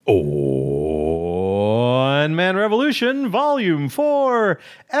Revolution Volume 4,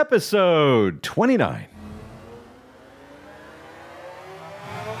 Episode 29.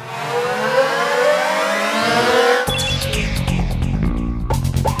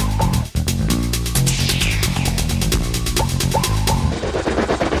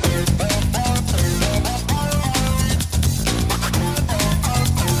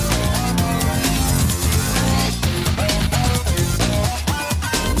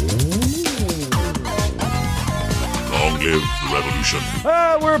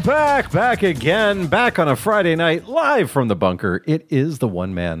 We're back again, back on a Friday night, live from the bunker. It is the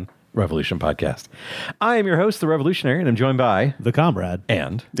One Man Revolution Podcast. I am your host, the Revolutionary, and I'm joined by the Comrade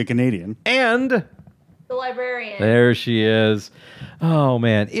and the Canadian and the Librarian. There she is. Oh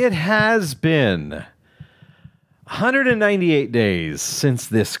man, it has been 198 days since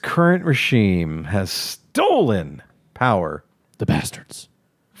this current regime has stolen power. The bastards.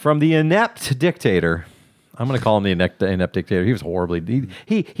 From the inept dictator. I'm going to call him the inept dictator. He was horribly...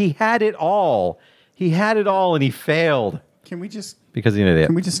 He had it all. He had it all, and he failed. Can we just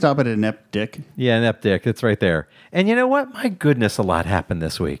stop at inept dick? Yeah, inept dick. It's right there. And you know what? My goodness, a lot happened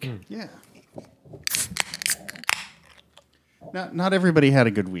this week. Yeah. Not everybody had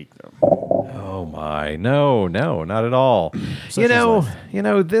a good week, though. Oh my, no, not at all. You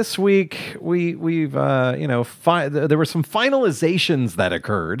know, this week there were some finalizations that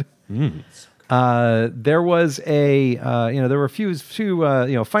occurred. There was there were a few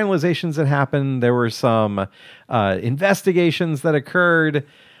finalizations that happened. There were some investigations that occurred.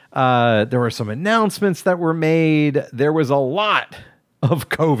 There were some announcements that were made. There was a lot of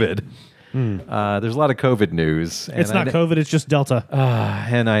COVID. There's a lot of COVID news. And it's not COVID, it's just Delta.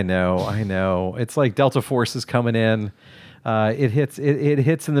 And I know. It's like Delta Force is coming in. It hits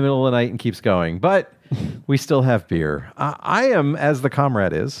in the middle of the night and keeps going. But we still have beer. I am, as the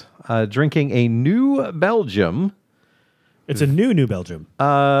Comrade is, drinking a New Belgium. It's a New Belgium.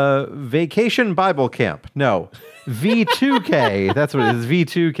 Vacation Bible Camp. No. V2K. That's what it is.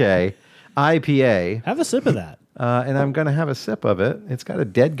 V2K IPA. Have a sip of that. And I'm going to have a sip of it. It's got a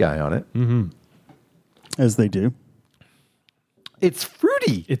dead guy on it. Mm-hmm. As they do. It's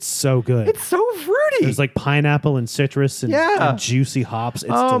fruity. It's so good. It's so fruity. There's like pineapple and citrus and juicy hops.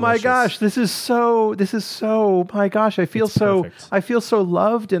 It's delicious. My gosh, this is so my gosh, I feel so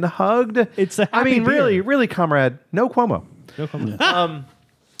loved and hugged. It's a happy beer. really, Comrade, no Cuomo. No Cuomo.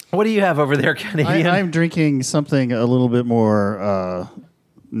 What do you have over there, Canadian? I'm drinking something a little bit more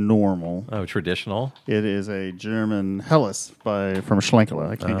normal. Oh, traditional. It is a German Helles from Schlenkele.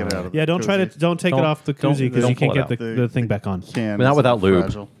 I can't get it out of. Yeah, don't take it off the koozie because you can't get the thing back on. Not without lube.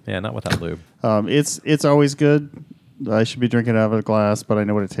 Fragile. Yeah, not without lube. It's always good. I should be drinking it out of a glass, but I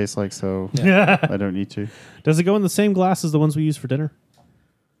know what it tastes like, so I don't need to. Does it go in the same glass as the ones we use for dinner?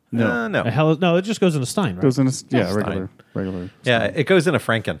 No. No, it just goes in a Stein, right? Goes in a Stein. regular. Yeah, it goes in a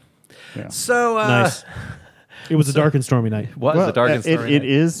Franken. Yeah. So nice. It was a dark and stormy night. A dark and stormy night. It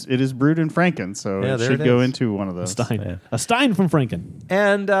is brewed in Franken, so it should go into one of those. A Stein from Franken.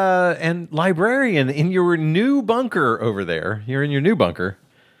 And Librarian, in your new bunker over there, you're in your new bunker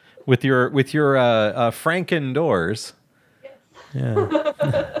with your Franken doors.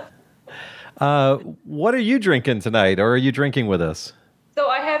 Yeah. What are you drinking tonight, or are you drinking with us? So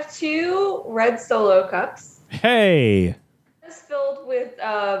I have 2 red Solo cups. Hey. Filled with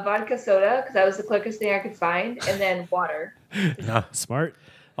vodka soda because that was the quickest thing I could find, and then water. Smart.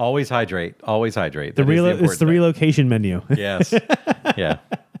 Always hydrate. It's the relocation menu. Yes. Yeah.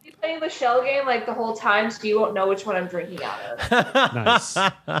 You play the shell game like the whole time, so you won't know which one I'm drinking out of. Nice.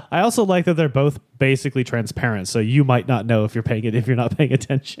 I also like that they're both basically transparent, so you might not know if you're not paying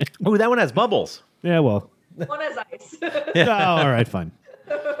attention. Oh, that one has bubbles. Yeah, well. One has ice. Oh, all right, fine.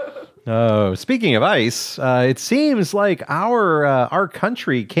 Oh, speaking of ice, it seems like our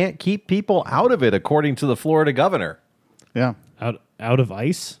country can't keep people out of it, according to the Florida governor. Yeah, out of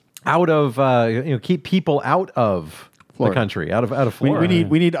ice, out of keep people out of Florida. The country, out of Florida.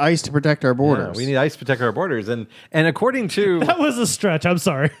 We need ice to protect our borders. Yeah, we need ice to protect our borders, and according to that was a stretch. I'm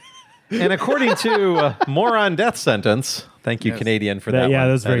sorry. And according to Moron Death Sentence, thank you, Canadian, for that. Yeah, one.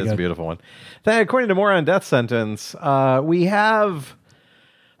 That's very good. A beautiful one. According to Moron Death Sentence, we have.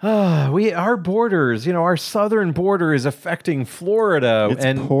 Our borders, our southern border is affecting Florida.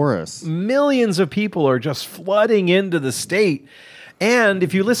 It's porous. Millions of people are just flooding into the state. And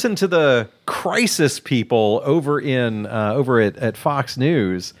if you listen to the crisis people over at Fox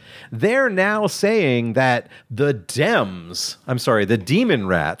News, they're now saying that the demon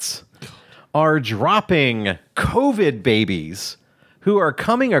rats, are dropping COVID babies who are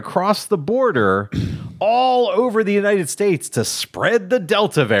coming across the border all over the United States to spread the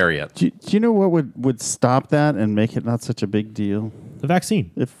Delta variant. Do you know what would stop that and make it not such a big deal? The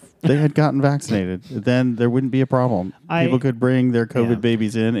vaccine. If they had gotten vaccinated, then there wouldn't be a problem. People could bring their COVID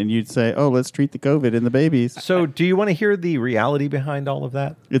babies in, and you'd say, "Oh, let's treat the COVID in the babies." So, do you want to hear the reality behind all of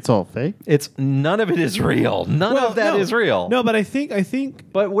that? It's all fake. It's none of it is real. None of that is real. No, but I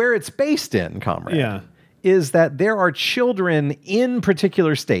think. But where it's based in, comrade, Yeah. is that there are children in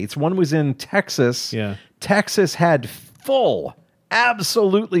particular states. One was in Texas. Yeah. Texas had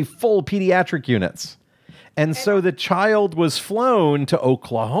absolutely full pediatric units. And so the child was flown to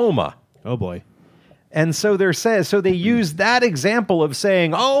Oklahoma. Oh boy. And so they use that example of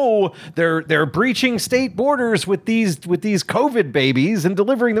saying, "Oh, they're breaching state borders with these COVID babies and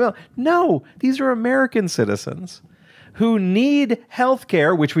delivering them out." No, these are American citizens who need health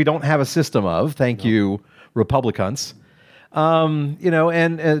care, which we don't have a system of. Thank you, Republicans.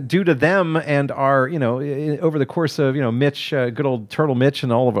 And due to them and our, over the course of, Mitch, good old Turtle Mitch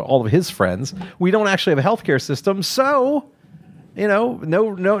and all of his friends, we don't actually have a healthcare system. So,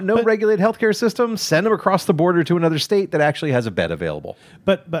 no regulated healthcare system. Send them across the border to another state that actually has a bed available.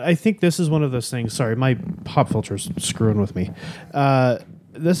 But I think this is one of those things. Sorry, my pop filter's screwing with me.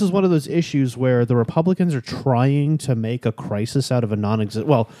 This is one of those issues where the Republicans are trying to make a crisis out of a non-existent.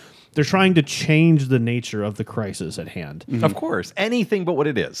 Well, they're trying to change the nature of the crisis at hand. Mm-hmm. Of course, anything but what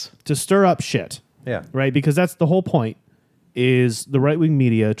it is. To stir up shit. Yeah. Right? Because that's the whole point, is the right-wing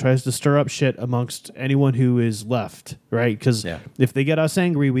media tries to stir up shit amongst anyone who is left, right? Because if they get us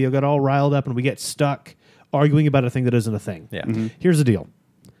angry, we get all riled up and we get stuck arguing about a thing that isn't a thing. Yeah. Mm-hmm. Here's the deal.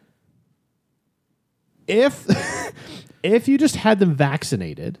 If you just had them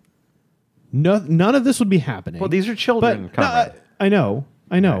vaccinated, none of this would be happening. Well, these are children, comrade. I know.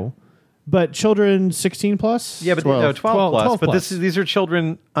 Right. But children 16 plus? Yeah, but 12. no, 12 plus. 12 but plus. these are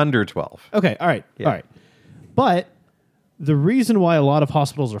children under 12. Okay, all right. Yeah. All right. But the reason why a lot of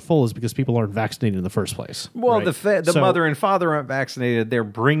hospitals are full is because people aren't vaccinated in the first place. Well, right? the mother and father aren't vaccinated. They're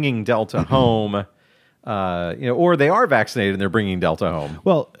bringing Delta home, or they are vaccinated and they're bringing Delta home.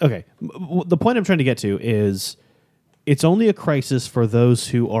 Well, okay. The point I'm trying to get to is it's only a crisis for those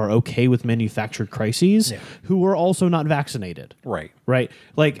who are okay with manufactured crises who are also not vaccinated. Right. Right?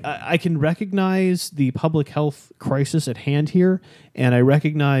 Like, I can recognize the public health crisis at hand here, and I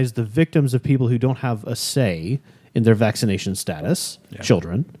recognize the victims of people who don't have a say in their vaccination status,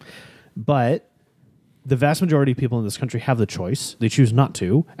 children. But the vast majority of people in this country have the choice. They choose not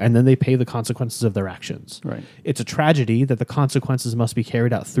to, and then they pay the consequences of their actions. Right. It's a tragedy that the consequences must be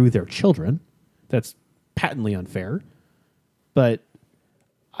carried out through their children. That's patently unfair. But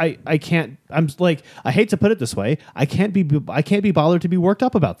I can't. I'm like, I hate to put it this way. I can't be bothered to be worked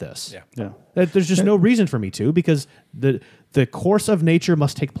up about this. Yeah. There's just no reason for me to, because the course of nature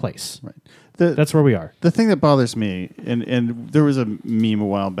must take place. Right. That's where we are. The thing that bothers me, and there was a meme a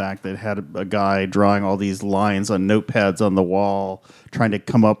while back that had a guy drawing all these lines on notepads on the wall, trying to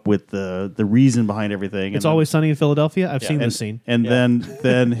come up with the reason behind everything. It's Always Sunny in Philadelphia. I've seen this scene. And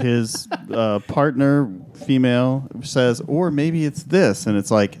then his partner, female, says, or maybe it's this. And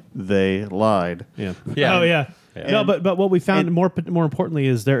it's like, they lied. Yeah. Yeah. Oh, yeah. Yeah. No, but what we found more importantly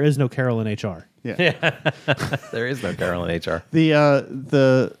is there is no Carol in HR. Yeah. There is no Carol in HR.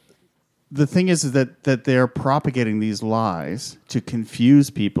 The thing is that they're propagating these lies to confuse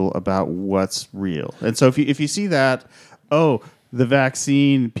people about what's real. And so if you see that, the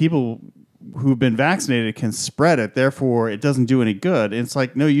vaccine, people who've been vaccinated can spread it, therefore it doesn't do any good. And it's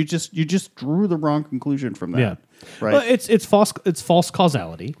like, no, you just drew the wrong conclusion from that. Yeah. Right. Well, it's false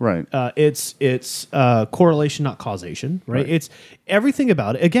causality. Right. It's correlation, not causation. Right. It's everything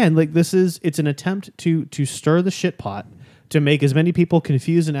about it. Again, like it's an attempt to stir the shit pot, to make as many people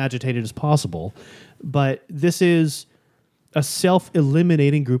confused and agitated as possible. But this is a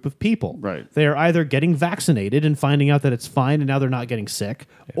self-eliminating group of people. Right. They are either getting vaccinated and finding out that it's fine and now they're not getting sick,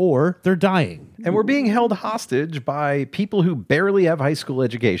 or they're dying. And we're being held hostage by people who barely have high school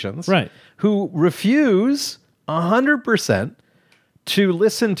educations. Right. Who refuse 100% to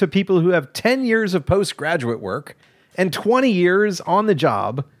listen to people who have 10 years of postgraduate work and 20 years on the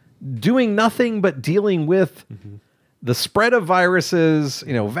job doing nothing but dealing with the spread of viruses,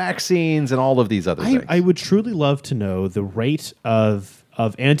 vaccines, and all of these other things. I would truly love to know the rate of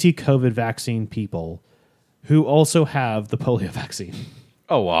anti-COVID vaccine people who also have the polio vaccine.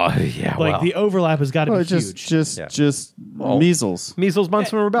 Oh, yeah. Like the overlap has got to be huge. Just measles. Measles,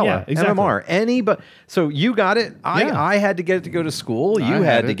 mumps, and rubella. Yeah, exactly. MMR. So you got it. I had to get it to go to school. You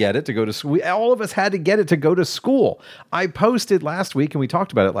had to get it to go to school. All of us had to get it to go to school. I posted last week, and we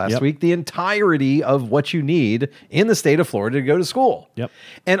talked about it last week, the entirety of what you need in the state of Florida to go to school. Yep.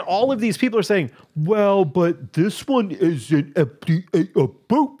 And all of these people are saying, well, but this one isn't FDA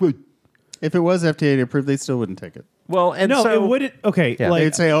approved. If it was FDA approved, they still wouldn't take it. Well, and no, so it wouldn't. Okay, Yeah. like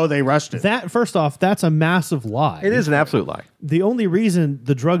They'd say, "Oh, they rushed it." that. First off, that's a massive lie. it is an absolute lie. The only reason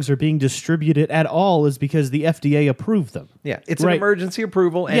the drugs are being distributed at all is because the FDA approved them. Yeah, it's an Right. emergency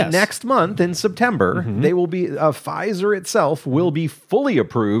approval, and Yes. next month in September, they will be Pfizer itself will be fully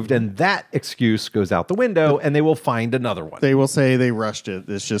approved, and that excuse goes out the window, and they will find another one. They will say they rushed it.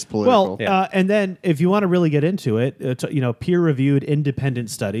 It's just political. Well, and then if you want to really get into it, peer-reviewed independent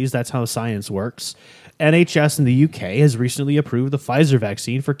studies, that's how science works. NHS in the UK has recently approved the Pfizer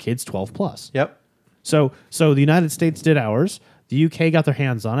vaccine for kids 12 plus. Yep. So the United States did ours. The UK got their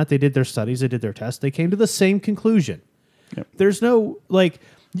hands on it. They did their studies. They did their tests. They came to the same conclusion. Yep. There's no,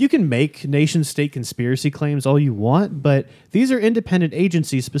 you can make nation-state conspiracy claims all you want, but these are independent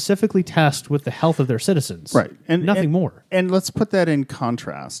agencies specifically tasked with the health of their citizens. right, and nothing more. And let's put that in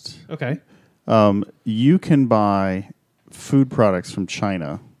contrast. Okay. You can buy food products from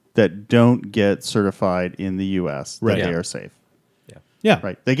China that don't get certified in the U.S. that Right. they Yeah. are safe. Yeah.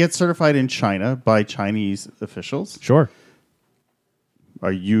 Right, they get certified in China by Chinese officials. Sure.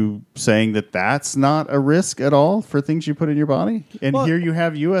 Are you saying that that's not a risk at all for things you put in your body? And Well- here you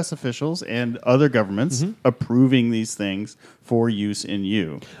have U.S. officials and other governments approving these things for use in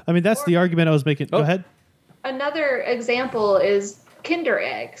you. I mean, that's the argument I was making. Go ahead. Another example is Kinder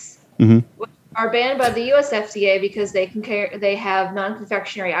eggs, which are banned by the U.S. FDA because they have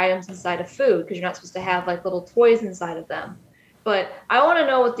non-confectionery items inside of food because you're not supposed to have like little toys inside of them. But I want to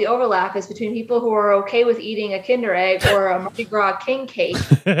know what the overlap is between people who are okay with eating a Kinder egg or a Mardi Gras king cake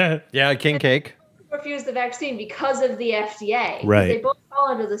Yeah, king cake. who refuse the vaccine because of the FDA. Right. They both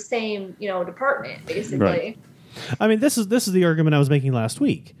fall into the same, department basically. Right. I mean, this is the argument I was making last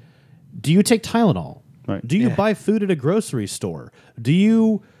week. Do you take Tylenol? Right. Do you buy food at a grocery store? Do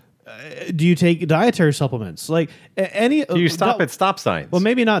you take dietary supplements? Like any? Do you stop at stop signs? Well,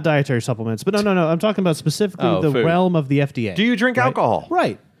 maybe not dietary supplements, but no. I'm talking about specifically the food. realm of the FDA. Do you drink right? alcohol?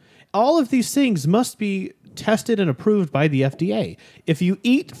 Right. All of these things must be tested and approved by the FDA. If you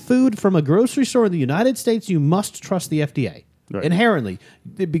eat food from a grocery store in the United States, you must trust the FDA Right. inherently,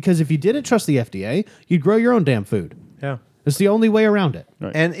 because if you didn't trust the FDA, you'd grow your own damn food. Yeah. It's the only way around it.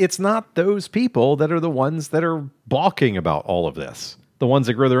 Right. And it's not those people that are the ones that are balking about all of this. The ones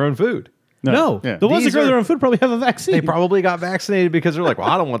that grow their own food. No, Yeah. the ones that These grow are- their own food probably have a vaccine. They probably got vaccinated because they're like, well,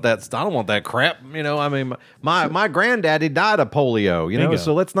 I don't want that crap. I mean, my granddaddy died of polio, Bingo.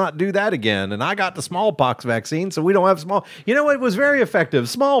 so let's not do that again. And I got the smallpox vaccine, so we don't have small. You know what was very effective?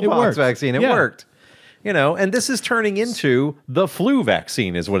 Smallpox worked. vaccine. It Yeah. worked. And this is turning into the flu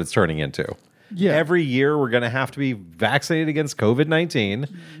vaccine is what it's turning into. Yeah. Every year we're going to have to be vaccinated against COVID-19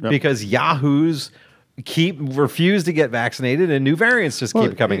 because yahoos refuse to get vaccinated and new variants just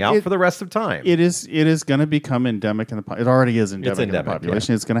keep coming out for the rest of time. It is going to become endemic in the it already is endemic in the endemic,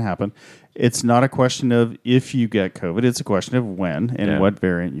 population. It's going to happen. It's not a question of if you get COVID. It's a question of when and Yeah. what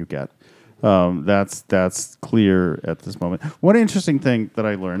variant you get. That's clear at this moment. One interesting thing that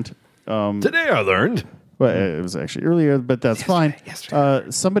I learned. Today I learned. Well, it was actually earlier, but that's fine.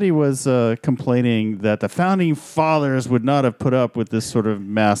 Somebody was complaining that the founding fathers would not have put up with this sort of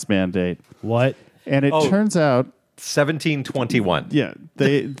mask mandate, What? and it turns out, 1721. yeah,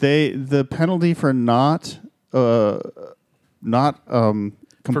 the penalty for not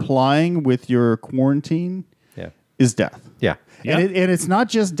complying with your quarantine Yeah. is death. Yeah. Yeah. And it's not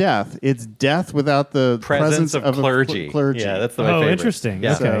just death; it's death without the Presence of a clergy. clergy. Yeah, that's my Oh, favorite. interesting.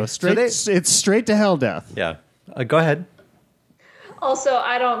 Yeah. Okay. So straight. It's straight to hell death. Yeah. Go ahead. Also,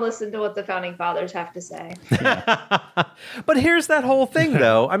 I don't listen to what the founding fathers have to say. But here's that whole thing,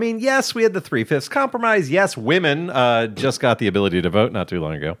 though. I mean, yes, we had the 3/5 compromise. Yes, women just got the ability to vote not too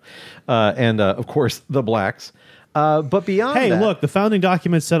long ago. And, of course, the blacks. But beyond Hey, that, look, the founding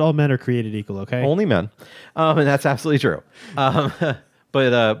documents said all men are created equal, okay? only men. And that's absolutely true.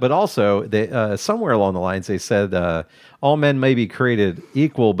 But also, they, somewhere along the lines, they said all men may be created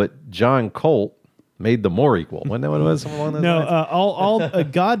equal, but John Colt made them more equal. Wasn't that what it was? Something along those No,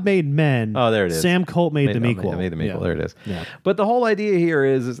 lines? God made men. Oh, there it is. Sam Colt made them equal. Made them equal. Yeah. There it is. Yeah. But the whole idea here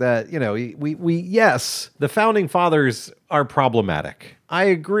is that, we yes, the founding fathers are problematic. I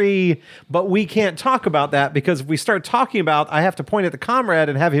agree, but we can't talk about that because if we start talking about, I have to point at the comrade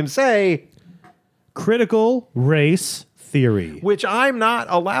and have him say, Critical race theory. which I'm not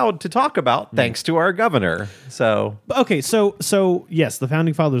allowed to talk about thanks to our governor. So Okay, so yes, the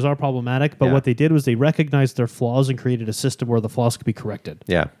founding fathers are problematic, but Yeah. what they did was they recognized their flaws and created a system where the flaws could be corrected.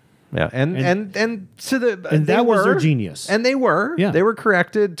 yeah. Yeah, and so And they that was their were- genius. and they were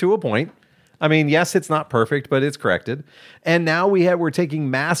corrected to a point. I mean, yes, it's not perfect, but it's corrected. And now we're taking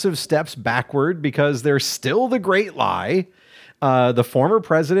massive steps backward because there's still the great lie. The former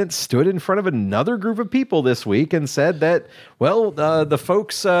president stood in front of another group of people this week and said that, well, the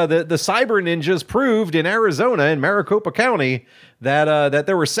folks, the cyber ninjas proved in Arizona, in Maricopa County, that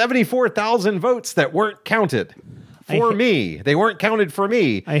there were 74,000 votes that weren't counted for me. They weren't counted for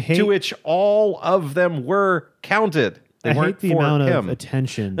me. I hate- to which all of them were counted. They I weren't hate the for amount him. of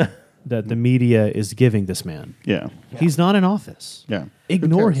attention that the media is giving this man. Yeah. He's not in office. Yeah.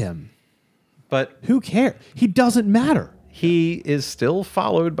 Ignore Who cares? him. But Who cares? He doesn't matter. he is still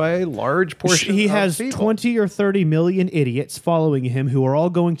followed by a large portion He of has people. 20 or 30 million idiots following him who are all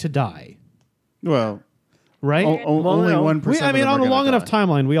going to die. Well, Right? only no. 1%. I mean, on a long enough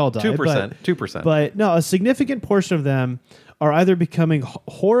timeline, we all die. 2%. but- 2%. But no, a significant portion of them are either becoming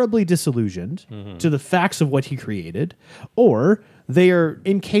horribly disillusioned to the facts of what he created, or they are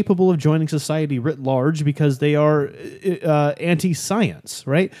incapable of joining society writ large because they are anti-science,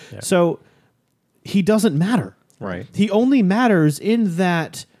 right? So he doesn't matter. Right. He only matters in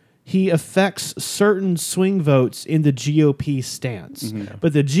that he affects certain swing votes in the GOP stance.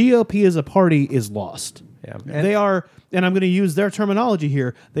 But the GOP as a party is lost. Yeah. They are, and I'm going to use their terminology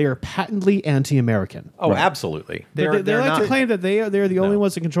here, they are patently anti-American. Oh, absolutely. They like to claim that they're the only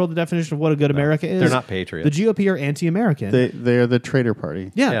ones that control the definition of what a good America is. they're not patriots. The GOP are anti-American. They are the traitor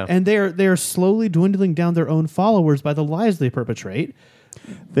party. yeah, and they're slowly dwindling down their own followers by the lies they perpetrate.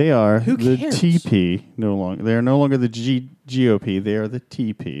 They are Who the cares? TP no longer. They are no longer the GOP. They are the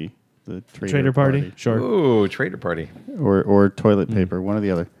TP, the Traitor party, sure. Ooh, traitor party. or toilet paper, one or the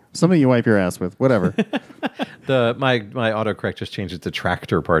other. Something you wipe your ass with, whatever. My autocorrect just changed it to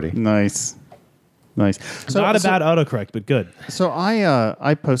tractor party. Nice. So, Not a bad autocorrect, but good. So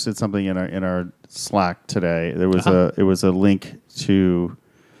I posted something in our Slack today. There was it was a link to.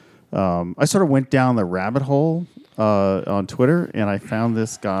 I sort of went down the rabbit hole on Twitter, and I found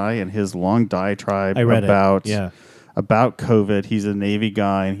this guy and his long diatribe I read about it. Yeah. about COVID. He's a Navy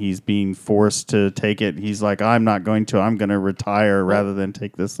guy, and he's being forced to take it. He's like, I'm not going to. I'm going to retire rather than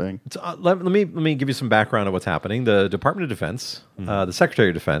take this thing. So, let me give you some background on what's happening. The Department of Defense, the Secretary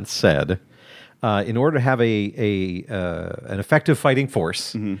of Defense, said, in order to have an effective fighting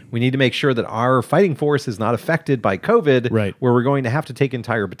force, we need to make sure that our fighting force is not affected by COVID, Right. where we're going to have to take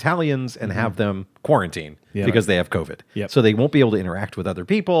entire battalions and have them quarantine Yeah. because they have COVID. Yep. So they won't be able to interact with other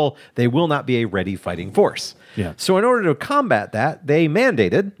people. They will not be a ready fighting force. Yeah. So in order to combat that, they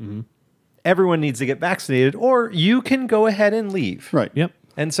mandated everyone needs to get vaccinated, or you can go ahead and leave. Right. Yep.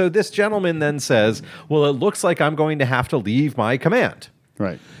 And so this gentleman then says, well, it looks like I'm going to have to leave my command.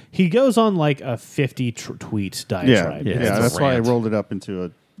 Right. He goes on like a 50 tweet Yeah. diatribe. Yeah, Yeah. it's a That's why I rant. rolled it up into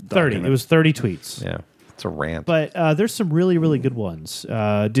a 30. document. It was 30 tweets. Yeah, it's a rant. But there's some really, really good ones.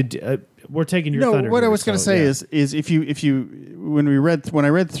 We're taking your No, thunder what I here, was going to so, say yeah. is if you when I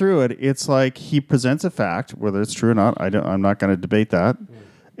read through it, it's like he presents a fact, whether it's true or not. I'm not going to debate that,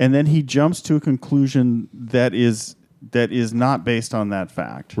 and then he jumps to a conclusion that is not based on that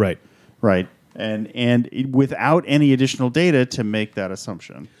fact. Right. Right. And without any additional data to make that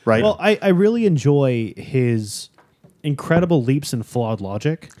assumption. Right. Well, I really enjoy his incredible leaps in flawed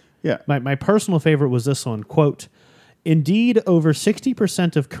logic. Yeah. My personal favorite was this one, quote, "Indeed, over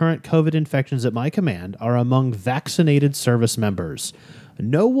 60% of current COVID infections at my command are among vaccinated service members.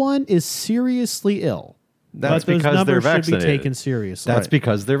 No one is seriously ill. That's but those because they're numbers should vaccinated. be taken seriously." That's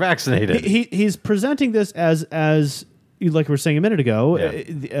because they're vaccinated. He's presenting this as like we were saying a minute ago,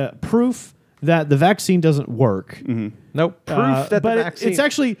 Yeah. proof that the vaccine doesn't work. Nope. Proof that the but vaccine. it's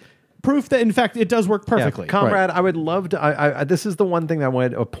actually proof that in fact it does work Yeah, perfectly. Comrade, I would love to. I this is the one thing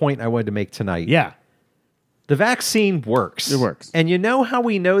a point I wanted to make tonight. Yeah. The vaccine works. It works. And you know how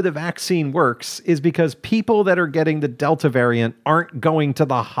we know the vaccine works is because people that are getting the Delta variant aren't going to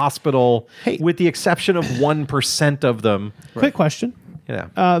the hospital, Hey. with the exception of 1% of them. Quick question.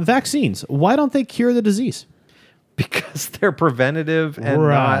 Yeah. Vaccines. Why don't they cure the disease? Because they're preventative and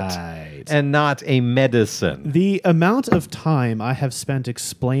Right. not a medicine. The amount of time I have spent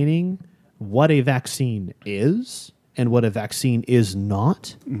explaining what a vaccine is and what a vaccine is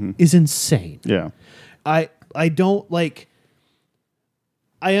not is insane. yeah. I don't like.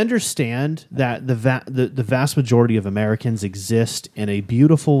 I understand that the vast majority of Americans exist in a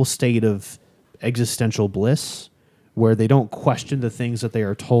beautiful state of existential bliss where they don't question the things that they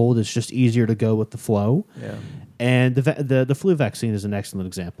are told. It's just easier to go with the flow. Yeah. And the flu vaccine is an excellent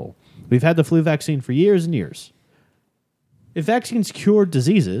example. We've had the flu vaccine for years and years. If vaccines cured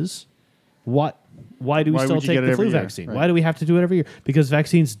diseases, why do we Why still would you take get it the every flu year? vaccine? Right. Why do we have to do it every year? Because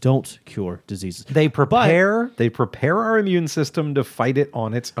vaccines don't cure diseases. They prepare our immune system to fight it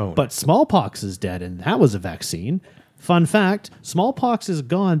on its own. But smallpox is dead, and that was a vaccine. Fun fact, smallpox is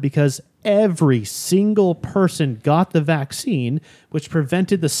gone because every single person got the vaccine, which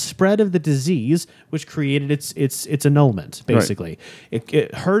prevented the spread of the disease, which created its annulment, basically.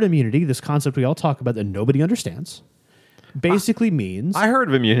 Herd immunity, this concept we all talk about that nobody understands, basically means... I heard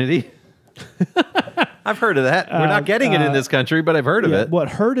of immunity. I've heard of that. We're not getting it in this country, but I've heard of it. What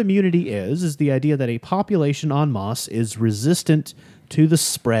herd immunity is the idea that a population en masse is resistant to the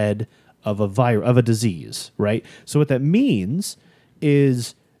spread of a disease, right? So what that means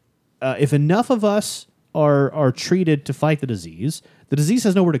is if enough of us are treated to fight the disease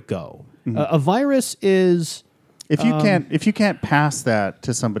has nowhere to go. A virus is If you can't pass that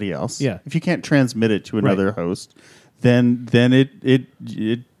to somebody else, Yeah. if you can't transmit it to another host, then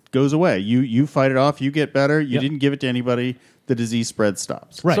it goes away. You fight it off. You get better. You Yep. didn't give it to anybody. The disease spread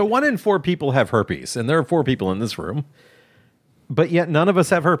stops. Right. So 1 in 4 people have herpes, and there are 4 people in this room, but yet none of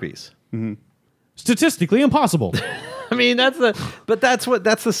us have herpes. statistically impossible. I mean, that's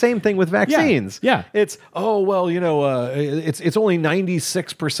the same thing with vaccines. Yeah. It's it's only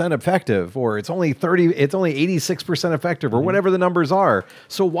 96% effective, or it's only 86% effective, or whatever the numbers are.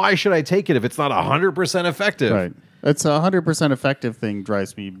 So why should I take it if it's not 100% effective? Right. It's 100% effective thing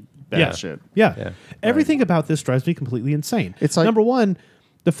drives me batshit. Yeah. Everything about this drives me completely insane. It's like- number one,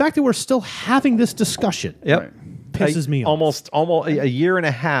 the fact that we're still having this discussion Yep. Right. pisses me off. Almost a year and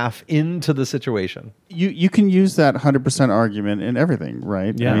a half into the situation. You can use that 100% argument in everything,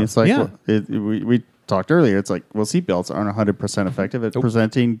 right? Yeah. I mean, it's like Yeah. we talked earlier. It's like, well, seatbelts aren't 100% effective at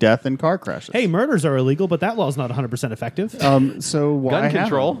preventing death in car crashes. Hey, murders are illegal, but that law is not 100% effective. So why Gun have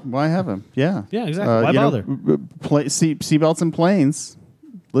control. them? Why have them? Yeah. Yeah, exactly. Why bother? Seatbelts in planes.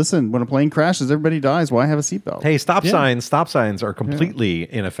 Listen, when a plane crashes, everybody dies. Why have a seatbelt? Hey, stop Yeah. signs are completely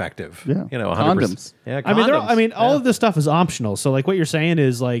ineffective. Yeah. 100%. Condoms. Yeah, I mean, all Yeah. of this stuff is optional. So, like, what you're saying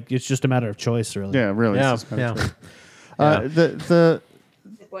is like it's just a matter of choice, really. Yeah, really. Yeah, it's just kind of yeah. true.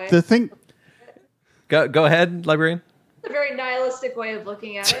 The thing. Go ahead, librarian. It's a very nihilistic way of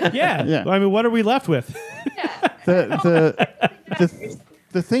looking at it. Yeah. Yeah. I mean, what are we left with?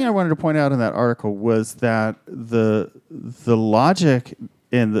 The thing I wanted to point out in that article was that the logic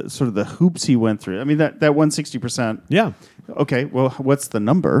and the sort of the hoops he went through. I mean, that 160%. Yeah. Okay, well, what's the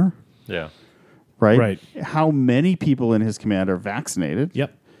number? Yeah. Right? Right. How many people in his command are vaccinated?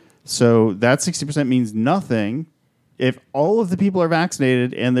 Yep. So that 60% means nothing. If all of the people are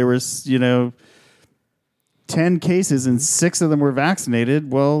vaccinated and there was, 10 cases and 6 of them were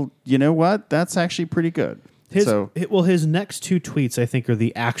vaccinated, well, you know what? That's actually pretty good. His next 2 tweets, I think, are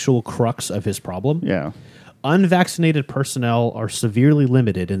the actual crux of his problem. Yeah. Unvaccinated personnel are severely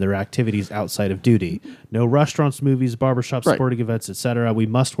limited in their activities outside of duty. No restaurants, movies, barbershops, Right. sporting events, etc. We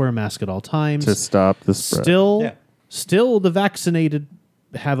must wear a mask at all times. To stop the spread. Still, the vaccinated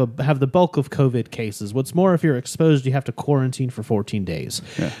have the bulk of COVID cases. What's more, if you're exposed, you have to quarantine for 14 days.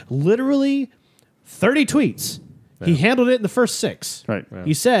 Yeah. Literally 30 tweets. He handled it in the first 6. Right.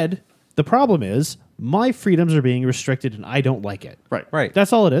 He said, the problem is my freedoms are being restricted and I don't like it. Right.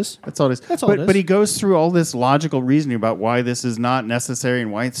 That's all it is. That's all it is. That's all it is. But he goes through all this logical reasoning about why this is not necessary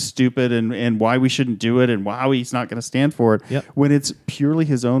and why it's stupid and why we shouldn't do it and how he's not going to stand for it. Yep. When it's purely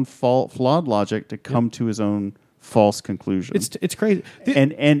his own flawed logic to come to his own false conclusion. It's crazy.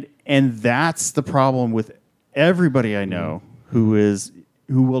 And that's the problem with everybody I know who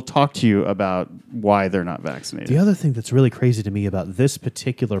will talk to you about why they're not vaccinated. The other thing that's really crazy to me about this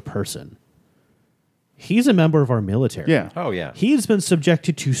particular person, he's a member of our military. Yeah. Oh, yeah. He's been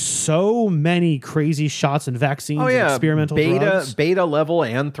subjected to so many crazy shots and vaccines Oh, and yeah. experimental drugs. Beta level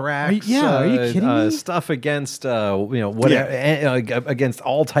anthrax. Are you kidding me? Stuff against, against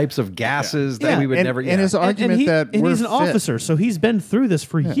all types of gases that Yeah. we would And- never. and his argument that and we're he's an fit. officer, so he's been through this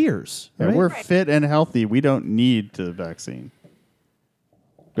for years. Yeah, Right? we're fit and healthy. We don't need the vaccine.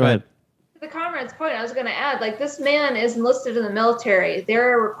 Go ahead. The comrade's point, I was going to add, like, this man is enlisted in the military.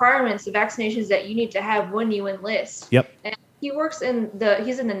 There are requirements of vaccinations that you need to have when you enlist. Yep. And he works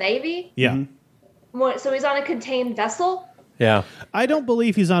he's in the Navy. Yeah. So he's on a contained vessel. Yeah. I don't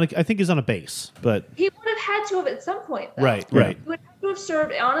believe he's on I think he's on a base, but He would have had to have at some point, though. right. He would have to have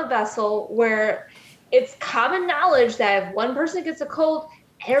served on a vessel where it's common knowledge that if one person gets a cold,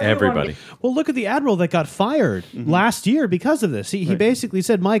 Everybody. gets- Well, look at the admiral that got fired last year because of this. He basically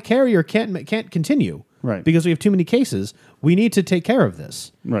said, "My carrier can't continue, Right. Because we have too many cases. We need to take care of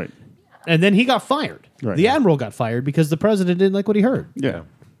this." Right. And then he got fired. Right. The admiral got fired because the president didn't like what he heard. Yeah.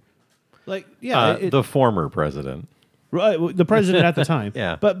 Like, yeah, The former president. right, the president at the time.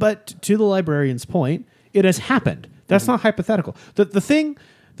 Yeah. But to the librarian's point, it has happened. That's not hypothetical. The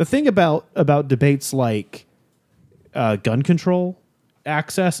thing about debates like gun control,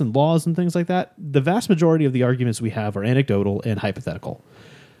 access, and laws and things like that, the vast majority of the arguments we have are anecdotal and hypothetical.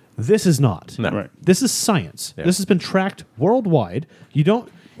 This is not. No. Right. This is science. Yeah. This has been tracked worldwide.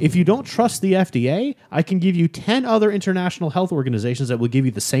 If you don't trust the FDA, I can give you 10 other international health organizations that will give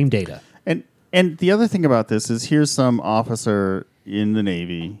you the same data. And the other thing about this is here's some officer in the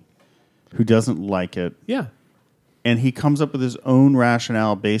Navy who doesn't like it, Yeah. and he comes up with his own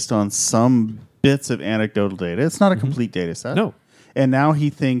rationale based on some bits of anecdotal data. It's not a complete data set. No. And now he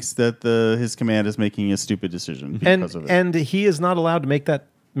thinks that his command is making a stupid decision because of it. And he is not allowed to make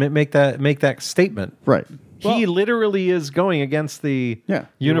that statement. Right. He literally is going against the Yeah.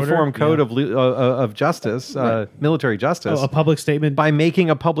 Uniform Order, Code of Justice, military justice, A public statement. by making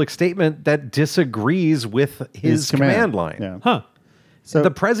a public statement that disagrees with his command line. Yeah. Huh. So The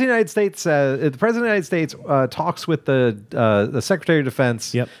President of the United States talks with the Secretary of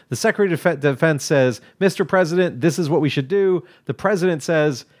Defense. Yep. The Secretary of Defense says, "Mr. President, this is what we should do." The President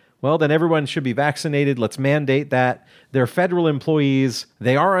says, "Well, then everyone should be vaccinated. Let's mandate that. They're federal employees.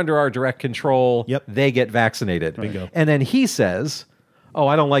 They are under our direct control. Yep. They get vaccinated." Bingo. And then he says, "Oh,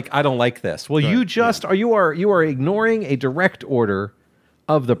 I don't like this." Well, you just you are ignoring a direct order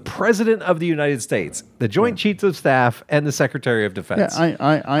of the President of the United States, the Joint Chiefs of Staff, and the Secretary of Defense.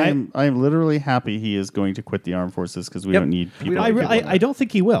 I am literally happy he is going to quit the armed forces because we Yep. don't need people. don't- like him. I don't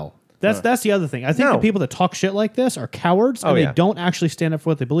think he will. That's the other thing. I think No. the people that talk shit like this are cowards and Oh, they yeah. don't actually stand up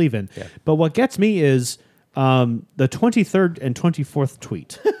for what they believe in. But what gets me is the 23rd and 24th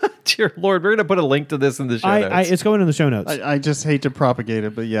tweet. Dear Lord, we're going to put a link to this in the show notes. It's going in the show notes. I just hate to propagate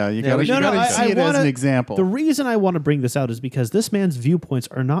it, but yeah, you got we should- to see it as an example. The reason I want to bring this out is because this man's viewpoints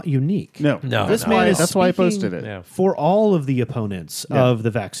are not unique. No, This no. man is That's why I speaking posted it. Yeah. for all of the opponents of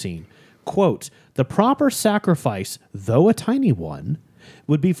the vaccine. Quote, "The proper sacrifice, though a tiny one,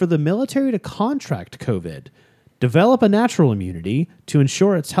 would be for the military to contract COVID, develop a natural immunity to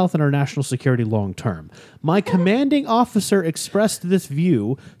ensure its health and our national security long term. My commanding officer expressed this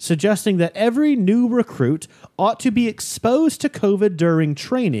view, suggesting that every new recruit ought to be exposed to COVID during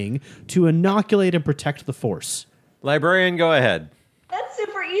training to inoculate and protect the force." Librarian, go ahead. That's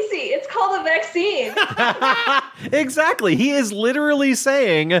super easy. It's called a vaccine. Exactly. He is literally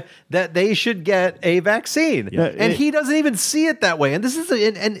saying that they should get a vaccine. And he doesn't even see it that way. And this is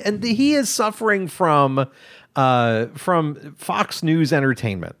and he is suffering from Fox News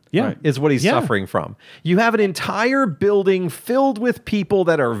Entertainment. Yeah. Right. Is what he's Yeah. suffering from. You have an entire building filled with people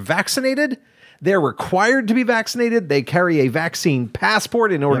that are vaccinated. They're required to be vaccinated. They carry a vaccine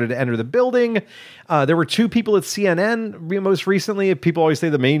passport in order to enter the building. There were two people at CNN most recently. People always say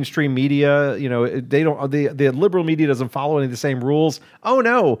the mainstream media, they don't. The liberal media doesn't follow any of the same rules. Oh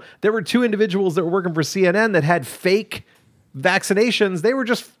no, there were two individuals that were working for CNN that had fake vaccinations. They were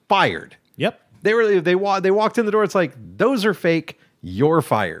just fired. Yep. They walked in the door. It's like, those are fake. You're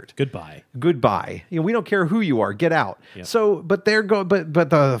fired. Goodbye. We don't care who you are. Get out. So, but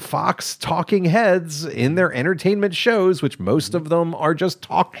the Fox talking heads in their entertainment shows, which most of them are just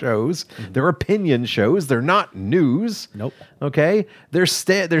talk shows, they're opinion shows. They're not news. Nope. Okay. They're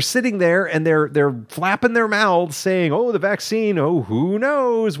sitting there and they're flapping their mouths saying, "Oh, the vaccine. Oh, who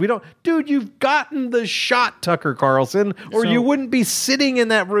knows? We don't." Dude, you've gotten the shot, Tucker Carlson, or you wouldn't be sitting in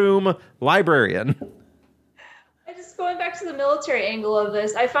that room, librarian. Going back to the military angle of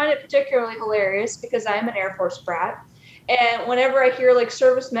this, I find it particularly hilarious because I'm an Air Force brat. And whenever I hear like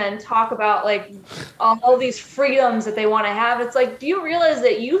servicemen talk about like all these freedoms that they want to have, it's like, do you realize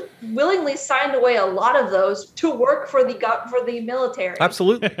that you willingly signed away a lot of those to work for the military?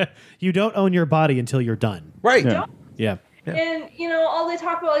 Absolutely. You don't own your body until you're done. Right. Yeah. And, all they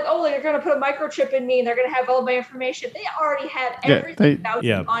talk about, like, oh, they're going to put a microchip in me and they're going to have all my information. They already had everything about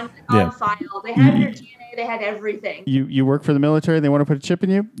you on file. They had your DNA. They had everything. You work for the military, they want to put a chip in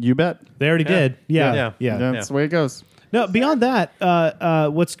you? You bet. They already did. Yeah. That's the way it goes. No, beyond that,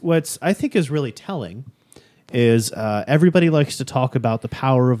 what's I think is really telling is everybody likes to talk about the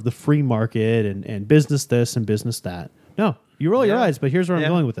power of the free market and business this and business that. No, you roll your eyes, but here's where I'm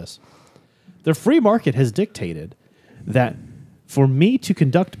going with this. The free market has dictated that for me to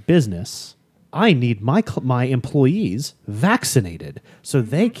conduct business I need my employees vaccinated so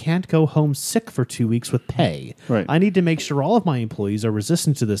they can't go home sick for 2 weeks with pay. Right. I need to make sure all of my employees are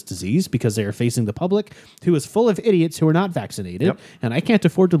resistant to this disease because they are facing the public who is full of idiots who are not vaccinated, Yep. and I can't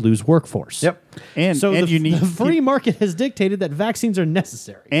afford to lose workforce. Yep. And So and the, you need the free market has dictated that vaccines are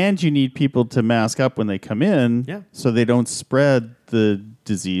necessary. and you need people to mask up when they come in, Yeah. so they don't spread the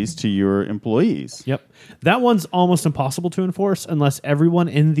disease to your employees. Yep. That one's almost impossible to enforce unless everyone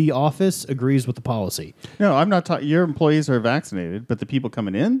in the office agrees with the policy. No, I'm not talking. Your employees are vaccinated, but the people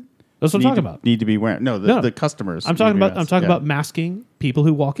coming in. That's what I'm need talking to- about. Need to be wearing. No, No. the customers. I'm need talking to be about masked. Yeah. masking people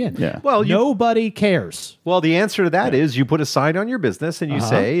who walk in. Yeah. Well, Nobody cares. Well, the answer to that is you put a sign on your business and you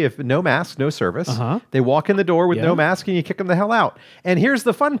say, if no mask, no service. They walk in the door with Yeah. no mask and you kick them the hell out. And here's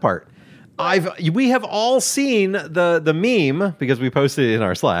the fun part. We have all seen the meme because we posted it in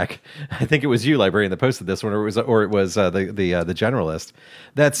our Slack. I think it was you, librarian, that posted this one, or it was the generalist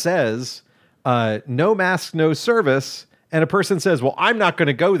that says no mask, no service, and a person says, "Well, I'm not going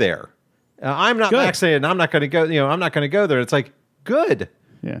to go there. I'm not Good. vaccinated. And I'm not going to go. I'm not going to go there." It's like good.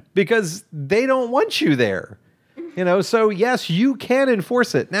 Yeah. Because they don't want you there. So yes, you can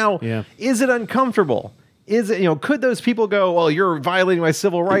enforce it. Now, Yeah. is it uncomfortable? Is it, could those people go, well, you're violating my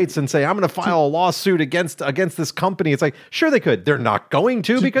civil rights and say, I'm going to file a lawsuit against this company? It's like, sure they could. They're not going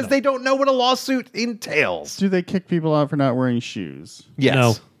to because they don't know what a lawsuit entails. Do they kick people out for not wearing shoes? Yes.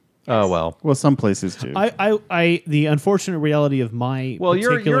 No. Oh, well. Well, some places do. I the unfortunate reality of my Well,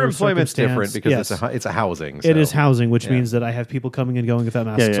 your particular employment's different circumstance- because yes, it's a housing. it is so- housing, which yeah. means that I have people coming and going without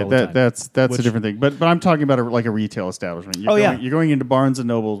masks yeah, all the time. that's Which- a different thing. But I'm talking about a retail establishment. You're Oh, going, yeah. you're going into Barnes and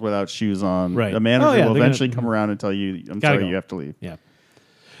Nobles without shoes on. Right. A manager Oh, yeah, will they're eventually gonna- come around and tell you, "I'm Gotta sorry, go. you have to leave." Yeah.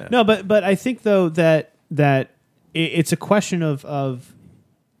 No, but I think though that it's a question of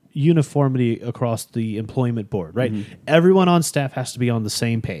uniformity across the employment board, right? Everyone on staff has to be on the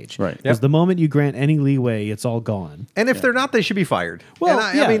same page, Right. Because Yep. the moment you grant any leeway, it's all gone. And if they're not, they should be fired. Well, And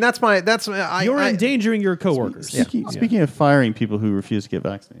I yeah. mean, I You're endangering your coworkers. Speaking of firing people who refuse to get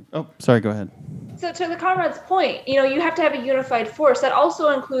vaccinated. Oh, sorry. Go ahead. So to the comrade's point, you have to have a unified force. That also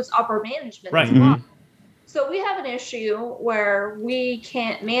includes upper management Right. as well. So we have an issue where we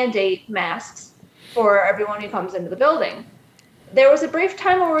can't mandate masks for everyone who comes into the building. There was a brief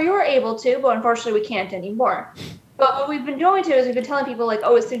time where we were able to, but unfortunately we can't anymore. But what we've been doing is we've been telling people like,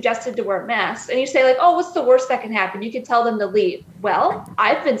 oh, it's suggested to wear masks. And you say like, oh, what's the worst that can happen? You can tell them to leave. Well,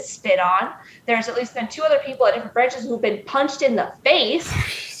 I've been spit on. There's at least been 2 other people at different branches who've been punched in the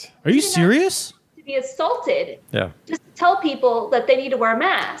face Are you serious? to be assaulted. Yeah. Just to tell people that they need to wear a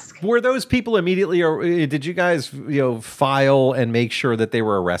mask. Were those people immediately, or did you guys, file and make sure that they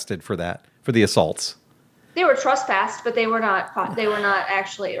were arrested for the assaults? They were trespassed, but they were not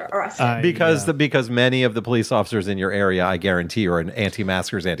actually arrested. Because many of the police officers in your area, I guarantee, are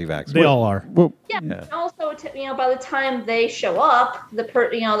anti-maskers, anti-vaxxers. They all are. Well, yeah. And also, by the time they show up, the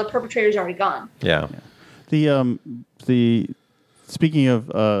perpetrator's already gone. Yeah. The speaking of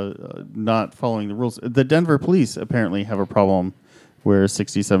not following the rules, the Denver police apparently have a problem where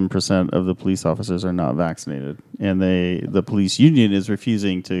 67% of the police officers are not vaccinated, and the police union is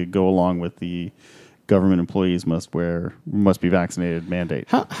refusing to go along with the government employees must be vaccinated mandate.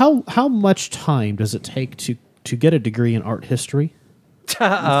 How much time does it take to get a degree in art history?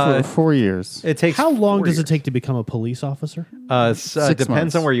 For 4 years. It takes. How long 4 does years. it take to become a police officer? Six Depends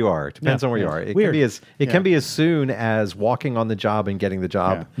months. on where you are. Depends Yeah. on where you are. It Weird. can be as soon as walking on the job and getting the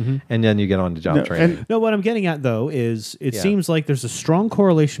job, Yeah. and then you get on to job No, training. and- No, what I'm getting at though is it Yeah. seems like there's a strong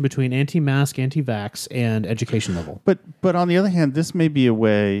correlation between anti-mask, anti-vax, and education level. But on the other hand, this may be a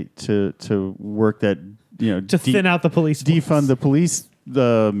way to work that To thin out the police defund force. the police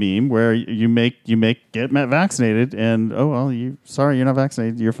the meme where you make get vaccinated and you're not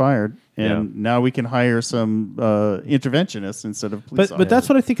vaccinated, you're fired, and now we can hire some interventionists instead of police. But that's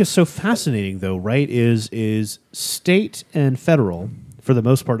what I think is so fascinating though, right? Is state and federal for the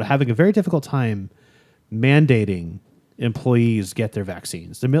most part are having a very difficult time mandating employees get their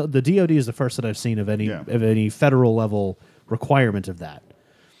vaccines. The DoD is the first that I've seen of any federal level requirement of that.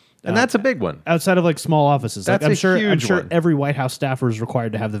 And that's a big one. Outside of like small offices, That's I'm a sure huge one. every White House staffer is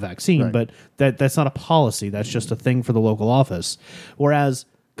required to have the vaccine, Right. but that's not a policy. That's just a thing for the local office. Whereas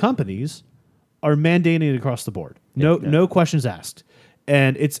companies are mandating it across the board, no questions asked.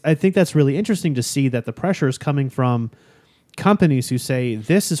 And I think that's really interesting to see that the pressure is coming from companies who say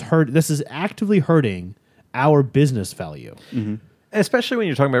this is actively hurting our business value. Especially when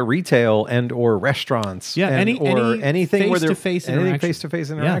you're talking about retail and or restaurants, Yeah, and, any anything where face-to-face anything interaction. face-to-face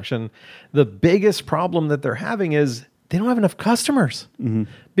interaction. The biggest problem that they're having is they don't have enough customers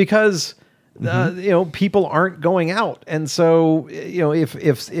because people aren't going out. And so,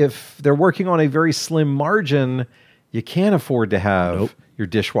 if they're working on a very slim margin, you can't afford to have your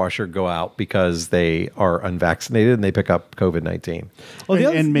dishwasher go out because they are unvaccinated and they pick up COVID-19.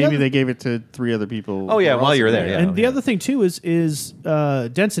 Well, and maybe they gave it to 3 other people. Oh, yeah, while you're there. Yeah. And the other thing, too, is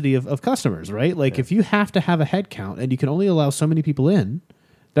density of customers, right? Like, if you have to have a head count and you can only allow so many people in,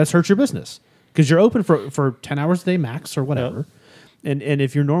 that's hurts your business. Because you're open for 10 hours a day max or whatever. And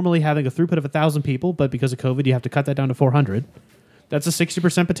if you're normally having a throughput of 1,000 people, but because of COVID, you have to cut that down to 400, that's a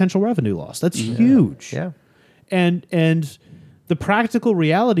 60% potential revenue loss. That's huge. Yeah. And the practical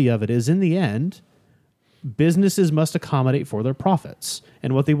reality of it is, in the end, businesses must accommodate for their profits.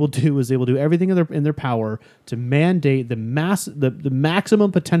 And what they will do is they will do everything in their power to mandate the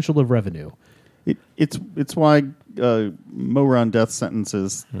maximum potential of revenue. It's why Mo Run death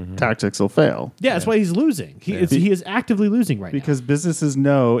sentences tactics will fail. Yeah, that's why he's losing. He is actively losing right because businesses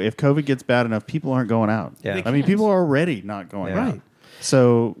know if COVID gets bad enough, people aren't going out. Yeah. I mean, people are already not going out. Right.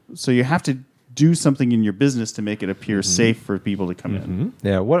 So you have to do something in your business to make it appear safe for people to come in.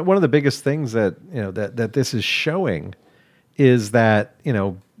 Yeah, one of the biggest things that that this is showing is that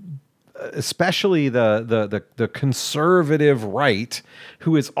especially the conservative right,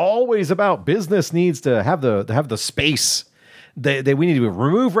 who is always about business needs to have the space. We need to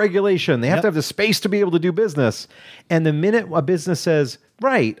remove regulation. They have to have the space to be able to do business. And the minute a business says,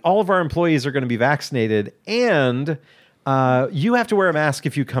 right, all of our employees are going to be vaccinated, and you have to wear a mask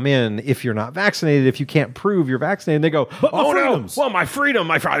if you come in if you're not vaccinated, if you can't prove you're vaccinated. They go, oh no, well, my freedom,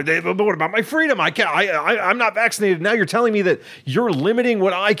 what about my freedom? I'm not vaccinated. Now you're telling me that you're limiting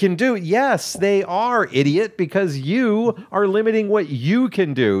what I can do. Yes, they are, idiot, because you are limiting what you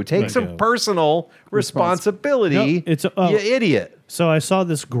can do. Take some personal responsibility, you idiot. So I saw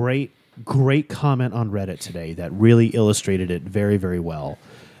this great comment on Reddit today that really illustrated it very, very well.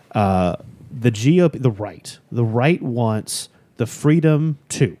 The GOP, the right wants the freedom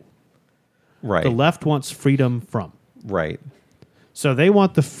to. Right. The left wants freedom from. Right. So they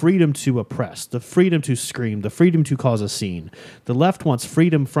want the freedom to oppress, the freedom to scream, the freedom to cause a scene. The left wants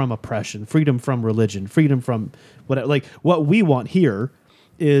freedom from oppression, freedom from religion, freedom from whatever. Like, what we want here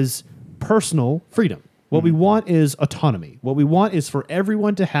is personal freedom. What we want is autonomy. What we want is for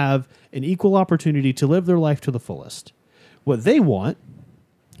everyone to have an equal opportunity to live their life to the fullest. What they want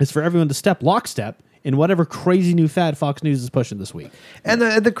is for everyone to step lockstep in whatever crazy new fad Fox News is pushing this week. And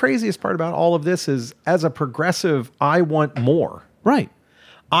the craziest part about all of this is, as a progressive, I want more. Right.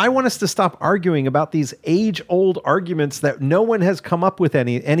 I want us to stop arguing about these age-old arguments that no one has come up with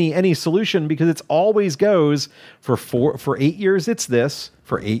any solution, because it's always goes for 8 years it's this,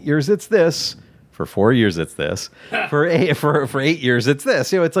 for 8 years it's this, for 4 years it's this, for 8 years it's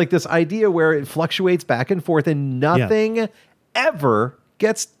this. It's like this idea where it fluctuates back and forth and nothing ever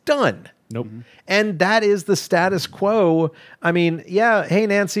gets done. Nope. And that is the status quo. I mean, hey,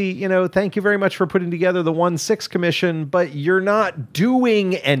 Nancy, thank you very much for putting together the 1-6 commission, but you're not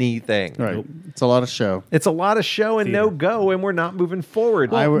doing anything. Right. Nope. It's a lot of show. It's a lot of show and no go, and we're not moving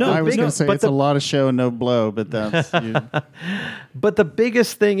forward. I was going to say it's a lot of show and no blow, but that's... But the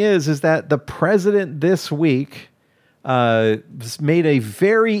biggest thing is that the president this week made a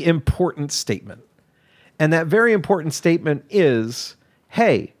very important statement. And that very important statement is,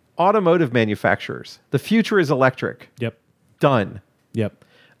 hey, automotive manufacturers, the future is electric. Yep. Done. Yep.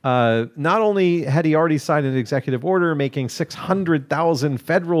 Not only had he already signed an executive order making 600,000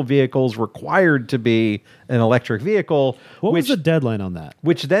 federal vehicles required to be an electric vehicle. What was the deadline on that?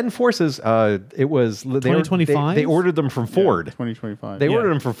 Which then forces, it was 2025. They ordered them from Ford. 2025. They ordered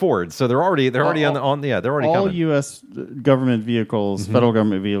them from Ford, so they're already all coming. U.S. government vehicles, federal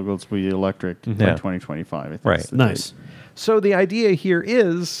government vehicles, will be electric by 2025. I think right. Nice. So the idea here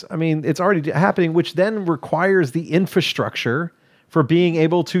is, it's already happening, which then requires the infrastructure for being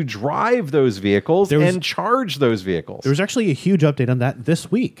able to drive those vehicles and charge those vehicles. There was actually a huge update on that this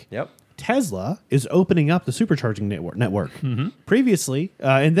week. Yep. Tesla is opening up the supercharging network. Previously,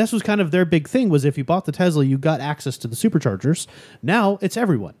 and this was kind of their big thing, was if you bought the Tesla, you got access to the superchargers. Now it's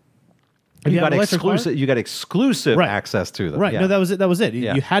everyone. You got exclusive access to them. Right. Yeah. No, that was it. That was it.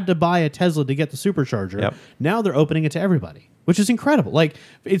 Yeah. You had to buy a Tesla to get the supercharger. Yep. Now they're opening it to everybody, which is incredible. Like,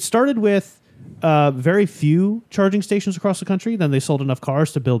 it started with very few charging stations across the country. Then they sold enough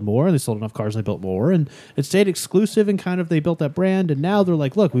cars to build more, and they sold enough cars and they built more, and it stayed exclusive, and kind of they built that brand. And now they're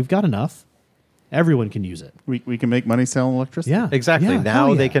like, look, we've got enough. Everyone can use it. We can make money selling electricity. Yeah. Exactly. Yeah, Now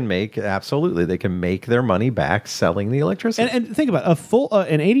hell they yeah. can make they can make their money back selling the electricity. And think about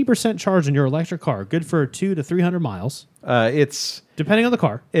it, an 80% charge in your electric car, good for 200 to 300 miles, It's depending on the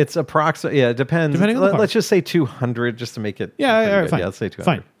car. approximately it depends. Depending on the car. Let's just say 200 just to make it. Yeah, pretty all right, good. fine. Yeah, let's say 200.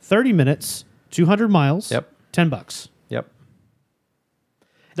 Fine. 30 minutes, 200 miles. Yep. $10. Yep.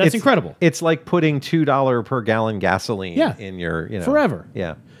 That's It's incredible. It's like putting $2 per gallon gasoline Yeah. in your Forever.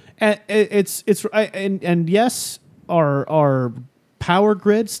 Yeah. And and yes, our power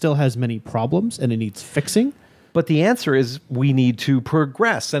grid still has many problems and it needs fixing. But the answer is we need to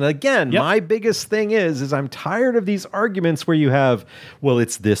progress. And again, Yep. my biggest thing is I'm tired of these arguments where you have, well,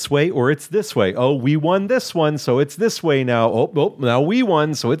 it's this way or it's this way. Oh, we won this one, so it's this way now. Oh, now we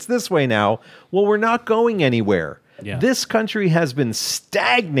won, so it's this way now. Well, we're not going anywhere. Yeah. This country has been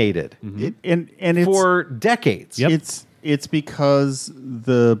stagnated And it's, for decades. Yep. it's because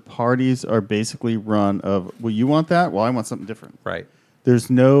the parties are basically run of, well, you want that? Well, I want something different. Right. There's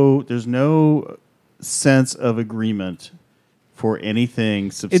no sense of agreement for anything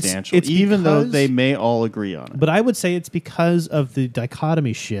substantial, it's even though because- they may all agree on it. But I would say it's because of the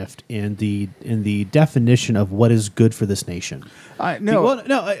dichotomy shift in the definition of what is good for this nation. I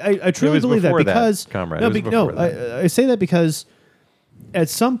truly was believe that before that, because comrade. no, It was before that. I say that because at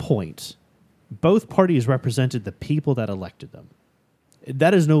some point both parties represented the people that elected them.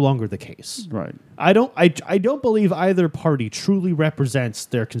 That is no longer the case. right. I don't believe either party truly represents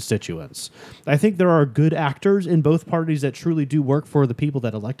their constituents. I think there are good actors in both parties that truly do work for the people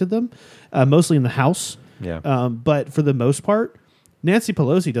that elected them, mostly in the House. Yeah. But for the most part, Nancy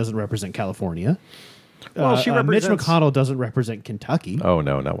Pelosi doesn't represent California. Well, she Mitch represents- McConnell doesn't represent Kentucky. Oh,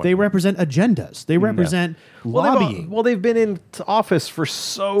 no, not one. They represent agendas. They represent lobbying. They've been in office for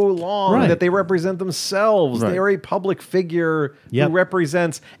so long Right. that they represent themselves. Right. They are a public figure Yep. who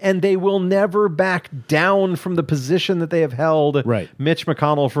represents, and they will never back down from the position that they have held. Right. Mitch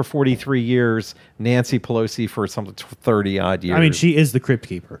McConnell for 43 years, Nancy Pelosi for something 30 odd years. I mean, she is the crypt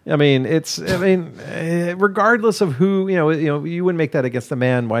keeper. Regardless of who, you wouldn't make that against a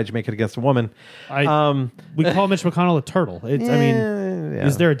man. Why'd you make it against a woman? We call Mitch McConnell a turtle. Yeah.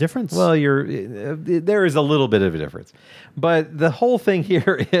 Is there a difference? Well, there is a little bit of a difference, but the whole thing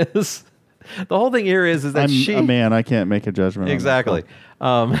here is that I'm she a man. I can't make a judgment. on that. exactly.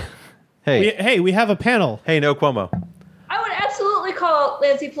 Hey, we have a panel. hey, no Cuomo. I would absolutely call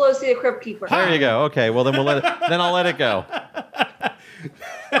Nancy Pelosi a crypt keeper. There you go. Okay, well then then I'll let it go.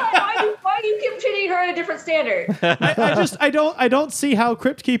 Why do you keep treating her at a different standard? I don't see how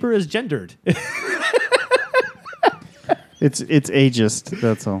crypt keeper is gendered. It's ageist.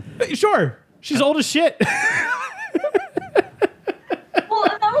 That's all. Sure, she's old as shit. Well,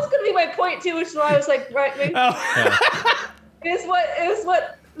 and that was going to be my point too, which is why I was like, right, maybe is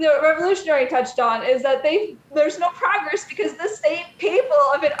what the revolutionary touched on is that there's no progress because the same people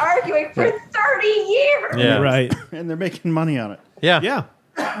have been arguing for 30 years. Yeah. Right. And they're making money on it. Yeah. Yeah.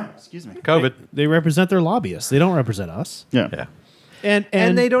 Excuse me. COVID. They represent their lobbyists. They don't represent us. Yeah. Yeah.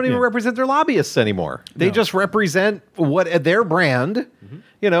 And they don't even yeah. represent their lobbyists anymore. They No. just represent what their brand.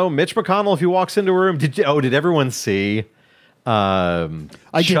 Mitch McConnell, if he walks into a room, did everyone see?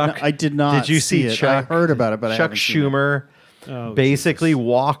 I did not. Did you see it. Chuck? I heard about it, but I Chuck haven't seen it. Schumer basically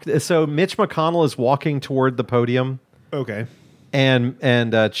walked. So Mitch McConnell is walking toward the podium, Okay. and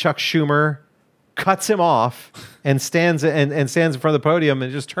Chuck Schumer cuts him off and stands in front of the podium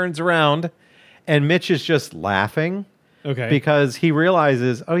and just turns around, and Mitch is just laughing. Okay. Because he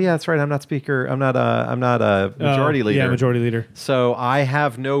realizes, oh yeah, that's right. I'm not speaker. I'm not a majority leader. Yeah, majority leader. So I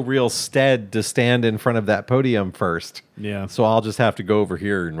have no real stead to stand in front of that podium first. Yeah. So I'll just have to go over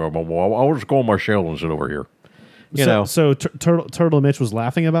here and I'll just go on my shell and sit over here. So Turtle Mitch was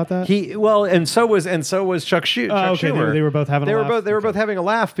laughing about that. And so was Chuck Schumer. okay. They were both having a laugh? They were both having a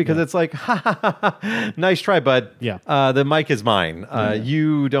laugh because it's like, ha, ha, ha, ha, nice try, bud. Yeah. The mic is mine.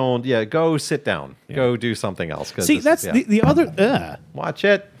 You don't. Yeah. Go sit down. Go do something else. See, that's the other. Watch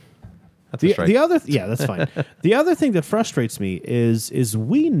it. That's a strike. The other. Yeah, that's fine. The other thing that frustrates me is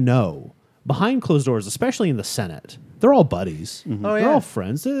we know behind closed doors, especially in the Senate, they're all buddies. Oh, They're yeah. all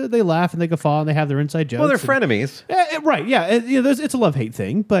friends. They laugh and they guffaw and they have their inside jokes. Well, they're and- frenemies. Right, yeah. It's a love-hate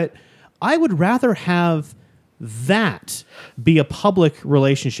thing, but I would rather have that be a public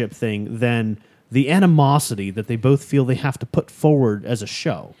relationship thing than the animosity that they both feel they have to put forward as a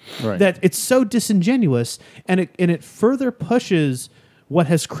show. Right. That it's so disingenuous, and it further pushes what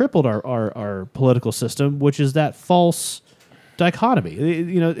has crippled our political system, which is that false dichotomy.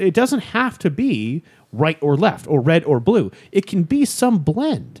 It doesn't have to be right or left or red or blue. It can be some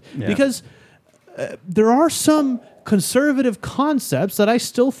blend because there are some conservative concepts that I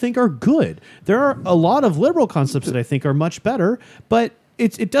still think are good. There are a lot of liberal concepts that I think are much better, but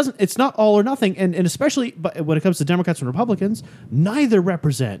it's not all or nothing, and especially when it comes to Democrats and Republicans, neither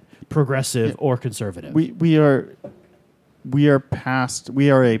represent progressive or conservative. We are a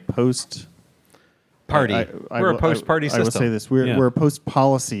post Party. We're a post-party system. I will say this: we're a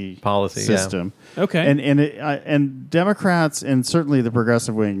post-policy system. Yeah. Okay. And Democrats and certainly the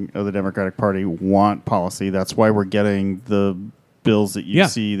progressive wing of the Democratic Party want policy. That's why we're getting the bills that you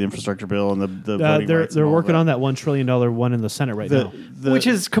see, the infrastructure bill and the voting rights. They're working on that $1 trillion one in the Senate right now, which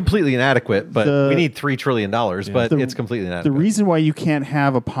is completely inadequate. But we need $3 trillion. But it's completely inadequate. The reason why you can't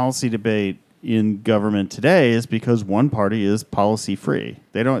have a policy debate in government today is because one party is policy free.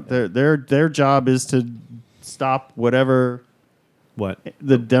 They don't. Their job is to stop whatever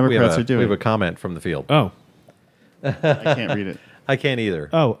the Democrats are doing. We have a comment from the field. Oh, I can't read it. I can't either.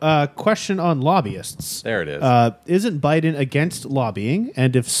 Oh, question on lobbyists. There it is. Isn't Biden against lobbying?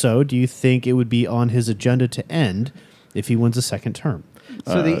 And if so, do you think it would be on his agenda to end if he wins a second term?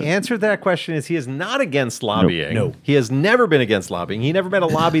 So the answer to that question is he is not against lobbying. No. He has never been against lobbying. He never met a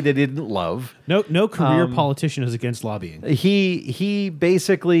lobby that he didn't love. No career politician is against lobbying. He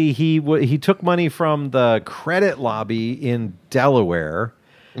basically he took money from the credit lobby in Delaware,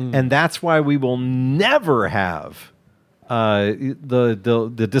 and that's why we will never have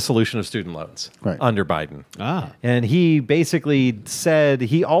the dissolution of student loans under Biden. And he basically said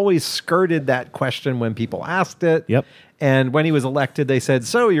he always skirted that question when people asked it. Yep. And when he was elected, they said,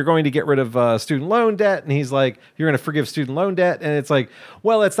 so you're going to get rid of student loan debt? And he's like, you're going to forgive student loan debt? And it's like,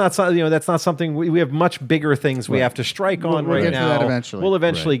 well, that's not something we have much bigger things we have to strike on we'll right get now. To that eventually. We'll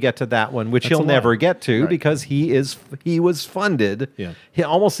eventually get to that one, which he'll never get to because he was funded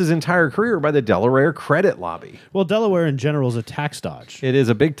almost his entire career by the Delaware credit lobby. Well, Delaware in general is a tax dodge. It is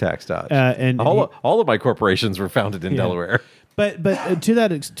a big tax dodge. And all of my corporations were founded in Delaware. But to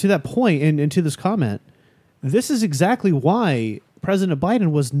that point and to this comment, this is exactly why President Biden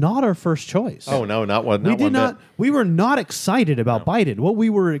was not our first choice. Oh no, not one. We were not excited about Biden. What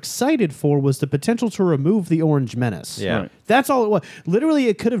we were excited for was the potential to remove the orange menace. Yeah, that's all it was. Literally,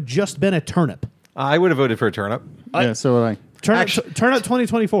 it could have just been a turnip. I would have voted for a turnip. Yeah, so would I. Turnip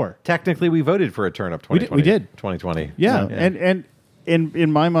 2024. Technically, we voted for a turnip. 2020. We did. 2020. Yeah. And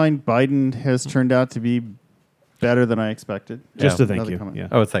in my mind, Biden has turned out to be better than I expected. Just to thank Another you. comment. Yeah.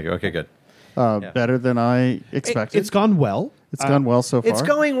 Oh, thank you. Okay, good. Better than I expected. It's gone well. It's gone well so far. It's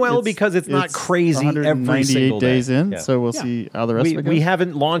going well because it's not crazy every 198 single day. days in, so we'll see how the rest of it goes. We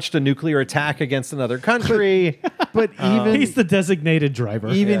haven't launched a nuclear attack against another country. But even he's the designated driver.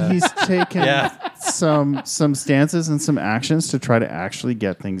 He's taken some stances and some actions to try to actually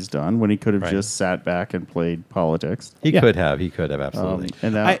get things done when he could have just sat back and played politics. He could have absolutely.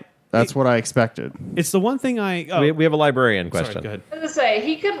 And that's what I expected. It's the one thing we have a librarian question. Sorry, go ahead. I was going to say,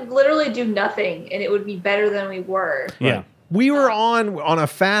 he could literally do nothing and it would be better than we were. Yeah. We were on a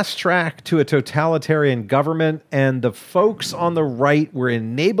fast track to a totalitarian government, and the folks on the right were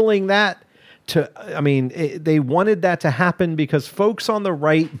enabling that. They wanted that to happen because folks on the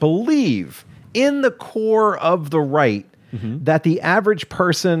right believe in the core of the right that the average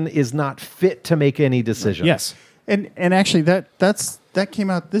person is not fit to make any decisions. Yes. And actually that came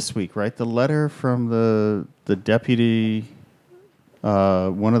out this week, right? The letter from the deputy,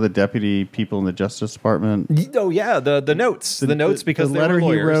 one of the deputy people in the Justice Department. Oh yeah, the notes, because the letter they were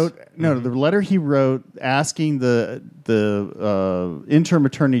lawyers. he wrote. No, the letter he wrote asking the interim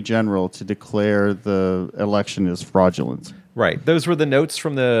attorney general to declare the election as fraudulent. Right. Those were the notes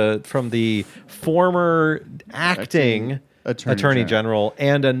from the former acting Attorney General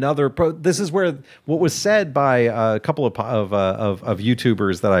and another. This is where what was said by a couple of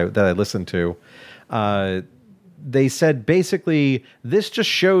YouTubers that I listened to. They said basically this just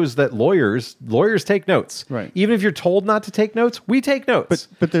shows that lawyers take notes. Right. Even if you're told not to take notes, we take notes.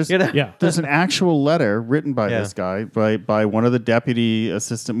 But there's there's an actual letter written by this guy by one of the deputy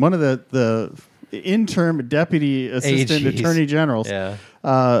assistant, one of the interim deputy assistant attorney generals.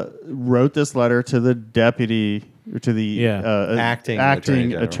 Wrote this letter to the deputy. To the acting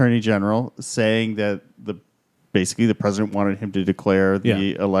attorney general saying that basically the president wanted him to declare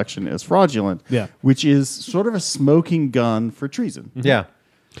the election as fraudulent, which is sort of a smoking gun for treason. Yeah.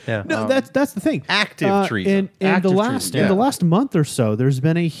 No, that's the thing. Active treason. In the last month or so, there's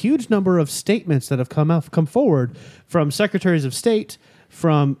been a huge number of statements that have come forward from secretaries of state,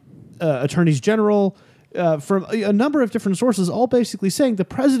 from attorneys general, from a number of different sources, all basically saying the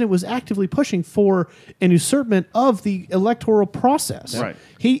president was actively pushing for an usurpment of the electoral process. Right.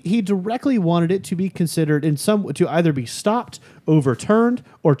 He directly wanted it to be considered to either be stopped, overturned,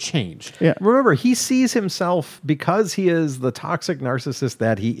 or changed. Yeah. Remember, he sees himself, because he is the toxic narcissist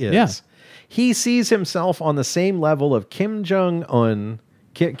that he is. Yeah. He sees himself on the same level of Kim Jong-un,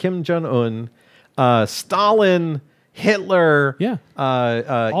 Stalin, Hitler,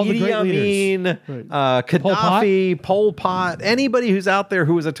 All the Idi great Amin, leaders. Right. Gaddafi, Pol Pot, anybody who's out there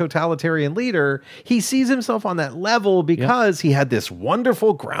who is a totalitarian leader, he sees himself on that level because he had this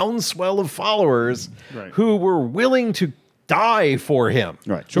wonderful groundswell of followers who were willing to die for him.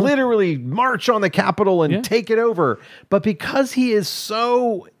 Right. Sure. Literally march on the Capitol and take it over. But because he is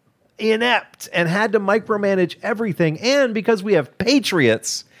so inept and had to micromanage everything, and because we have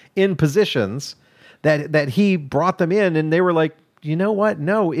patriots in positions that he brought them in, and they were like, you know what?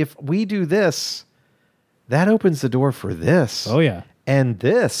 No, if we do this, that opens the door for this. Oh, yeah. And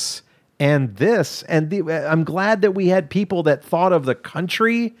this. And this. And I'm glad that we had people that thought of the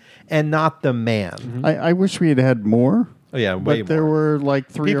country and not the man. Mm-hmm. I wish we had had more. Oh, yeah, way but there more. were like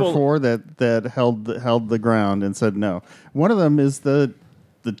three People- or four that held the ground and said no. One of them is the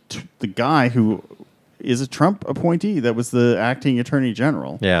guy who is a Trump appointee that was the acting attorney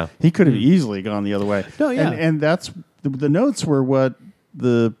general. Yeah. He could have easily gone the other way. No, yeah. And that's the notes were what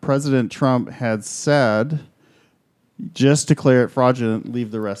the President Trump had said. Just declare it fraudulent, leave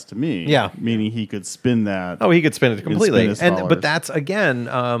the rest to me. Yeah. Meaning he could spin that. Oh, he could spin it completely. spin his But followers. that's, again,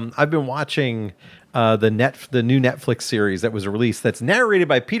 I've been watching the new Netflix series that was released that's narrated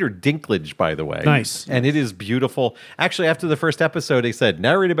by Peter Dinklage, by the way. Nice. And it is beautiful. Actually, after the first episode, they said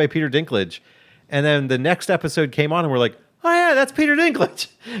narrated by Peter Dinklage. And then the next episode came on and we're like, oh, yeah, that's Peter Dinklage.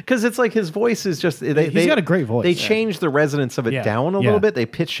 Because it's like his voice is just... He's got a great voice. They changed the resonance of it Yeah. down a Yeah. little bit. They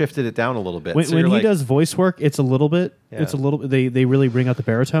pitch shifted it down a little bit. When, So when you're he like, does voice work, it's a little bit. Yeah. They really bring out the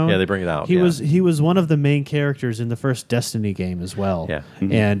baritone. Yeah, they bring it out, He yeah. was one of the main characters in the first Destiny game as well. Yeah.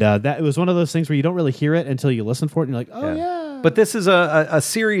 And that it was one of those things where you don't really hear it until you listen for it, and you're like, oh yeah. But this is a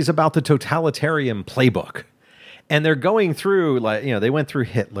series about the totalitarian playbook. And they're going through, they went through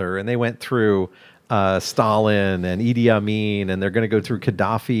Hitler and they went through Stalin and Idi Amin, and they're going to go through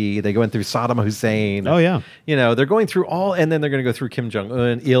Gaddafi. They went through Saddam Hussein. Oh, yeah. They're going through all, and then they're going to go through Kim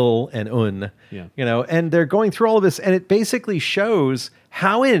Jong-un, Yeah. And they're going through all of this, and it basically shows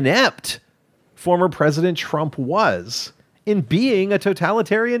how inept former President Trump was in being a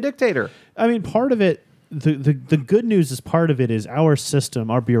totalitarian dictator. I mean, part of it, the good news is part of it is our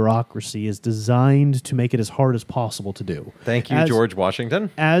system, our bureaucracy is designed to make it as hard as possible to do. Thank you, George Washington.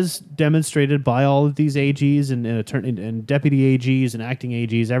 As demonstrated by all of these AGs and deputy AGs and acting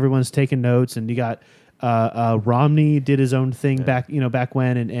AGs, everyone's taking notes, and you got Romney did his own thing back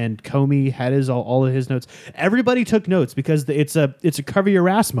when, and Comey had all of his notes. Everybody took notes because it's a cover your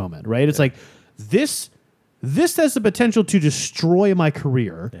ass moment, right? It's like this has the potential to destroy my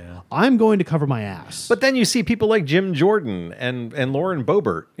career. Yeah. I'm going to cover my ass. But then you see people like Jim Jordan and Lauren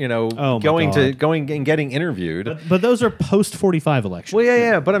Boebert, my going and getting interviewed. But those are post 45 elections. Well,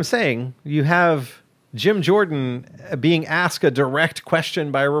 yeah. But I'm saying you have Jim Jordan being asked a direct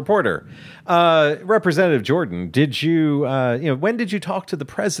question by a reporter. Representative Jordan, did you, when did you talk to the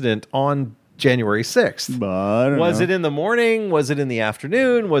president on January 6th? I don't Was know. it in the morning? Was it in the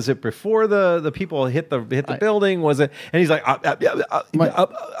afternoon? Was it before the people hit the building? Was it? And he's like,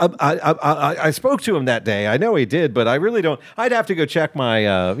 I spoke to him that day. I know he did, but I really don't. I'd have to go check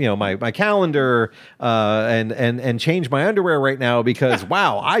my my calendar and change my underwear right now because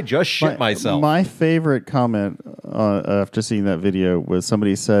wow, I just shit myself. My favorite comment after seeing that video was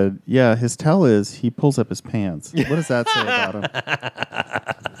somebody said, "Yeah, his tell is he pulls up his pants." What does that say about him?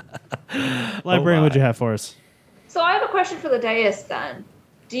 Librarian, what'd you have for us? So I have a question for the dais then.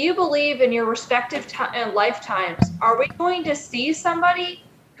 Do you believe in your respective lifetimes, are we going to see somebody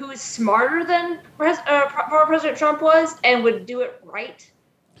who is smarter than former President Trump was and would do it right?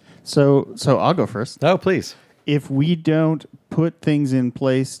 So I'll go first. Oh, please. If we don't put things in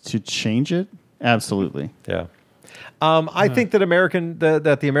place to change it, absolutely. Yeah. I think that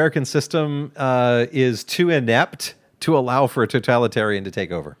the American system is too inept to allow for a totalitarian to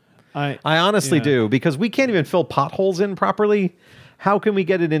take over. I honestly do, because we can't even fill potholes in properly. How can we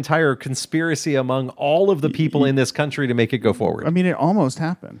get an entire conspiracy among all of the people in this country to make it go forward? I mean, it almost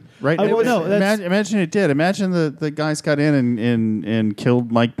happened, right? Imagine it did. Imagine the guys got in and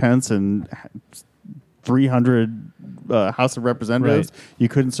killed Mike Pence and 300 House of Representatives. Right. You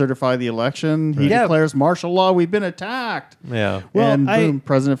couldn't certify the election. He declares martial law. We've been attacked. Yeah. Well, and boom,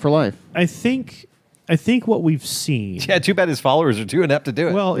 president for life. I think I think what we've seen. Yeah, too bad his followers are too inept to do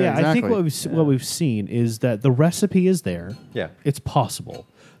it. Well, Yeah, I think exactly. what we've seen is that the recipe is there. Yeah. It's possible.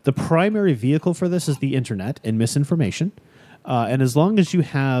 The primary vehicle for this is the internet and misinformation. And as long as you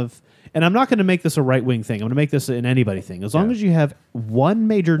have, and I'm not going to make this a right wing thing. I'm going to make this an anybody thing. As long as you have one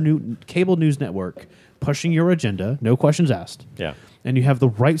major cable news network pushing your agenda, no questions asked. Yeah. And you have the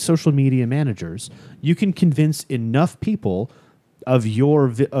right social media managers, you can convince enough people of your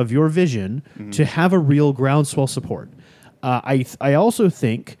vision to have a real groundswell support. I also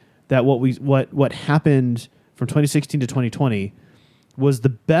think that what happened from 2016 to 2020 was the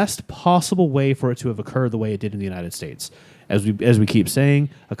best possible way for it to have occurred the way it did in the United States. As we keep saying,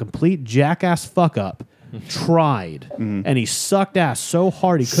 a complete jackass fuck up tried, and he sucked ass so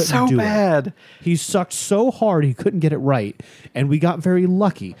hard he couldn't So do bad. it. He sucked so hard he couldn't get it right, and we got very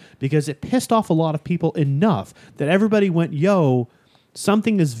lucky because it pissed off a lot of people enough that everybody went, yo,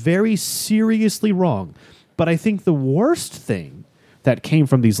 something is very seriously wrong. But I think the worst thing that came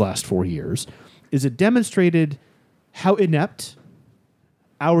from these last 4 years is it demonstrated how inept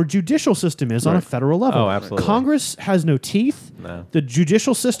our judicial system is on a federal level. Oh, absolutely. Congress has no teeth. No. The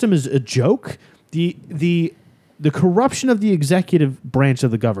judicial system is a joke. The corruption of the executive branch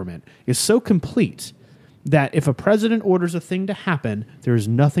of the government is so complete that if a president orders a thing to happen, there is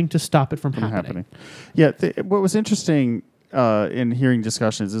nothing to stop it from happening. Yeah, what was interesting in hearing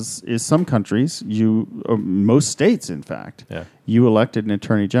discussions is some countries, most states, in fact, you elected an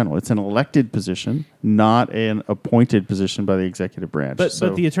attorney general. It's an elected position, not an appointed position by the executive branch.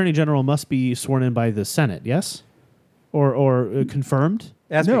 But the attorney general must be sworn in by the Senate, yes, or confirmed.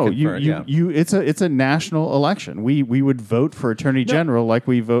 Has been no, confirmed, it's a national election. We would vote for attorney general like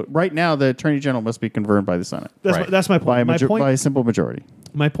we vote right now. The attorney general must be confirmed by the Senate That's my point. by a simple majority.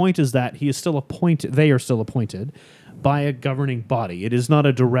 My point is that he is still appointed. They are still appointed by a governing body. It is not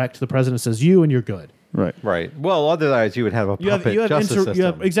a direct. The president says you and you're good. Right. Right. Well, otherwise you would have a puppet justice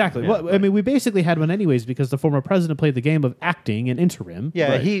system. Exactly. Yeah, Well, I mean, we basically had one anyways because the former president played the game of acting and interim.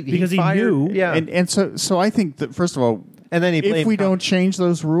 Yeah, Right. Because he fired, knew- Yeah, And so I think that first of all, and then he if blamed we don't change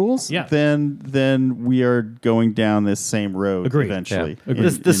those rules, Yeah. then we are going down this same road Agreed. eventually. Yeah. in- The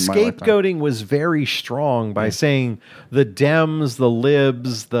in my lifetime. scapegoating was very strong by saying the Dems, the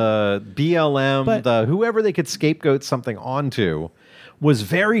Libs, the BLM, But- the whoever they could scapegoat something onto was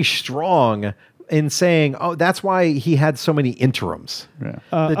very strong in saying, "Oh, that's why he had so many interims." Yeah.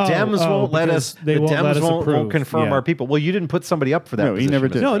 The Dems won't let because us. they The won't Dems let us won't approve. confirm Yeah. our people. Well, you didn't put somebody up for that. No, he position never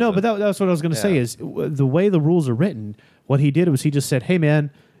as did. No, president. but that's what I was going to say is the way the rules are written, what he did was he just said, hey,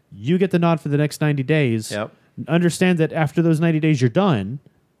 man, you get the nod for the next 90 days. Yep. Understand that after those 90 days, you're done.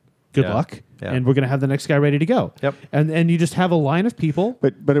 Good Yeah. luck. Yeah. And we're going to have the next guy ready to go. Yep. And you just have a line of people.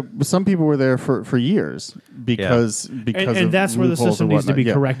 But some people were there for years because And of that's where the loopholes system and needs to be whatnot.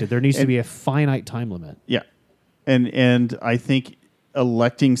 Yeah. corrected. There needs to And- be a finite time limit. Yeah, and I think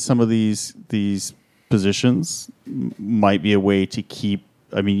electing some of these positions might be a way to keep.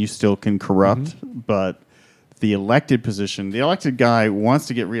 I mean, you still can corrupt, but the elected position, the elected guy wants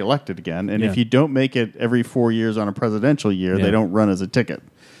to get reelected again, and Yeah. if you don't make it every 4 years on a presidential year, Yeah. they don't run as a ticket.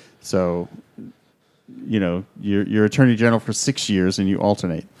 So, you're attorney general for 6 years and you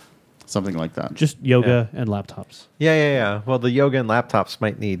alternate, something like that. Just yoga and laptops. Yeah. Well, the yoga and laptops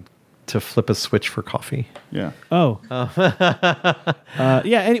might need to flip a switch for coffee. Yeah. Oh.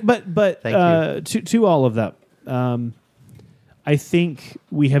 Yeah. But Thank to all of that, I think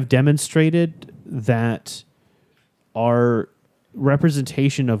we have demonstrated that our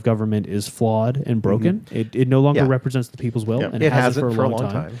representation of government is flawed and broken. It no longer Yeah. represents the people's will, Yep. and It hasn't hasn't for a long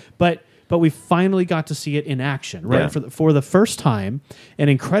time. But we finally got to see it in action, right? Yeah. For the first time, an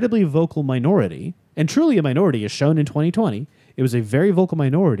incredibly vocal minority, and truly a minority, as shown in 2020. It was a very vocal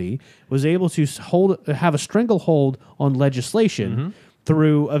minority, was able to have a stranglehold on legislation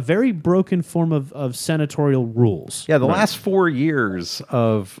through a very broken form of senatorial rules. Yeah, the last 4 years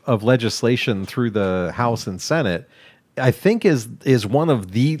of legislation through the House and Senate, I think is one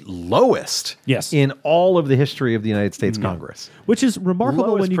of the lowest Yes. in all of the history of the United States Congress. Which is remarkable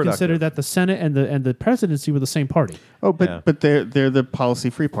Lowest when you consider productive. that the Senate and the presidency were the same party. Oh, but Yeah. but they're the policy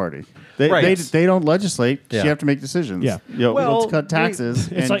free party. Right. They don't legislate. Yeah. You have to make decisions. Yeah. Well, let's cut taxes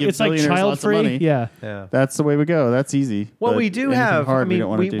It's and like give it's like billionaires child lots free. of money. Yeah. Yeah. That's the way we go. That's easy. Well, But we do anything have. hard I mean, don't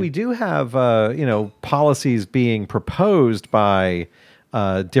wanna do. we do have policies being proposed by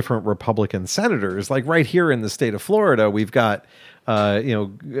different Republican senators. Like right here in the state of Florida, we've got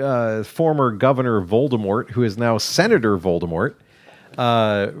former Governor Voldemort, who is now Senator Voldemort,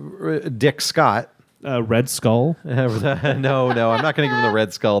 Dick Scott. Red Skull. No, I'm not going to give him the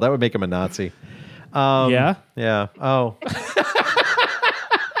Red Skull. That would make him a Nazi. Yeah. Yeah. Oh.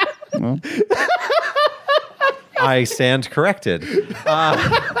 I stand corrected.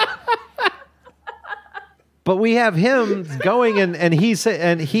 But we have him going, and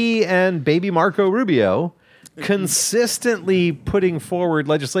he and baby Marco Rubio consistently putting forward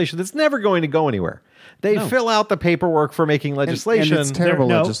legislation that's never going to go anywhere. They fill out the paperwork for making legislation. And it's terrible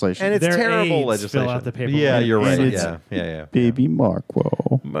No. legislation. And it's Their terrible aides legislation. fill out the paperwork. Yeah, you're right. And it's Yeah. Baby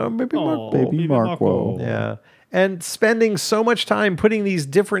Marco. Maybe Oh, Baby Marco. Yeah. And spending so much time putting these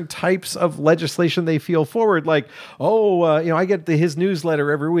different types of legislation they feel forward, like, I get his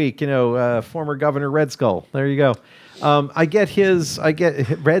newsletter every week, former Governor Red Skull. There you go. I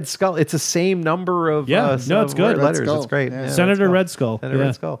get Red Skull. It's the same number of it's good. letters. Red Skull. It's great. Yeah. Yeah, Senator Red Skull. Senator Yeah.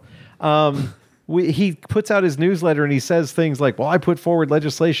 Red Skull. He puts out his newsletter and he says things like, well, I put forward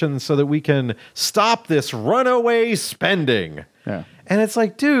legislation so that we can stop this runaway spending. Yeah. And it's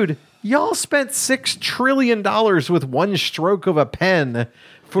like, dude, y'all spent $6 trillion with one stroke of a pen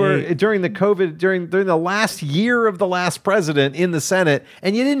during the COVID, during the last year of the last president in the Senate,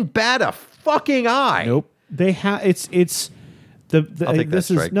 and you didn't bat a fucking eye. Nope. They have it's the I'll take this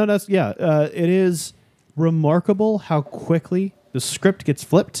that is strike. no that's yeah it is remarkable how quickly the script gets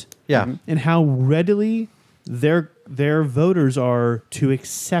flipped. Yeah. And how readily their voters are to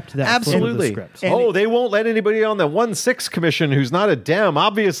accept that flip of the Absolutely. script. They won't let anybody on the 1-6 commission who's not a Dem.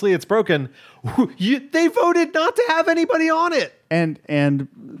 Obviously, it's broken. They voted not to have anybody on it.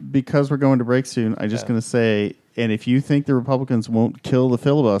 And because we're going to break soon, I'm just going to say, and if you think the Republicans won't kill the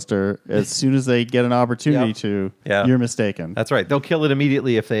filibuster as soon as they get an opportunity you're mistaken. That's right. They'll kill it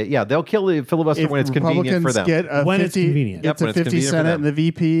immediately if they'll kill the filibuster when it's convenient for them. Get a When it's 50, convenient. Yep, It's when a it's 50 convenient for Senate them. and the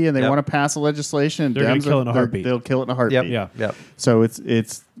VP, and they Yep. want to pass a legislation. They're gonna Dems kill it in a heartbeat. They'll kill it in a heartbeat. Yeah. Yep. So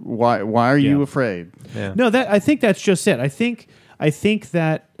it's why are you Yeah. afraid? Yeah. No, I think that's just it. I think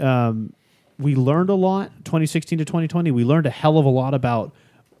that we learned a lot 2016 to 2020. We learned a hell of a lot about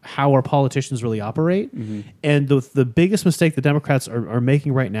how our politicians really operate. And the biggest mistake the Democrats are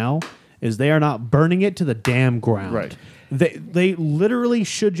making right now is they are not burning it to the damn ground. Right. They literally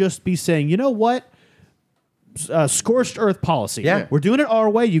should just be saying, you know what? Scorched earth policy. Yeah. We're doing it our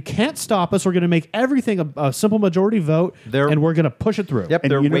way. You can't stop us. We're going to make everything a simple majority vote, and we're going to push it through. Yep,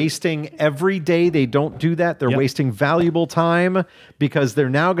 And they're you know- wasting every day they don't do that. They're Yep. wasting valuable time because they're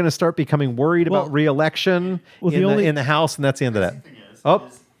now going to start becoming worried Well- about re-election well, in the House, and that's the end of that.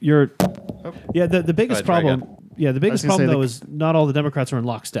 The biggest ahead, try problem. Yeah, the biggest I was gonna problem say though is not all the Democrats are in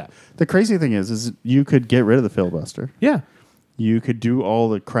lockstep. The crazy thing is you could get rid of the filibuster. Yeah. You could do all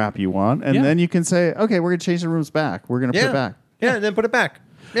the crap you want, and Yeah. then you can say, okay, we're going to change the rooms back. We're going to put it back. Yeah, and then put it back.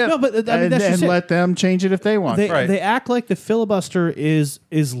 Yeah. No, but I mean And that's just it. let them change it if they want. They, Right. they act like the filibuster is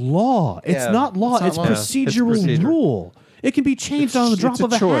law. It's Yeah. not law. It's not It's law. Yeah. It's procedural procedure. rule. It can be changed on the drop it's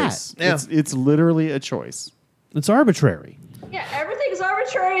of a choice. hat. Yeah. It's literally a choice. It's arbitrary. Yeah, everything's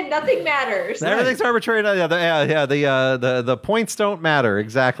arbitrary and nothing matters. Everything's arbitrary. The points don't matter.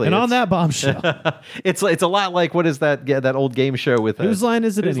 Exactly. And on It's- that bombshell, it's a lot like what is that old game show with whose line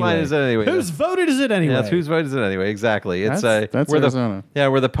is it whose anyway? line is it anyway? Whose voted is it anyway? Yeah, that's whose vote is it anyway? Exactly. It's That's where Arizona.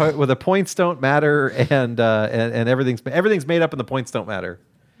 where the points don't matter and everything's made up and the points don't matter.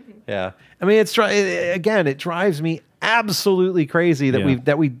 Yeah, I mean it drives me absolutely crazy that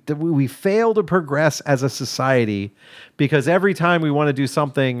Yeah. we fail to progress as a society because every time we want to do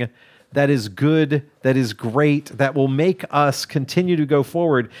something that is good, that is great, that will make us continue to go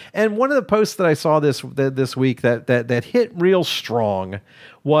forward. And one of the posts that I saw this week that hit real strong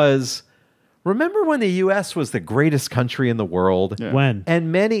was, remember when the U.S. was the greatest country in the world? Yeah. When?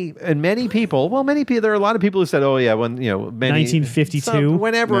 And many people, there are a lot of people who said, oh yeah, when, 1952?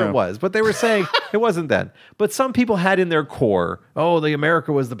 whenever No. it was, but they were saying it wasn't then. But some people had in their core, oh, the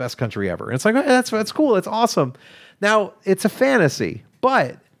America was the best country ever. And it's like, oh, that's cool. It's awesome. Now it's a fantasy,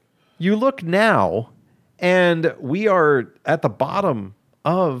 but you look now and we are at the bottom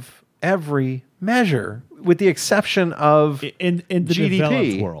of every measure with the exception of in the GDP.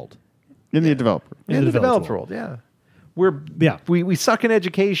 developed world. In the developer. in the developed world. world, yeah. Yeah. We suck in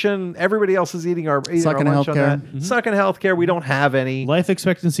education. Everybody else is eating our Suck in lunch on healthcare. that. Suck in healthcare. We don't have any. Life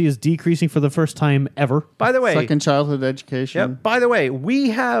expectancy is decreasing for the first time ever. By the way, Second childhood education. by the way, we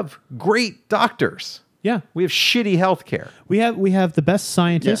have great doctors. Yeah. We have shitty healthcare. We have the best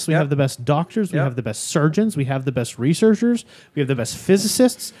scientists. Yeah. We Yep. have the best doctors. We Yep. have the best surgeons. We have the best researchers. We have the best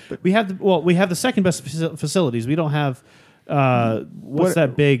physicists. We have the second best facilities. We don't have What's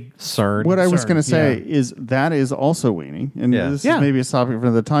that big? CERN. What I was CERN, going to say yeah. is that is also waning, and Yeah. this Yeah. is maybe a topic for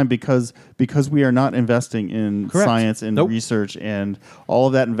another time because we are not investing in Correct. science and Nope. research, and all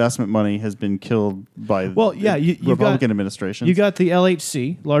of that investment money has been killed by Well, yeah, the you've Republican got- administration. You got the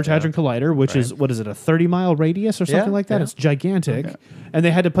LHC, Large Hadron Collider, which is what is it, a 30-mile radius or something Yeah, like that? yeah. It's gigantic, and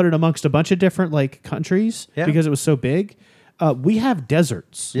they had to put it amongst a bunch of different like countries Yeah. because it was so big. We have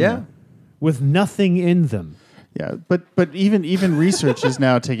deserts, Yeah. with nothing in them. yeah, but even research is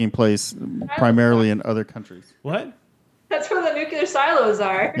now taking place primarily in other countries. What? That's where the nuclear silos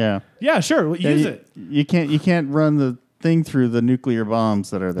are. Yeah, Yeah, sure. Well, use you, it. You can't run the thing through the nuclear bombs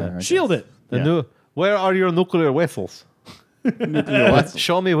that are there. I Shield guess. it. Yeah. Where are your nuclear vessels?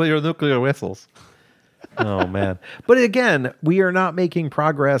 Show me your nuclear vessels. Oh man! But again, we are not making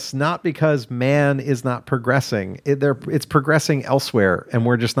progress, not because man is not progressing. It's progressing elsewhere, and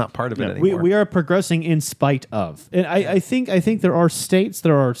we're just not part of it anymore. We are progressing in spite of, and I think there are states,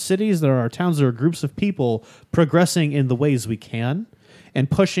 there are cities, there are towns, there are groups of people progressing in the ways we can, and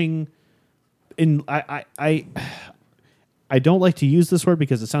pushing. In I don't like to use this word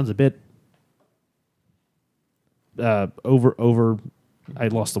because it sounds a bit over. I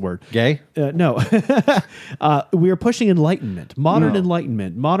lost the word. Gay? No. We are pushing enlightenment, modern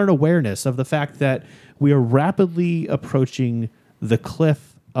enlightenment, modern awareness of the fact that we are rapidly approaching the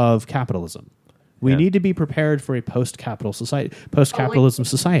cliff of capitalism. We Yeah. need to be prepared for a post-capitalism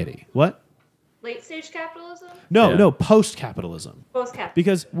society. What? Late stage capitalism? No, Yeah. no, post-capitalism. Post capitalism.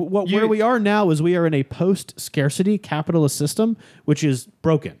 Because where we are now is we are in a post-scarcity capitalist system, which is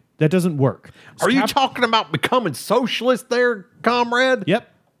broken. That doesn't work. Are you talking about becoming socialist there, comrade? Yep.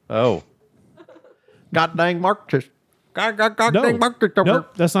 Oh. God dang Marxist. God No. dang Marxist.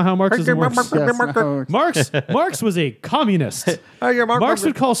 Nope. That's not how Marxism works. Yes, no. Marx was a communist. Marx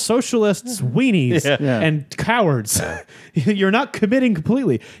would call socialists weenies Yeah. and cowards. You're not committing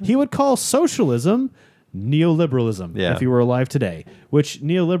completely. He would call socialism neoliberalism Yeah. if he were alive today, which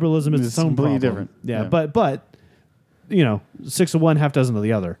neoliberalism is It's its own completely problem. different. Yeah, Yeah. but 6 of one, half dozen of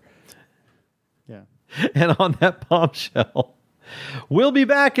the other. Yeah. And on that bombshell, we'll be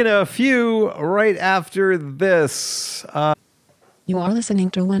back in a few right after this. You are listening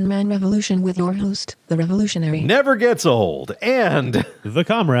to One Man Revolution with your host, The Revolutionary. Never gets old. And The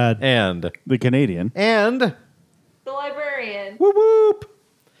comrade. The Canadian. the librarian. whoop whoop.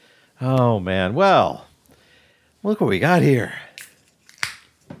 Oh man. Well, look what we got here.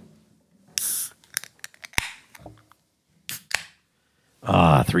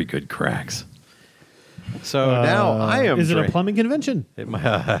 Ah, 3 good cracks. So now I am. Is it a plumbing convention? We've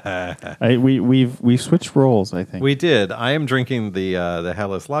switched roles. I think We did. I am drinking the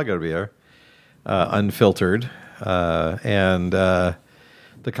Helles Lagerbier, unfiltered, and the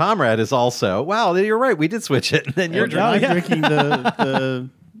comrade is also. Wow, you're right. We did switch it. And then you're drinking. I'm drinking the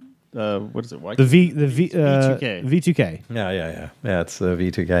what is it? The V2K. V2K. Yeah. It's the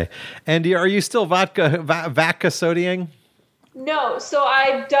V2K. And are you still vodka sodaing? No, so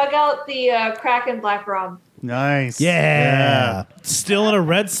I dug out the Kraken Black Rum. Nice. Yeah. Still in a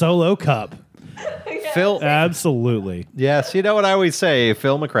red Solo cup. Phil. Absolutely. Yes, you know what I always say,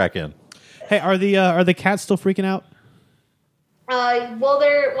 Phil McCracken. Hey, are the cats still freaking out? Well,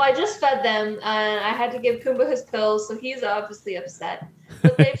 I just fed them, and I had to give Kumba his pills, so he's obviously upset.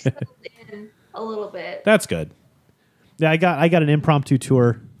 But they've settled in a little bit. That's good. Yeah, I got an impromptu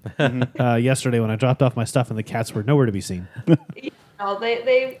tour yesterday when I dropped off my stuff, and the cats were nowhere to be seen. No,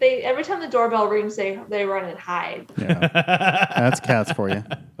 they every time the doorbell rings, they run and hide. Yeah. That's cats for you.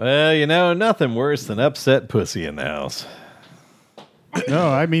 Well, nothing worse than upset pussy in the house. No,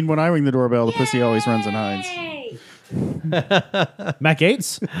 I mean when I ring the doorbell, the pussy always runs and hides. Yay! Matt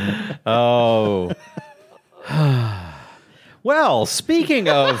Gates? Oh. Well, speaking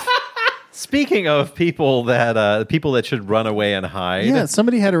of people that should run away and hide. Yeah,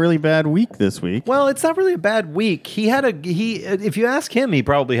 somebody had a really bad week this week. Well, it's not really a bad week. If you ask him, he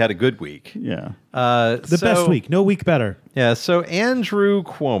probably had a good week. Yeah. The best week. No week better. Yeah. So Andrew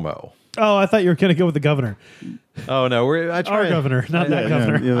Cuomo. Oh, I thought you were going to go with the governor. Oh no, Our governor, not that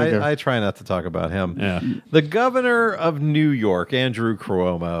governor. yeah, the governor. I try not to talk about him. Yeah. The governor of New York, Andrew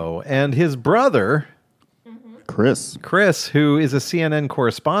Cuomo, and his brother, Chris. who is a CNN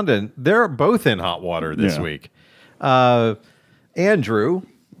correspondent, they're both in hot water this Yeah. week. Andrew,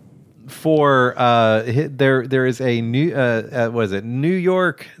 for there is a New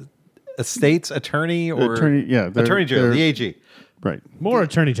York State's attorney or Attorney attorney general, they're- the AG. Right. More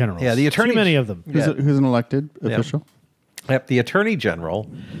attorney generals. Yeah, the attorney- Too many of them. Yeah. Who's an elected official? Yep, the attorney general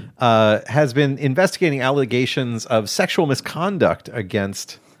has been investigating allegations of sexual misconduct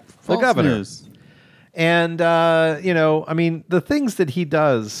against the False governor. news. And, I mean, the things that he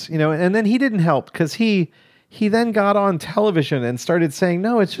does, and then he didn't help because he then got on television and started saying,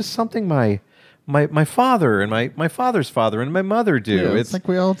 no, it's just something my father and my father's father and my mother do. Yeah, it's like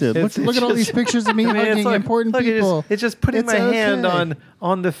we all did. Look at all these pictures of me hugging important people. It's just putting my hand okay.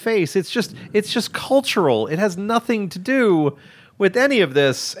 on the face. It's just cultural. It has nothing to do with any of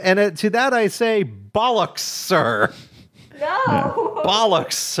this. And to that I say, bollocks, sir. No.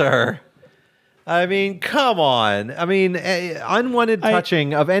 Bollocks, sir. I mean, come on. I mean, unwanted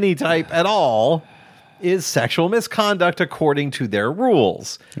touching of any type at all is sexual misconduct according to their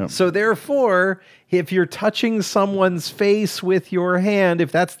rules. Yep. So therefore, if you're touching someone's face with your hand,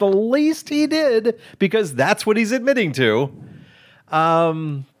 if that's the least he did, because that's what he's admitting to,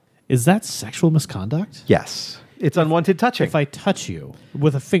 Is that sexual misconduct? yes, it's unwanted touching. If I touch you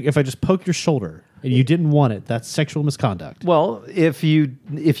with a finger, if I just poke your shoulder and you didn't want it, that's sexual misconduct. Well, if you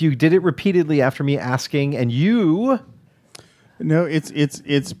did it repeatedly after me asking, and you, No,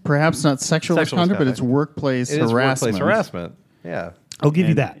 it's perhaps not sexual misconduct, but it's workplace it is harassment. workplace harassment. Yeah, I'll give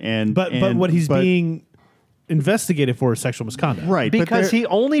you that. but what he's being investigated for is sexual misconduct. Right, but because he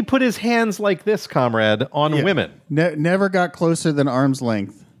only put his hands like this, comrade, on yeah, women. never got closer than arm's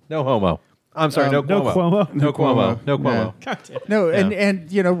length. No homo. I'm sorry, no no Cuomo. Cuomo. No Cuomo. No Cuomo. Yeah. No,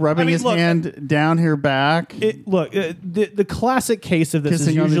 and rubbing his look, hand down her back. The classic case of this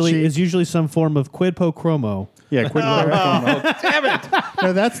Kissing on the cheek. is usually some form of quid pro quo. Yeah, quid pro quo. Damn it!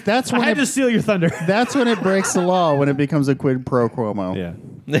 No, that's I when had to steal your thunder. that's when it breaks the law, when it becomes a quid pro quo. Yeah.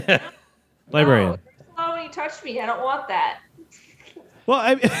 Librarian. Oh, when you touched me, I don't want that.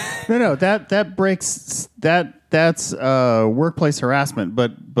 Well, No, that breaks that's workplace harassment,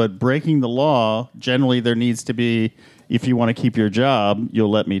 but breaking the law, generally there needs to be, if you want to keep your job,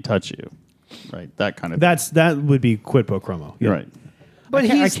 you'll let me touch you. Right? That kind of that would be quid pro quo. Yeah. right. But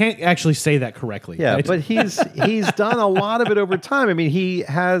I can't actually say that correctly. Yeah, right? but he's done a lot of it over time. I mean, he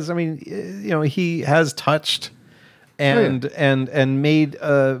has touched and made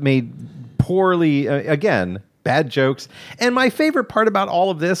poorly again bad jokes. And my favorite part about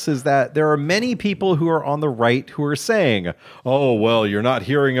all of this is that there are many people who are on the right who are saying, "Oh, well, you're not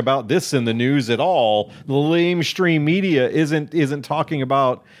hearing about this in the news at all. The lamestream media isn't talking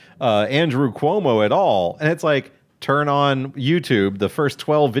about Andrew Cuomo at all." And it's like, turn on YouTube. The first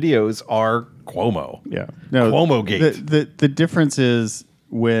 12 videos are Cuomo. Yeah. No, Cuomo-gate. The difference is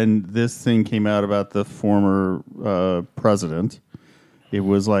when this thing came out about the former president, it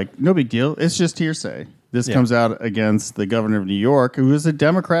was like, no big deal. It's just hearsay. This comes out against the governor of New York, who is a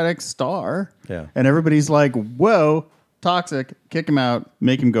Democratic star. Yeah. And everybody's like, whoa, toxic, kick him out,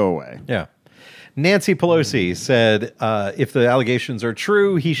 make him go away. Yeah. Nancy Pelosi said if the allegations are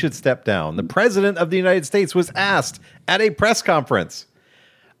true, he should step down. The president of the United States was asked at a press conference,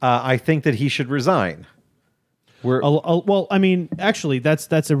 I think that he should resign. Well, I mean, actually, that's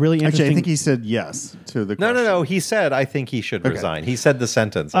a really interesting. Actually, I think he said yes to the question. No. He said, I think he should resign. He said the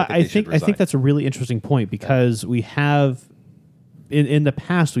sentence. I think that's a really interesting point because we have in the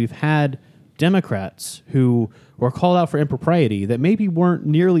past we've had Democrats who were called out for impropriety that maybe weren't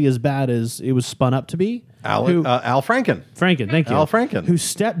nearly as bad as it was spun up to be. Al Franken. Franken, thank you. Al Franken. Who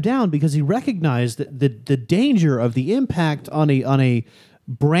stepped down because he recognized that the danger of the impact on a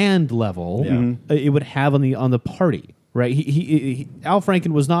brand level it would have on the party. Right, he Al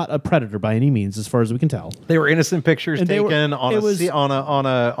Franken was not a predator by any means, as far as we can tell. They were innocent pictures And they were- taken on it was-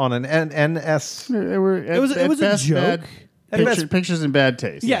 an NS. It was a joke. Pictures in bad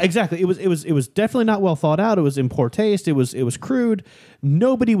taste. Yeah, exactly. It was definitely not well thought out. It was in poor taste. It was crude.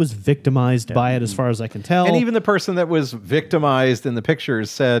 Nobody was victimized by it, as far as I can tell. And even the person that was victimized in the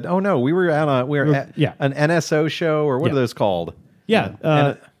pictures said, "Oh no, we were at an NSO show, or what Yeah. are those called?"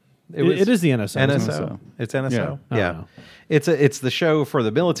 Yeah, it is the NSO. NSO. It's NSO. I Yeah. don't know. It's the show for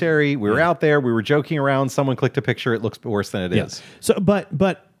the military. We were out there. We were joking around. Someone clicked a picture. It looks worse than it is. So,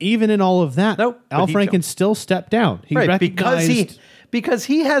 but even in all of that, Nope, but Al he Franken jumped. still stepped down. He Right, recognized because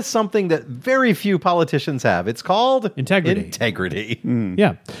he has something that very few politicians have. It's called Integrity. Integrity.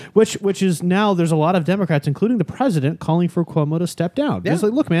 Yeah, which is now there's a lot of Democrats, including the president, calling for Cuomo to step down. Yeah. It's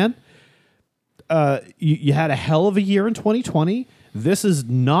like, look, man, you had a hell of a year in 2020. This is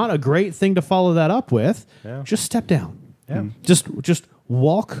not a great thing to follow that up with. Yeah. Just step down. Yeah. Just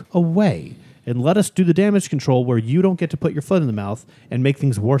walk away and let us do the damage control where you don't get to put your foot in the mouth and make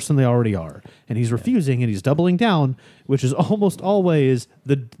things worse than they already are. And he's refusing and he's doubling down, which is almost always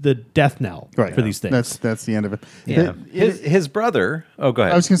the death knell for these things. That's the end of it. Yeah. His brother. Oh, go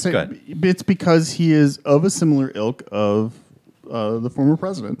ahead. I was going to Go say, ahead. it's because he is of a similar ilk of the former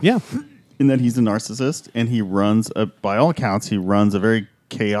president. Yeah. In that he's a narcissist, and he runs, by all accounts, he runs a very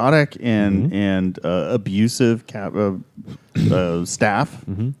chaotic and abusive staff,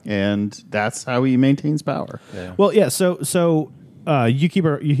 and that's how he maintains power. Yeah. Well, yeah. So you keep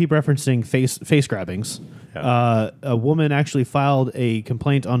referencing face grabbings. Yeah. A woman actually filed a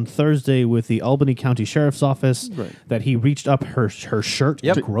complaint on Thursday with the Albany County Sheriff's Office that he reached up her shirt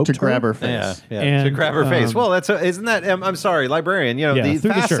Yep. to grope To grab her face. Yeah, And, to grab her face. Well, isn't that? I'm sorry, librarian. You know, Yeah, the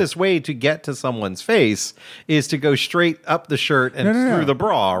through the fastest shirt. way to get to someone's face is to go straight up the shirt and No. through the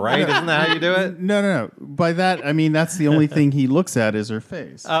bra, right? Isn't that how you do it? No. By that, I mean that's the only thing he looks at is her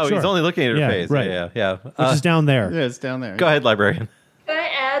face. Oh, he's Sure. only looking at her Yeah, face. right. Yeah. which is down there. Yeah, it's down there. Go ahead, librarian. Can I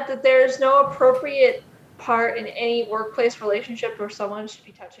add that there's no appropriate part in any workplace relationship where someone should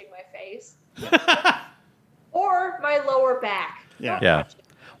be touching my face or my lower back? Yeah. Don't Yeah. touch it.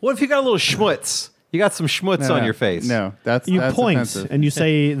 What if you got a little schmutz? You got some schmutz No, on no. your face. No, that's You point offensive. and you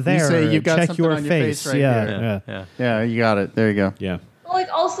say, "There, say, "You've got check something your on your face." face right yeah, here. yeah, Yeah, you got it. There you go. yeah. Like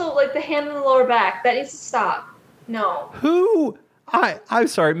also like the hand in the lower back that needs to stop. No. Who? I'm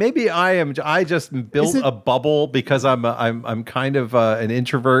sorry. Maybe I just built Is it- a bubble because I'm kind of an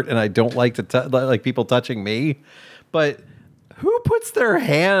introvert and I don't like to like people touching me. But who puts their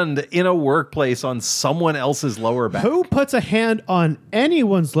hand in a workplace on someone else's lower back? Who puts a hand on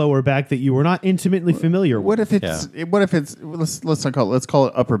anyone's lower back that you were not intimately familiar with? What if it's? What if it's? Let's not call it. Let's call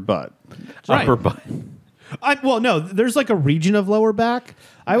it upper butt. Right. Upper butt. Well, no, there's like a region of lower back.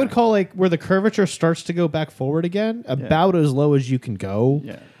 I would call like where the curvature starts to go back forward again, about as low as you can go.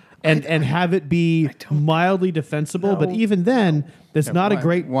 Yeah. And have it be mildly defensible, but even then, that's not a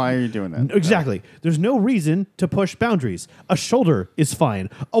great. Why are you doing that? Exactly. There's no reason to push boundaries. A shoulder is fine.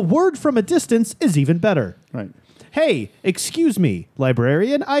 A word from a distance is even better. Right. Hey, excuse me,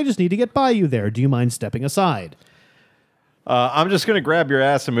 librarian. I just need to get by you there. Do you mind stepping aside? I'm just going to grab your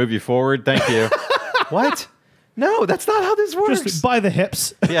ass and move you forward. Thank you. What? No, that's not how this works. Just by the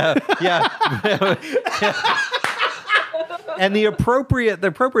hips. Yeah. And the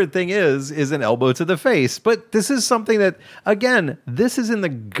appropriate thing is an elbow to the face. But this is something that, again, this is in the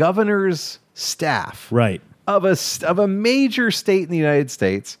governor's staff, Right. of a major state in the United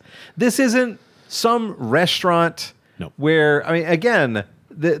States. This isn't some restaurant No. where, I mean, again,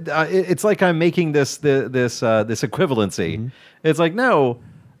 it's like I'm making this equivalency. Mm-hmm. It's like, no.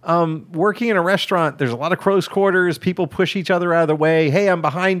 Working in a restaurant, there's a lot of close quarters. People push each other out of the way. Hey, I'm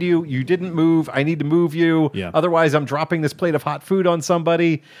behind you. You didn't move. I need to move you. Yeah. Otherwise, I'm dropping this plate of hot food on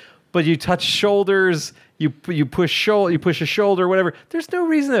somebody. But you touch shoulders. You push a shoulder, whatever. There's no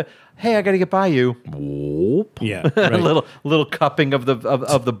reason to. Hey, I got to get by you. Whoop. Yeah, a right. little cupping of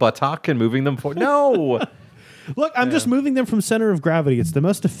the buttock and moving them forward. No. Look, I'm just moving them from center of gravity. It's the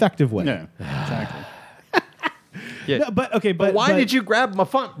most effective way. Yeah. Exactly. Yeah. No, but okay, but Why did you grab my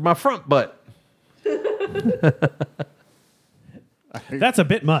front butt? That's a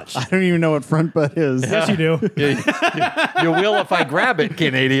bit much. I don't even know what front butt is. Yes, you do. You will if I grab it,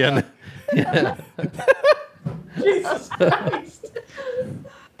 Canadian.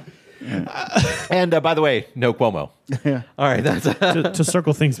 And by the way, no Cuomo. Yeah. All right, that's to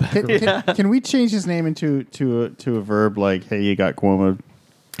circle things back. around. Can we change his name into a verb like, "Hey, you got Cuomo"?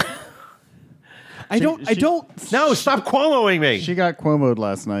 I don't. no. Stop Cuomoing me. She got Cuomo'd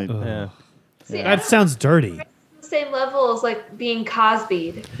last night. Yeah. See, That sounds dirty. the same level as like being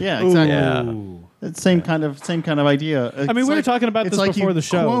Cosby'd. Yeah, exactly. Yeah. Ooh. It's same kind of idea. It's we were talking about it's this like before you the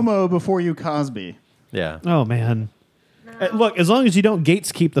show. Cuomo before you Cosby. Yeah. Oh man. Look, as long as you don't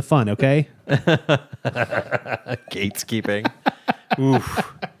gates keep the fun, okay? Gateskeeping. Oof.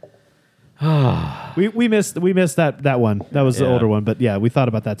 We missed that one. That was the Yeah. older one, but yeah, we thought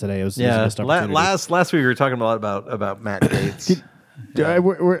about that today. It was a Yeah. missed opportunity. Last week we were talking a lot about Matt Gates. I'm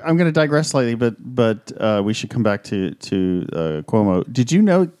going to digress slightly, but we should come back to Cuomo. Did you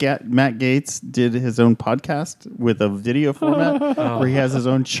know Matt Gaetz did his own podcast with a video format where he has his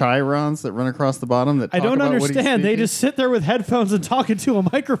own chirons that run across the bottom? That I talk don't about what he's understand. They speaking? just sit there with headphones and talk into a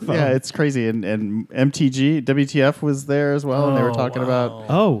microphone. Yeah, it's crazy. And MTG, WTF was there as well, and they were talking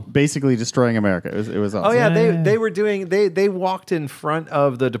about basically destroying America. It was awesome. Oh yeah, Yeah. they were doing they walked in front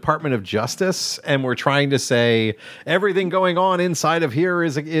of the Department of Justice and were trying to say everything going on inside of here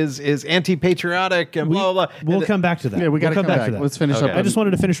is anti-patriotic and blah blah blah. We'll And come back to that. Yeah, we got to We'll come back. to that. Let's finish Okay. up. I just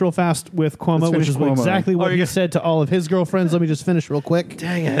wanted to finish real fast with Cuomo, Let's which is finish Cuomo. exactly what you're he gonna- said to all of his girlfriends. Let me just finish real quick.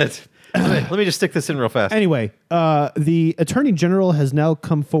 Dang it. Let me just stick this in real fast. Anyway, the Attorney General has now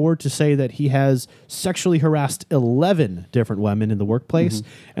come forward to say that he has sexually harassed 11 different women in the workplace.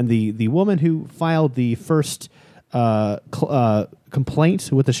 And the woman who filed the first complaint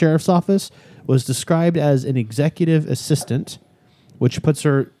with the sheriff's office was described as an executive assistant which puts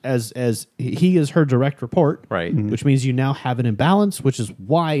her as he is her direct report, Right. Which means you now have an imbalance, which is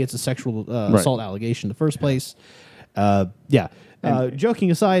why it's a sexual assault allegation in the first place. Joking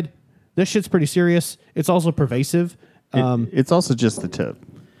aside, this shit's pretty serious. It's also pervasive. It's also just the tip.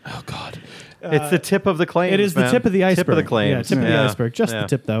 Oh God. It's the tip of the claims. It is the man. tip of the iceberg. Tip of the claims. Yeah, tip of the iceberg. Just the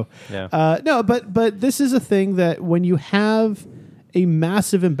tip, though. Yeah. No, but this is a thing that when you have a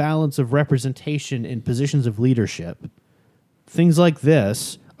massive imbalance of representation in positions of leadership, things like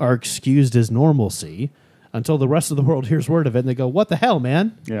this are excused as normalcy until the rest of the world hears word of it and they go, "What the hell,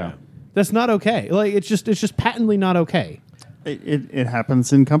 man? Yeah. That's not okay." Like it's just patently not okay. It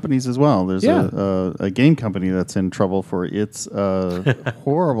happens in companies as well. There's Yeah. a game company that's in trouble for its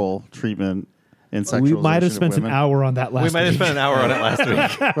horrible treatment and sexualization We might have of spent an women. hour on that last We might have week. spent an hour on it last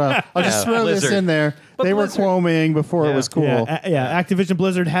week. Well, I'll just throw this Blizzard. in there. But They Blizzard- were quoming before it was cool. Activision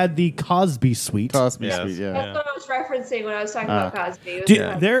Blizzard had the Cosby suite. Cosby Yes. Suite, yeah. That's what I was referencing when I was talking about Cosby. It was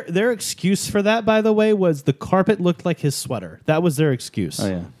Dude, Cosby. their excuse for that, by the way, was the carpet looked like his sweater. That was their excuse. Oh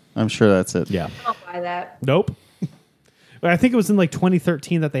yeah, I'm sure that's it. Yeah. I don't buy that. Nope. But I think it was in like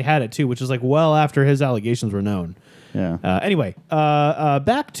 2013 that they had it too, which is like well after his allegations were known. Yeah. Anyway,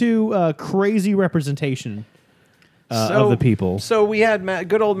 back to crazy representation of the people. So we had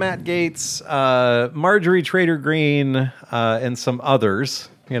good old Matt Gaetz, Marjorie Trader Green, and some others.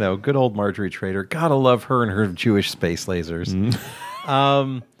 You know, good old Marjorie Trader. Gotta love her and her Jewish space lasers.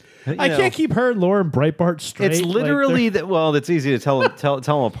 I can't keep her and Lauren Breitbart straight. It's Like, literally that. Well, it's easy to tell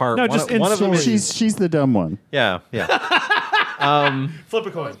them apart. No, one, just one of them is She's the dumb one. yeah. flip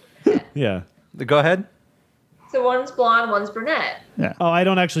a coin. Yeah. Go ahead. So one's blonde, one's brunette. Yeah. Oh, I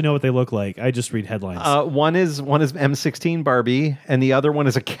don't actually know what they look like. I just read headlines. One is M16 Barbie, and the other one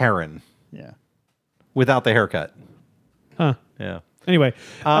is a Karen Yeah. without the haircut. Huh. Yeah. Anyway,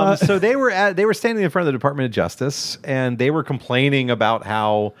 So they were standing in front of the Department of Justice, and they were complaining about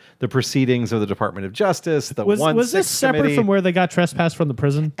how the proceedings of the Department of Justice, the was this 1-6 separate committee, from where they got trespassed from the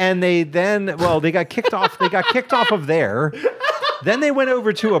prison? and they got kicked off. They got kicked off of there. Then they went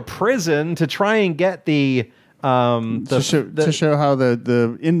over to a prison to try and get to show how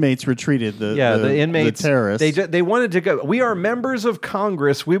the inmates were treated. The inmates, the terrorists. They wanted to go. We are members of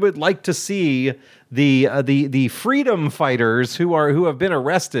Congress. We would like to see the freedom fighters who have been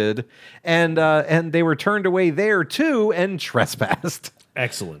arrested, and they were turned away there too and trespassed.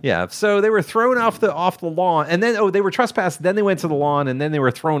 Excellent. Yeah, so they were thrown off the lawn, and then they were trespassed. Then they went to the lawn, and then they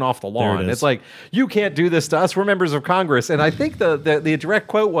were thrown off the lawn. There it is. It's like, you can't do this to us. We're members of Congress. And I think the direct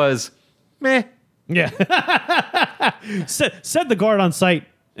quote was, "Meh." Yeah. Said the guard on site.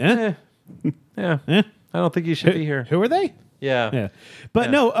 Eh? Yeah, Eh? I don't think you should be here. Who are they? Yeah, Yeah. But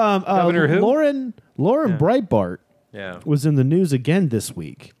no, Governor who? Lauren Breitbart yeah. was in the news again this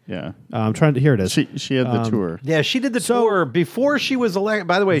week. Yeah. I'm trying to hear it. She had the tour. Yeah, she did the So- tour before she was elected.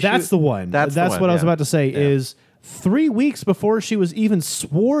 By the way, That's the one. That's the one, what I was yeah. about to say. Is 3 weeks before she was even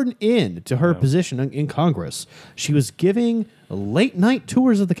sworn in to her position in Congress, she was giving late night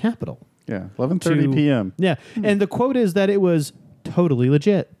tours of the Capitol. Yeah. 11:30 p.m. Yeah, and the quote is that it was totally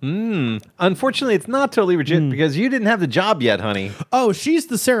legit. Unfortunately, it's not totally legit because you didn't have the job yet, honey. Oh, she's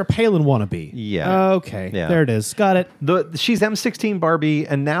the Sarah Palin wannabe. Yeah. Okay. Yeah. There it is. Got it. She's M16 Barbie,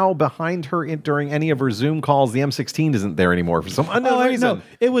 and now behind her during any of her Zoom calls, the M16 isn't there anymore for some unknown reason. No,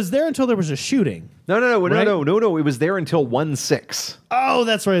 it was there until there was a shooting. No. Right? It was there until 1/6. Oh,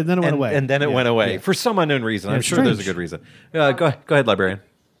 that's right. Then it went away. And then it Yeah. went away Yeah. for some unknown reason. Yeah, I'm sure there's a strange. good reason. Go ahead, librarian.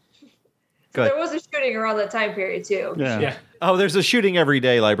 Go ahead. There was a shooting around that time period too. Yeah. Oh, there's a shooting every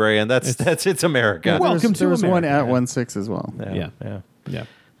day, librarian. It's America. Well, Welcome to there was one America. at 1/6 as well. Yeah.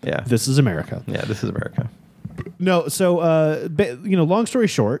 yeah. This is America. Yeah, this is America. No, so long story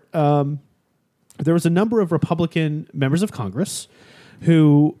short, there was a number of Republican members of Congress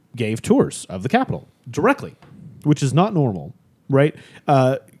who gave tours of the Capitol directly, which is not normal, right?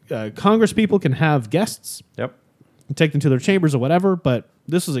 Congress people can have guests, Yep. take them to their chambers or whatever, but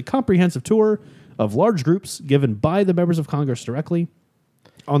this is a comprehensive tour of large groups given by the members of Congress directly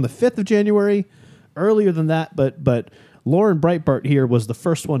on the 5th of January. Earlier than that, but Lauren Breitbart here was the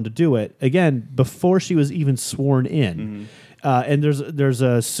first one to do it, again, before she was even sworn in. And there's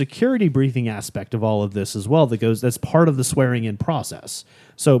a security briefing aspect of all of this as well that's part of the swearing in process.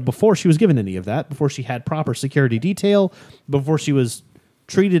 So before she was given any of that, before she had proper security detail, before she was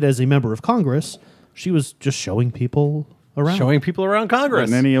treated as a member of Congress, she was just showing people around. Showing people around Congress.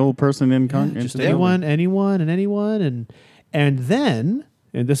 And any old person in Congress. Just anyone, and then,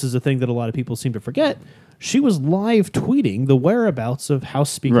 and this is a thing that a lot of people seem to forget, she was live tweeting the whereabouts of House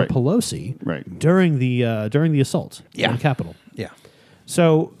Speaker Right. Pelosi Right. during the assault on the Capitol. Yeah.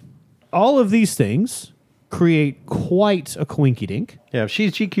 So all of these things create quite a coinky dink. Yeah,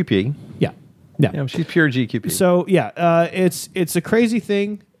 she's GQP. Yeah. Yeah. Yeah, she's pure GQP. So yeah, it's a crazy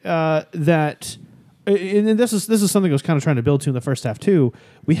thing that, and this is something I was kind of trying to build to in the first half too.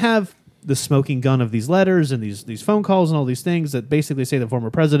 We have the smoking gun of these letters and these phone calls and all these things that basically say the former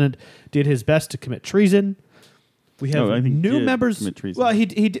president did his best to commit treason. We have I think new did members. commit treason. Well,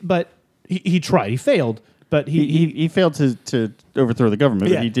 he tried. He failed, but He failed to overthrow the government,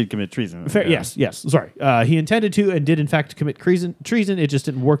 Yeah. but he did commit treason. Fair, yes. Sorry. He intended to and did in fact commit treason. It just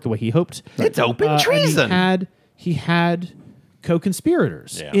didn't work the way he hoped. It's open treason. And he had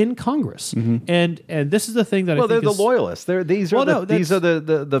co-conspirators Yeah. in Congress, and this is the thing that well, I they're think the loyalists. These are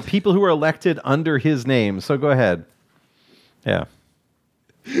the people who are elected under his name. So go ahead. Yeah.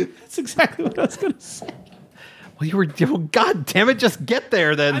 That's exactly what I was going to say. Well, you were. Oh, God damn it! Just get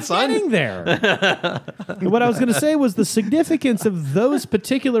there, then, I'm son. getting there. What I was going to say was the significance of those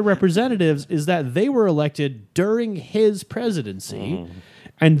particular representatives is that they were elected during his presidency,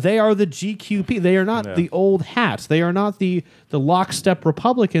 and they are the GQP. They are not the old hats. They are not the lockstep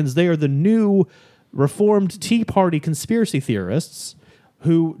Republicans. They are the new reformed Tea Party conspiracy theorists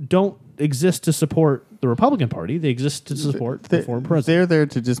who don't exist to support the Republican Party. They exist to support the former president. They're there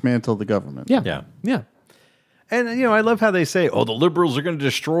to dismantle the government. Yeah. And I love how they say, "Oh, the liberals are going to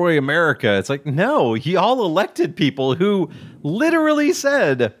destroy America." It's like, no, y'all elected people who literally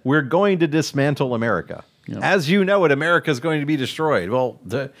said we're going to dismantle America. Yep. As you know it, America is going to be destroyed. Well,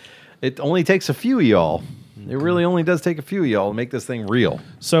 it only takes a few of y'all. It really only does take a few of y'all to make this thing real.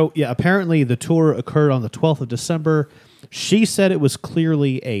 So, yeah, apparently the tour occurred on the 12th of December. She said it was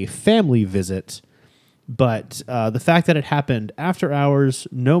clearly a family visit, but the fact that it happened after hours,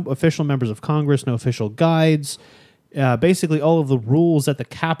 no official members of Congress, no official guides, basically all of the rules that the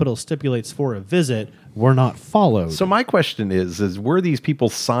Capitol stipulates for a visit were not followed. So my question is were these people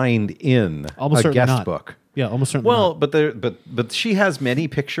signed in Almost a certainly guest not. book? Yeah, almost certainly Well, not. but she has many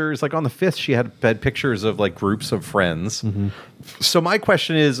pictures. Like on the 5th, she had pictures of like groups of friends. Mm-hmm. So my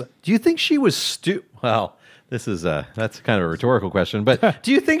question is, do you think she was well? That's kind of a rhetorical question, but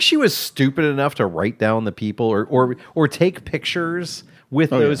do you think she was stupid enough to write down the people or take pictures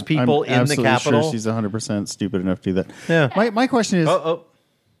with those people I'm in the Capitol? Sure she's 100% stupid enough to do that. Yeah. My question is,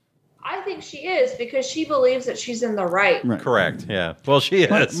 I think she is because she believes that she's in the right. Right. Correct. Yeah. Well, she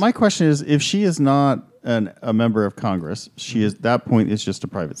is. my question is, if she is not a member of Congress, she is that point is just a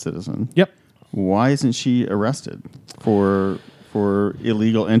private citizen. Yep. Why isn't she arrested for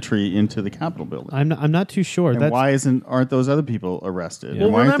illegal entry into the Capitol building? I'm not too sure. And why aren't those other people arrested? Well,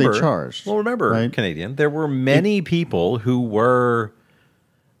 And why aren't they charged? Well, remember, right? Canadian, there were many people who were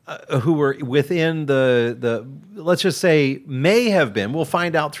within the let's just say may have been. We'll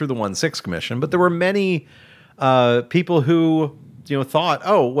find out through the 1/6 Commission, but there were many people who thought,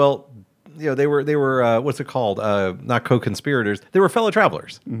 oh well, they were what's it called? Not co-conspirators. They were fellow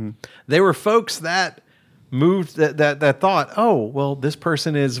travelers. Mm-hmm. They were folks that moved that thought, oh well, this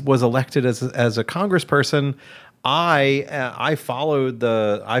person was elected as a congressperson. I follow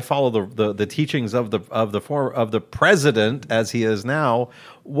the teachings of the president as he is now.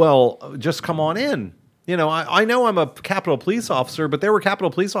 Well, just come on in. I know I'm a Capitol Police officer, but there were Capitol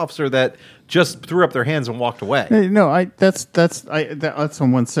Police officer that just threw up their hands and walked away. No, that's on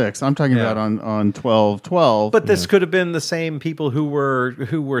 1/6. I'm talking about on 12/12. But this could have been the same people who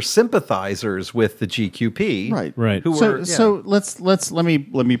were sympathizers with the GQP, right? So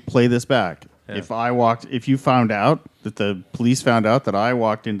let me play this back. Yeah. If you found out that the police found out that I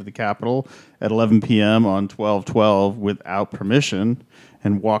walked into the Capitol at 11 p.m. on 12/12 without permission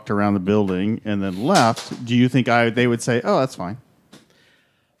and walked around the building and then left, do you think they would say, "Oh, that's fine"?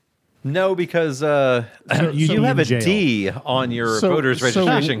 No, because you have a D on your voter's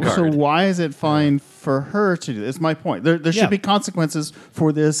registration card. So why is it fine for her to do this? That's my point. There should be consequences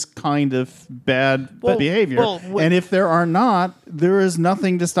for this kind of bad behavior. And if there are not, there is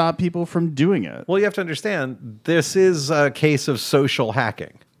nothing to stop people from doing it. Well, you have to understand, this is a case of social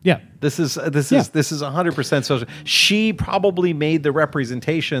hacking. Yeah. This is 100% social. She probably made the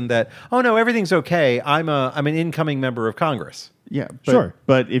representation that, oh no, everything's okay. I'm an incoming member of Congress. Yeah, sure.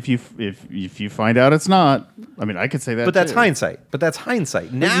 But if you find out it's not, I mean, I could say that. But that's too.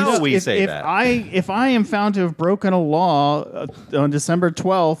 hindsight. Now we say that. If I am found to have broken a law on December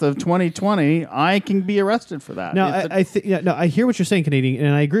 12th of 2020, I can be arrested for that. No, I hear what you're saying, Canadian,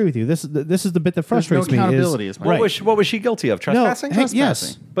 and I agree with you. This is the bit that frustrates me. Accountability is what was she guilty of? Trespassing? No,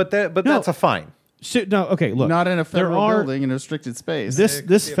 yes, but that's a fine. Okay, look. Not in a federal building in a restricted space.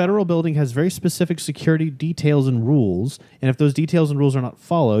 This federal building has very specific security details and rules, and if those details and rules are not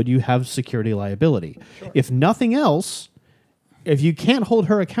followed, you have security liability. Sure. If nothing else, if you can't hold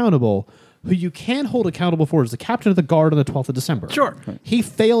her accountable, who you can hold accountable for is the captain of the guard on the 12th of December. Sure. He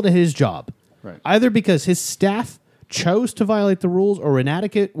failed at his job. Right. Either because his staff chose to violate the rules or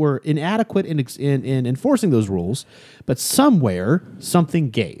were inadequate in enforcing those rules, but somewhere something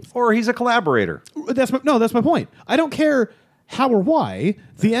gave. Or he's a collaborator. That's my point. I don't care how or why.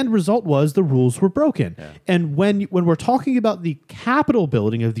 The end result was the rules were broken. Yeah. And when we're talking about the Capitol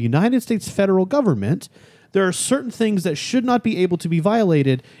building of the United States federal government, there are certain things that should not be able to be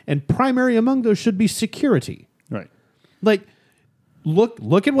violated, and primary among those should be security. Right. Like,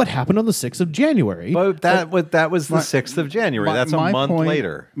 look at what happened on the 6th of January. But that was the 6th of January. That's a month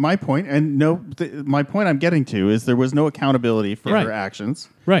later. My point, my point I'm getting to is there was no accountability for Right. her actions.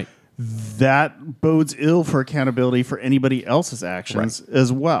 Right. That bodes ill for accountability for anybody else's actions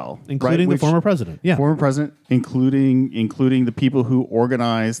as well, Including the former president. Yeah. Former president, including the people who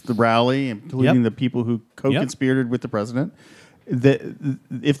organized the rally, including Yep. the people who co-conspirated with the president.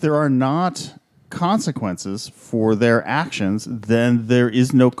 If there are not consequences for their actions, then there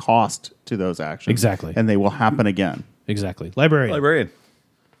is no cost to those actions. Exactly. And they will happen again. Exactly. Librarian.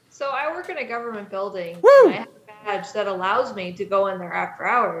 So I work in a government building. Woo! And I have a badge that allows me to go in there after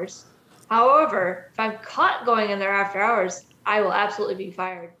hours. However, if I'm caught going in there after hours, I will absolutely be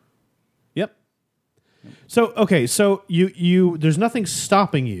fired. Yep. So you there's nothing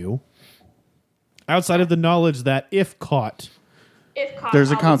stopping you outside of the knowledge that if caught,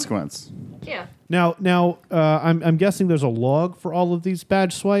 There's a I'll- consequence. Yeah. Now, I'm guessing there's a log for all of these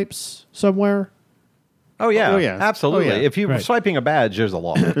badge swipes somewhere. Oh yeah, Oh, yeah. absolutely. Oh, yeah. If you're Right. swiping a badge, there's a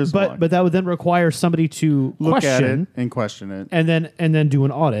law. There's a log. But that would then require somebody to Look question at it and question it. and then do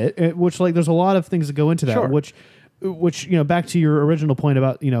an audit, which like there's a lot of things that go into that. Sure. Which back to your original point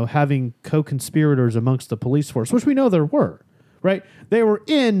about having co-conspirators amongst the police force, which we know there were. Right, they were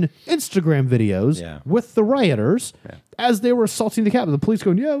in Instagram videos Yeah. with the rioters as they were assaulting the Capitol. The police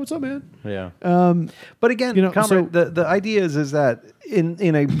going, "Yeah, what's up, man?" Yeah. But again, comrade, the idea is that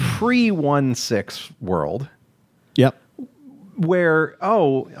in a pre-1/6 world, Yep. where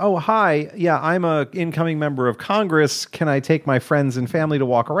hi, yeah, I'm a incoming member of Congress. Can I take my friends and family to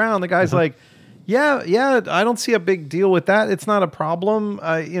walk around? The guy's like, yeah, I don't see a big deal with that. It's not a problem,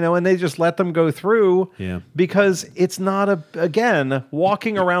 and they just let them go through. Yeah. Because it's not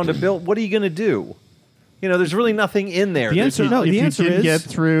walking around a bill. What are you going to do? There's really nothing in there. The answer, no, If the you answer didn't is get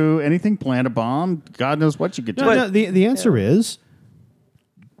through anything, plant a bomb, God knows what you could do. no, the answer is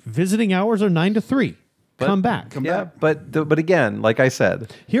visiting hours are 9 to 3. Come back. But again, like I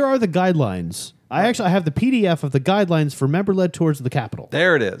said, Here are the guidelines. I have the PDF of the guidelines for member-led tours of the Capitol.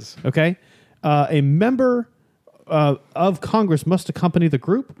 there it is. Okay, a member of Congress must accompany the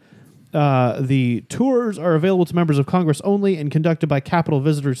group. The tours are available to members of Congress only and conducted by Capitol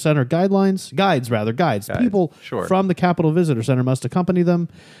Visitor Center guides. People sure. from the Capitol Visitor Center must accompany them.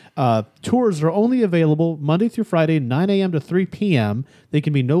 Tours are only available Monday through Friday, 9 a.m. to 3 p.m. They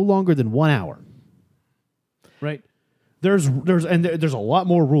can be no longer than 1 hour. Right. There's a lot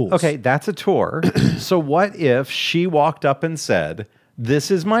more rules. Okay, that's a tour. So what if she walked up and said, "This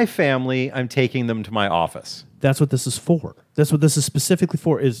is my family. I'm taking them to my office." That's what this is for. That's what this is specifically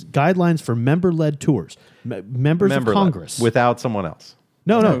for, is guidelines for member-led tours. Members of Congress. without someone else.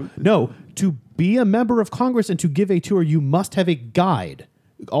 No. To be a member of Congress and to give a tour, you must have a guide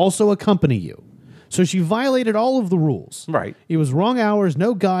also accompany you. So she violated all of the rules. Right. It was wrong hours,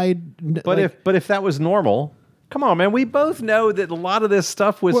 no guide. But if that was normal, come on, man. We both know that a lot of this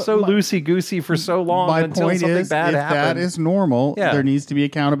stuff was loosey-goosey for so long My until point something is, bad if happened. that is normal, Yeah. there needs to be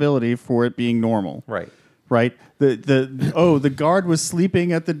accountability for it being normal. Right. Right. The guard was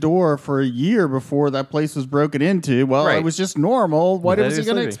sleeping at the door for a year before that place was broken into. Well, Right. it was just normal. What That was he is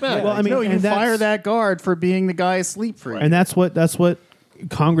going to sleeping. expect? Yeah. Well, I mean, no, you and fire that's- that guard for being the guy asleep for you. And that's what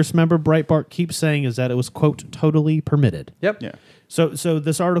Congress member Breitbart keeps saying, is that it was, quote, totally permitted. Yep. Yeah. So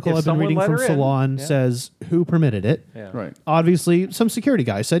this article If I've been someone reading let from her in. Salon Yeah. says who permitted it. Yeah. Right. Obviously, some security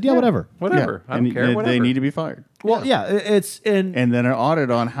guy said, whatever. Whatever. Yeah. I don't And care. they Whatever. need to be fired. Well, yeah, it's in. And then an audit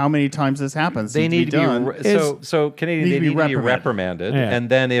on how many times this happens. They need to be done. so Canadian. They need to be reprimanded, Yeah. and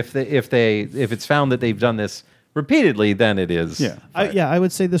then if it's found that they've done this repeatedly, then it is. Yeah. I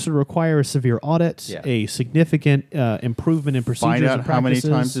would say this would require a severe audit, Yeah. a significant improvement in procedures Find out and how many practices.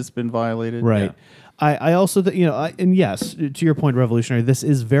 times it's been violated. Right. I also, and yes, to your point, Revolutionary, this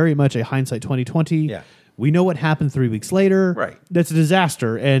is very much a hindsight 2020. Yeah. We know what happened 3 weeks later. Right. That's a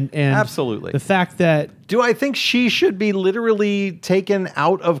disaster. And Absolutely. the fact that Do I think she should be literally taken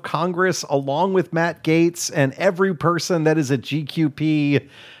out of Congress along with Matt Gaetz and every person that is a GQP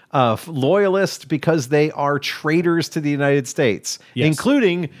loyalists because they are traitors to the United States, Yes.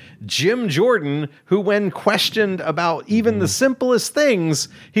 including Jim Jordan, who, when questioned about even the simplest things,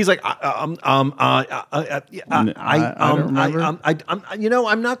 he's like, I don't remember.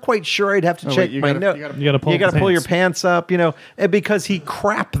 I'm not quite sure. I'd have to check wait, you my gotta- note. you gotta pull You gotta the pull your pants. pants up, and because he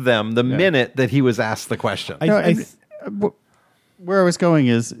crapped them the minute that he was asked the question. No, where I was going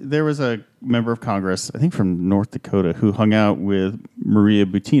is there was a member of Congress, I think from North Dakota, who hung out with Maria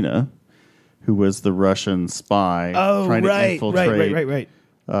Butina, who was the Russian spy trying to infiltrate right.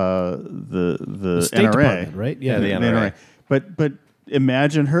 the State NRA, Department, right? Yeah, the NRA. But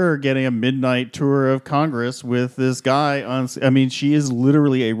imagine her getting a midnight tour of Congress with this guy on. I mean, she is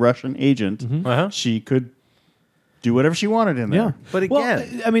literally a Russian agent. Uh-huh. She could do whatever she wanted in there. Yeah, But well,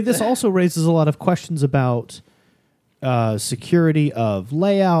 again- I mean, this also raises a lot of questions about security of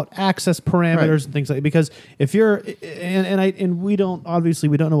layout, access parameters, Right. and things like. Because if you're and we don't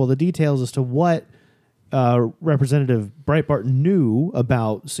know all the details as to what Representative Breitbart knew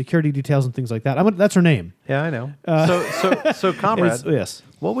about security details and things like that. That's her name. Yeah, I know. So comrade, Yes.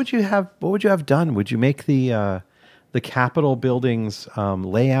 what would you have done? Would you make the Capitol buildings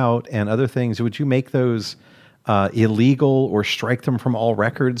layout and other things? Would you make those illegal or strike them from all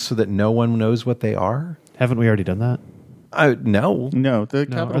records so that no one knows what they are? Haven't we already done that? No. No, the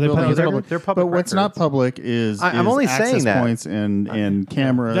Capitol Are they buildings public are record? They're public But what's not records. public is I'm only access saying that. points and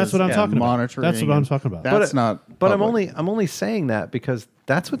cameras. That's what I'm and talking about. monitoring. That's what I'm and talking about. That's not. But public. I'm only saying that because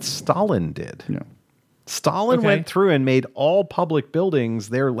that's what Stalin did. No. Stalin Okay. went through and made all public buildings,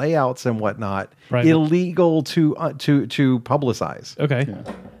 their layouts and whatnot, Right. illegal to publicize. Okay.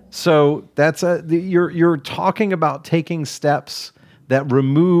 So that's you're talking about taking steps that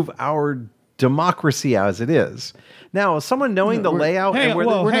remove our democracy as it is. Now, someone knowing the layout Hang and on, where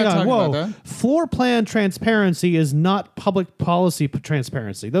whoa, we're hang not on, talking whoa. about that. Floor plan transparency is not public policy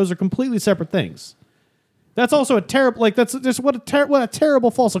transparency. Those are completely separate things. That's also a terrible, that's just what a terrible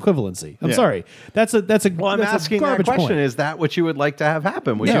false equivalency. I'm Yeah. sorry. That's a well, I'm that's a asking that garbage question: point. is that what you would like to have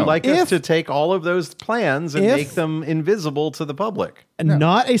happen? Would No. you like us If- to take all of those plans and if- make them invisible to the public?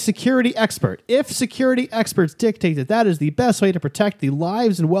 Not a security expert. If security experts dictate that that is the best way to protect the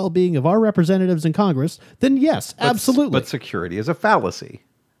lives and well-being of our representatives in Congress, then yes, absolutely. But security is a fallacy.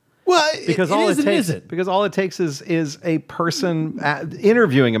 well, Because all it takes is a person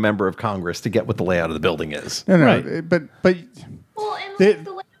interviewing a member of Congress to get what the layout of the building is. No, Right. but Well, and They- like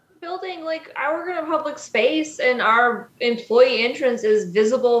the layout of the building, like we're in a public space, and our employee entrance is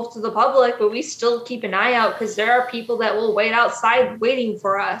visible to the public, but we still keep an eye out because there are people that will wait outside waiting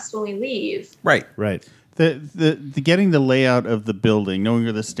for us when we leave. Right. right. the getting the layout of the building, knowing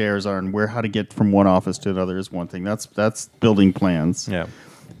where the stairs are and how to get from one office to another is one thing. That's building plans. Yeah.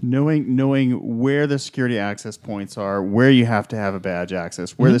 Knowing where the security access points are, where you have to have a badge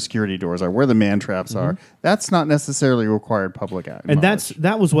access, where the security doors are, where the man traps are. That's not necessarily required public act. And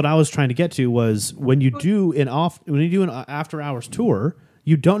that was what I was trying to get to was when you do an after hours tour,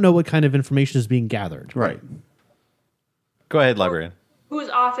 you don't know what kind of information is being gathered. right. Go ahead, librarian. Whose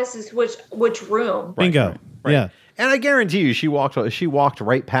office is which room? Bingo. Right. Yeah. And I guarantee you, she walked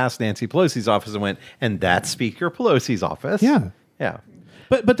right past Nancy Pelosi's office and went, and that's Speaker Pelosi's office. Yeah. Yeah.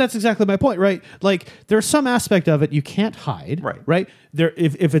 But that's exactly my point, right? Like there's some aspect of it you can't hide, Right. Right? There,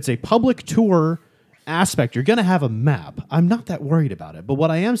 if it's a public tour aspect, you're going to have a map. I'm not that worried about it. But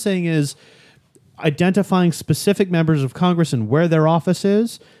what I am saying is identifying specific members of Congress and where their office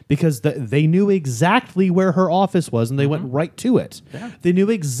is, because they knew exactly where her office was and they went right to it. They knew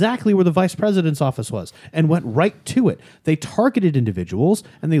exactly where the vice president's office was and went right to it. They targeted individuals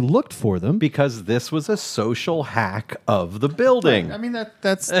and they looked for them. Because this was a social hack of the building. I mean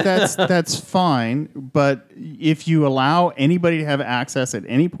that's fine, but if you allow anybody to have access at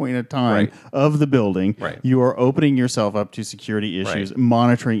any point in time Right. of the building, Right. you are opening yourself up to security issues, Right.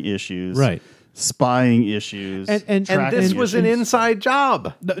 monitoring issues, Right. spying issues, And And tracking this was an issues. inside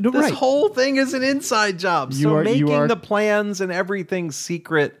job. No, This right. whole thing is an inside job. You So are- you making are- the plans and everything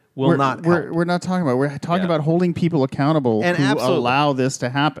secret will not help. We're not talking about. We're talking Yeah. about holding people accountable And who absolutely. allow this to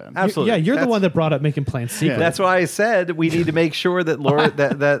happen. Absolutely. Yeah, you're the That's- one that brought up making plans secret. That's why I said we need to make sure that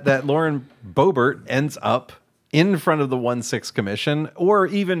that Lauren Boebert ends up in front of the 1-6 Commission, or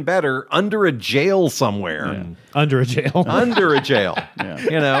even better, under a jail somewhere. Under a jail. Under a jail. Yeah.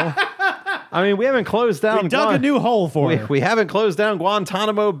 You know? I mean, we haven't closed down. We dug a new hole for her. We haven't closed down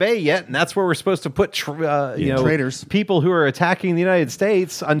Guantanamo Bay yet, and that's where we're supposed to put traitors. people who are attacking the United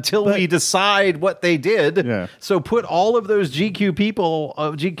States until we decide what they did. Yeah. So put all of those GQP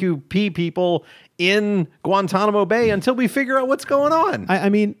people in Guantanamo Bay until we figure out what's going on. I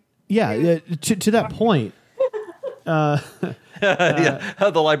mean, yeah, to that point, Yeah,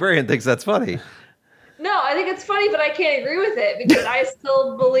 the librarian thinks that's funny. No, I think it's funny, but I can't agree with it because I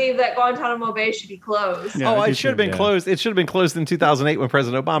still believe that Guantanamo Bay should be closed. Yeah, Oh, I do it should have too, been yeah. closed. It should have been closed in 2008 when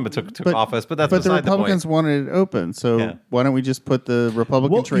President Obama took office. But that's but the beside Republicans the point. wanted it open, so Yeah. why don't we just put the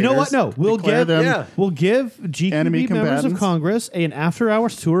Republican Well, you traitors? know what? No, we'll declare give them we'll give enemy GQB members of combatants. Congress an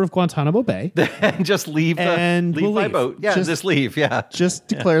after-hours tour of Guantanamo Bay. And just leave And leave we'll by leave. boat. Yeah, just leave. Yeah. Just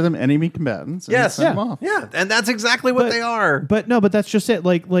declare them enemy combatants. And Yes. send them Yeah. off. Yeah, and that's exactly what they are. But no, but that's just it.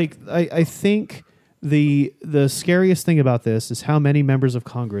 I think the scariest thing about this is how many members of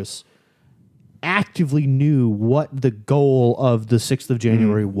Congress actively knew what the goal of the 6th of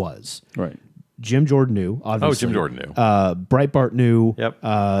January was. Right. Jim Jordan knew, obviously. Jim Jordan knew. Breitbart knew. Yep.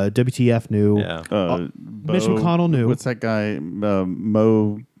 WTF knew. Yeah. Mitch McConnell knew. What's that guy?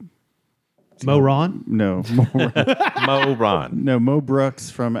 Mo Ron? No, Mo Ron. no, Mo Brooks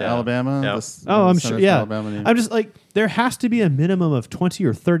from Alabama. Yeah. Oh, I'm senator sure. from Yeah. Alabama knew. I'm just like, there has to be a minimum of 20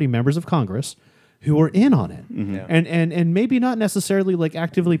 or 30 members of Congress who are in on it. Yeah. And maybe not necessarily like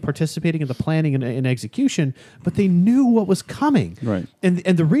actively participating in the planning and execution, but they knew what was coming. Right. And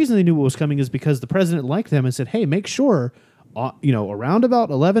the reason they knew what was coming is because the president liked them and said, hey, make sure, around about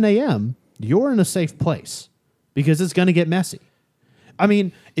 11 a.m., you're in a safe place because it's going to get messy. I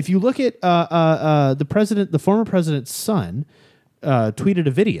mean, if you look at the former president's son tweeted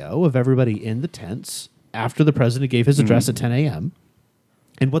a video of everybody in the tents after the president gave his address at 10 a.m.,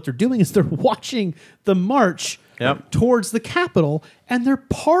 and what they're doing is they're watching the march towards the Capitol and they're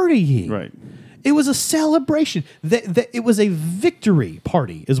partying. Right. It was a celebration. It was a victory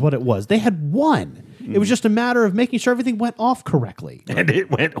party is what it was. They had won. It was just a matter of making sure everything went off correctly. And it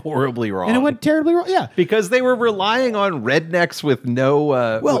went horribly wrong. And it went terribly wrong. Yeah. because they were relying on rednecks with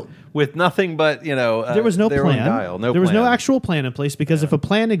no with nothing but There was no their own plan. guile. There was no plan. actual plan in place because if a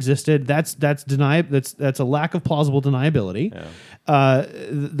plan existed, that's a lack of plausible deniability.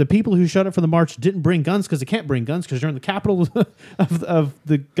 The people who showed up for the march didn't bring guns because they can't bring guns because they're in the capital of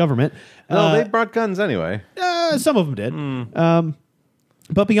the government. No, they brought guns anyway. Some of them did.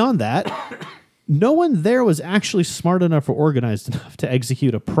 But beyond that, no one there was actually smart enough or organized enough to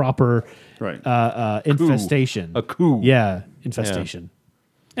execute a proper Right. infestation. A coup. Yeah, infestation.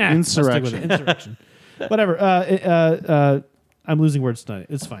 Let's stick with it. Insurrection. Insurrection. Whatever. I'm losing words tonight.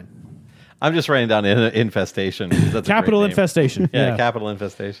 It's fine. I'm just writing down infestation. That's a Capital great name. infestation. Yeah, capital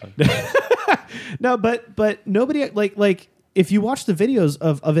infestation. No, but nobody like if you watch the videos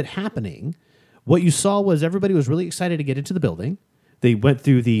of it happening, what you saw was everybody was really excited to get into the building. They went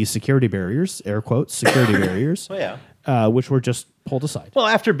through the security barriers, air quotes, security barriers, Oh, yeah. which were just pulled aside. Well,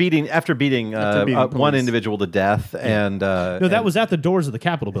 after beating beating one police. individual to death, and No, that was at the doors of the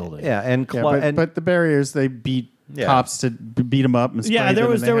Capitol building. yeah, and But the barriers, they beat cops to beat them up and spray Yeah, there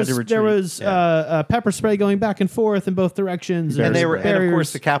them, was and there they had was to there retreat. was pepper spray going back and forth in both directions, and they were, and of barriers.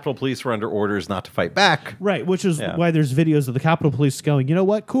 course, the Capitol Police were under orders not to fight back. Right, which is Yeah. why there's videos of the Capitol Police going, you know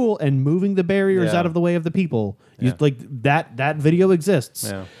what, cool, and moving the barriers Yeah. out of the way of the people. Yeah. Like that video exists.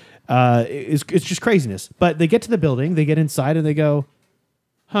 Yeah. It's just craziness. But they get to the building, they get inside, and they go,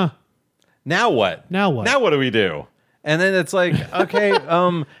 Now what? Now what? Now what do we do? And then it's like, okay,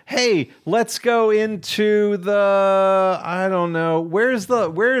 hey, let's go into the I don't know. Where's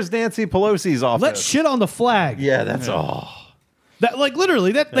Nancy Pelosi's office? let's shit on the flag. Yeah, that's all. That like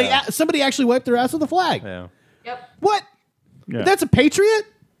literally that Yeah. somebody actually wiped their ass with the flag. Yeah. Yep. What? Yeah. That's a patriot?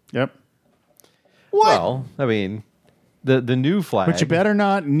 Yep. What? Well, I mean, the new flag. But you better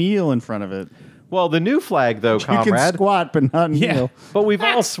not kneel in front of it. Well, the new flag, though, You can comrade. squat, but not Yeah. kneel. But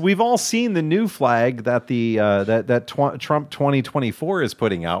we've all seen the new flag that the Trump 2024 is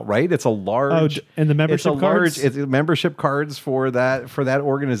putting out, right? It's a large and the membership cards? It's membership cards for that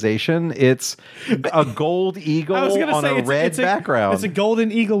organization. It's a gold eagle I was gonna on say a red background. It's a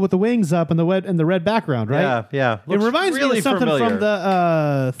golden eagle with the wings up and the red background, right? Yeah, yeah. It Looks reminds me really of something familiar. from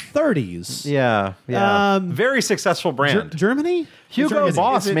the 30s. Yeah, yeah. Very successful brand. Germany? Hugo Germany.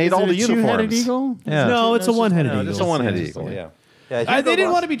 Boss made all the Two-headed uniforms. eagle? Yeah. No, it's a one-headed No, eagle. just a one-headed eagle. Yeah. Yeah. They Hugo didn't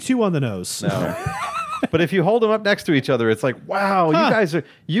Boss- want to be too on the nose. No. But if you hold them up next to each other, it's like, wow,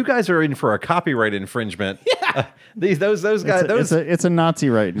 you guys are in for a copyright infringement. Yeah. Those guys. It's a Nazi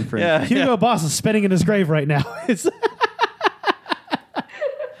right in front. Yeah. Hugo Boss is spinning in his grave right now. It's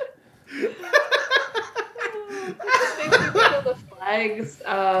The flags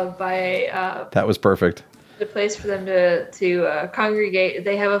by That was perfect. the place for them to congregate.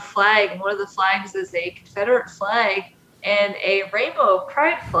 They have a flag, and one of the flags is a Confederate flag and a rainbow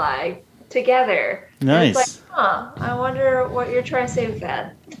pride flag together. And Nice. it's like, I wonder what you're trying to say with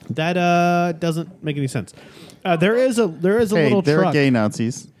that. that doesn't make any sense. There is a Hey, little they're truck. gay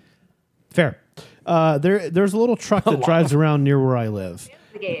Nazis. Fair. There's a little truck that drives around near where I live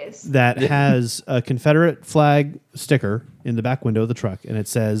The gays. that has a Confederate flag sticker in the back window of the truck, and it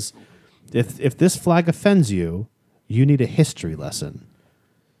says, "If this flag offends you, you need a history lesson."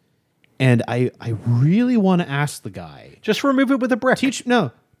 And I really want to ask the guy, Just remove it with a brick.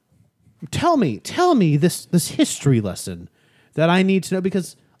 tell me this history lesson that I need to know,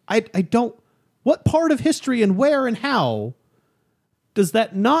 because I don't. What part of history and where and how does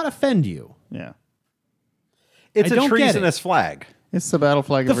that not offend you? Yeah. It's I a don't get treasonous flag. It's the battle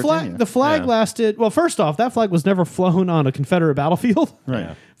flag of Virginia. The flag Yeah. lasted. Well, first off, that flag was never flown on a Confederate battlefield. Right.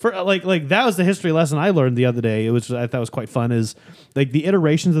 Yeah. For like that was the history lesson I learned the other day. I thought was quite fun. Is like the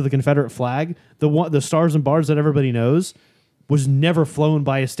iterations of the Confederate flag, the stars and bars that everybody knows, was never flown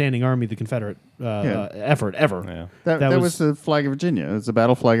by a standing army. The Confederate effort ever. Yeah. That was the flag of Virginia. It's the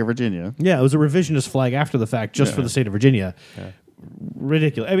battle flag of Virginia. Yeah, it was a revisionist flag after the fact, just for the state of Virginia.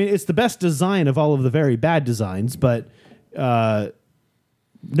 Ridiculous. I mean, it's the best design of all of the very bad designs, but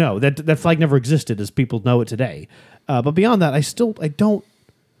no, that flag never existed as people know it today. But beyond that, I don't.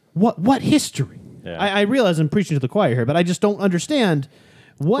 What history? Yeah. I realize I'm preaching to the choir here, but I just don't understand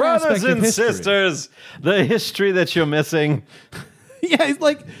what Brothers aspect of and history. sisters, the history that you're missing. Yeah, it's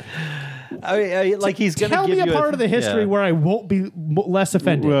like Like he's going to tell give me a you part of the history yeah. where I won't be less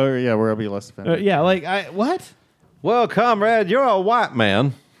offended. Well, yeah, where I'll be less offended. Yeah, like what? Well, comrade, you're a white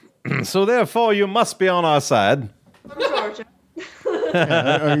man, so therefore you must be on our side. From Georgia.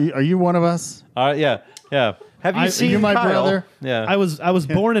 Are you one of us? Yeah. Have you seen you my Kyle? brother? Yeah. I was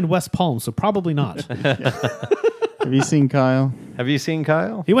born in West Palm, so probably not. Have you seen Kyle? Have you seen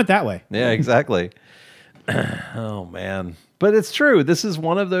Kyle? He went that way. Yeah, exactly. Oh, man. But it's true. This is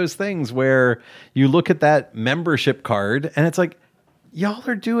one of those things where you look at that membership card and it's like, y'all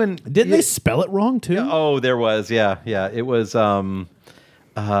are doing... Didn't they spell it wrong too? Oh, there was. Yeah. It was...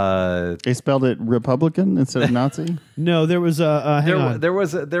 They spelled it Republican instead of Nazi. No, there was a hang on.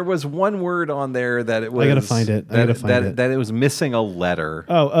 there was one word on there that it was... I gotta find it. That it was missing a letter.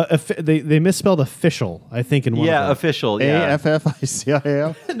 They misspelled official, I think, in one of them. Official. Yeah.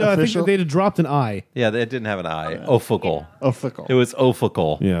 AFFICIAL. No, I Official? think they'd have dropped an I. Yeah, it didn't have an I. Ophical. Official. It was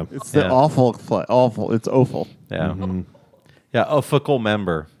ophical. Yeah. It's the Yeah. awful. It's awful. Yeah. Yeah, ophical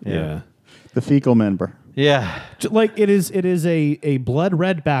member. Yeah. The fecal member. Yeah. Like it is a blood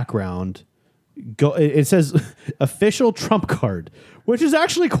red background. It says official Trump card, which is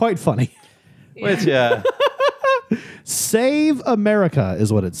actually quite funny. Which, yeah. Save America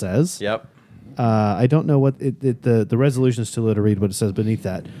is what it says. Yep. I don't know what the resolution is too low to read what it says beneath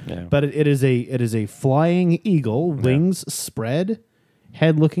that. Yeah. But it is a flying eagle, wings spread,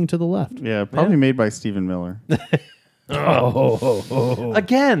 head looking to the left. Yeah, probably made by Stephen Miller.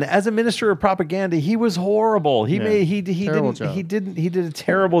 Again, as a minister of propaganda, he was horrible. He Terrible job. did a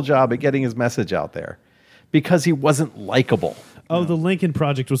terrible job at getting his message out there because he wasn't likable. Oh, the Lincoln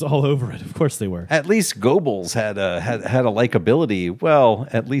Project was all over it. Of course they were. At least Goebbels had a likability. Well,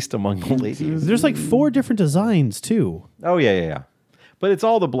 at least among the ladies. There's like 4 different designs too. Oh yeah. But it's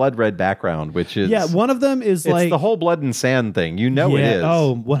all the blood red background, which is One of them is it's like the whole blood and sand thing. You know it is.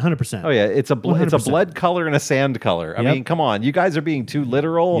 Oh, 100%. Oh yeah, it's a 100%. blood color and a sand color. I Yep. mean, come on, you guys are being too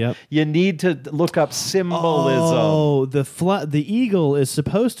literal. Yep. You need to look up symbolism. Oh, the eagle is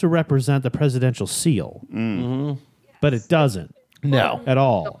supposed to represent the presidential seal, but it doesn't No. at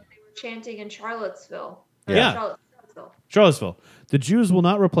all. They were chanting in Charlottesville. Yeah. Charlottesville. Charlottesville, the Jews will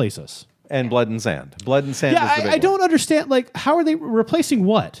not replace us. And blood and sand. Blood and sand Yeah, is the big I don't understand. Like, how are they replacing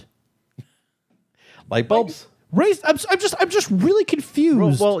what? Light bulbs? I'm just really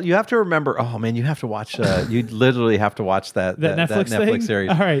confused. Well, you have to remember. Oh man, you have to watch. You literally have to watch that Netflix Netflix thing? series.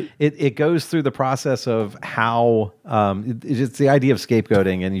 All right. It goes through the process of how it's the idea of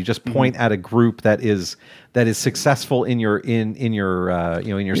scapegoating, and you just point at a group that is successful in your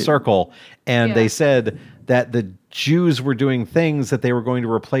circle, and Yeah. they said that the Jews were doing things that they were going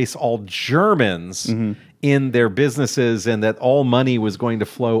to replace all Germans in their businesses, and that all money was going to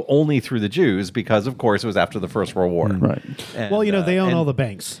flow only through the Jews because, of course, it was after the First World War. Right. And, well, they own and- all the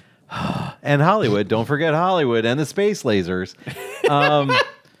banks. and Hollywood. Don't forget Hollywood and the space lasers.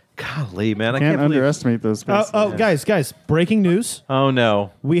 Golly, man, I Can't can't believe. underestimate those spaces. Guys, breaking news. Oh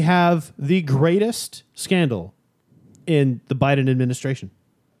no! We have the greatest scandal in the Biden administration.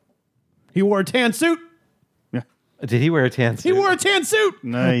 He wore a tan suit. Yeah. Did he wear a tan suit? He wore a tan suit.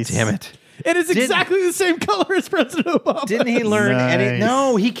 Nice. Damn it! It is exactly the same color as President Obama. Didn't he learn any? Nice.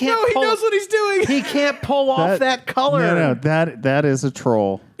 No, he can't. No, he knows what he's doing. He can't pull off that color. No, that is a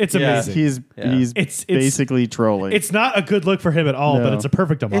troll. It's Yeah. amazing. He's It's basically trolling. It's not a good look for him at all, but No. it's a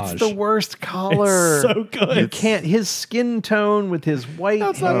perfect homage. It's the worst color. It's so good. You can't. His skin tone with his white No,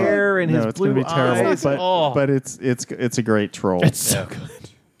 it's not hair and his it's blue gonna be terrible. eyes. But but it's a great troll. It's so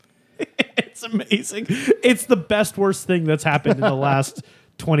good. It's amazing. It's the best worst thing that's happened in the last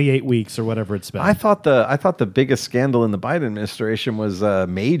 28 weeks or whatever it's been. I thought the biggest scandal in the Biden administration was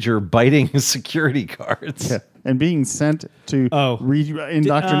Major biting security guards. Yeah. And being sent to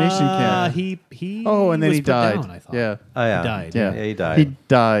indoctrination camp. He and then was he put died. down, I thought. Yeah. Oh, yeah. He died. Yeah. Yeah, he died. He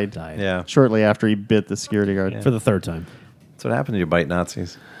died. Yeah. Shortly after he bit the security guard. For the third time. That's what happened to you, bite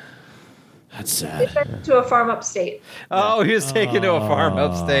Nazis. That's sad. To a farm upstate. Oh, he was taken to a farm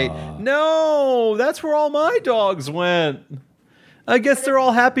upstate. No, that's where all my dogs went. I guess they're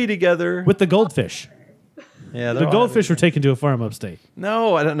all happy together. With the goldfish. Yeah, The goldfish were taken to a farm upstate.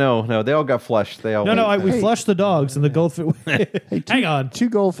 No, I don't know. No, they all got flushed. They all We flushed the dogs and the goldfish. Hang on. Two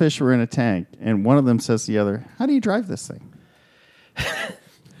goldfish were in a tank, and one of them says to the other, "How do you drive this thing?"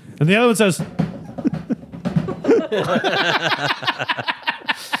 And the other one says,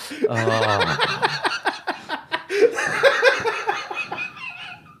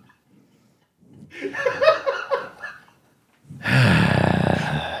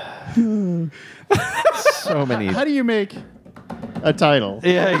 so many. How do you make a title?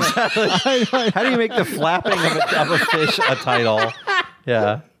 Yeah, exactly. How do you make the flapping of a fish a title?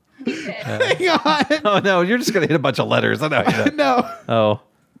 Yeah. hang on. Oh no, you're just gonna hit a bunch of letters. I know. No. Oh,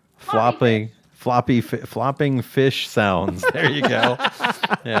 flopping fish sounds. There you go.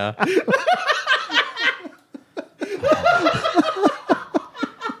 Yeah.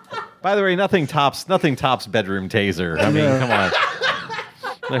 By the way, nothing tops bedroom taser. I mean, come on.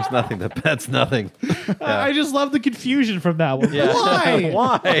 There's nothing that's nothing. I just love the confusion from that one. Yeah. Why?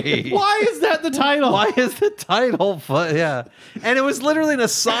 Why? Why is that the title? Why is the title? Yeah, and it was literally an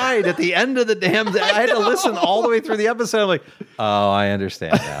aside at the end of the damn. I had to listen all the way through the episode. I'm like, oh, I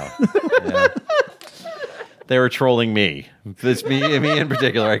understand now. Yeah. They were trolling me, me in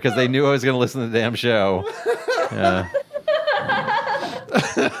particular, because they knew I was going to listen to the damn show. Yeah.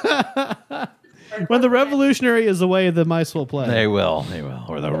 When the revolutionary is away, the mice will play. They will,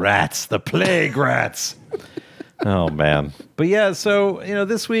 or the rats, the plague rats. Oh man, but yeah. So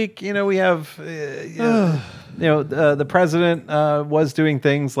this week, we have, the president was doing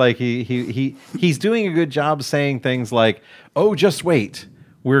things like he's doing a good job saying things like, "Oh, just wait,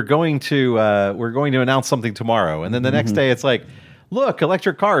 we're going to announce something tomorrow," and then the next day it's like, "Look,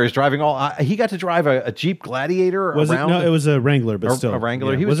 electric cars driving all." He got to drive a Jeep Gladiator Was around. it? No, it was a Wrangler, but still a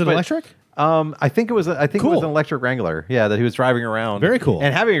Wrangler. Yeah. He Was it but- electric? I think it was. I think it was an electric Wrangler. Yeah, that he was driving around. Very cool.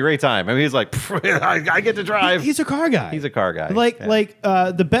 And having a great time. I mean, he's like, I get to drive. He's a car guy. He's a car guy.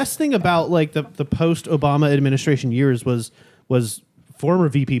 The best thing about the post Obama administration years was former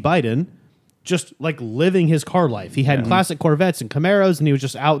VP Biden just living his car life. He had classic Corvettes and Camaros, and he was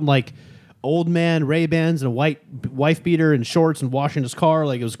just out in old man Ray-Bans and a white wife beater and shorts and washing his car.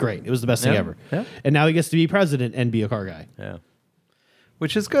 It was great. It was the best thing ever. Yeah. And now he gets to be president and be a car guy. Yeah.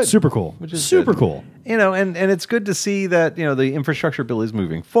 Which is good. Super cool. Which is super good. cool. And it's good to see that, the infrastructure bill is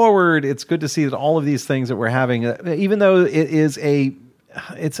moving forward. It's good to see that all of these things that we're having, even though it's a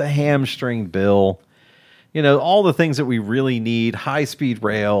hamstring bill, all the things that we really need, high-speed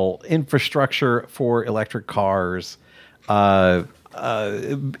rail, infrastructure for electric cars,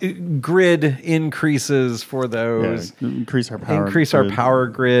 grid increases for those. Yeah, increase our power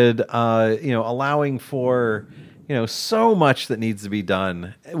grid, allowing for so much that needs to be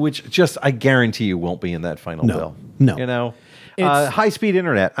done, which just I guarantee you won't be in that final bill. No. High-speed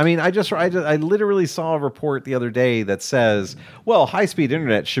internet. I mean, I literally saw a report the other day that says, well, high-speed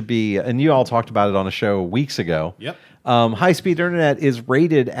internet should be, and you all talked about it on a show weeks ago. Yep. High-speed internet is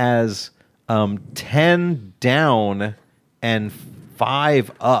rated as 10 down and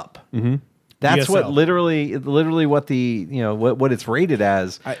 5 up. Mm-hmm. That's DSL. what literally what the what it's rated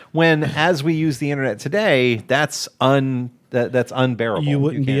as. When as we use the internet today, that's unbearable. You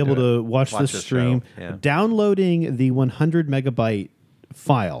wouldn't be can't able do to watch the this stream. show. Yeah. Downloading the 100 megabyte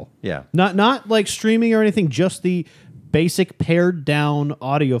file. Yeah. Not like streaming or anything, just the basic pared down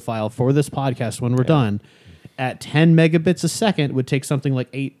audio file for this podcast when we're done at 10 megabits a second would take something like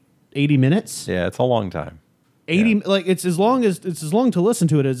 80 minutes. Yeah, it's a long time. 80 it's as long to listen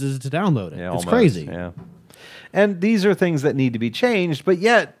to it as to download it. Yeah, it's almost. crazy. Yeah. And these are things that need to be changed, but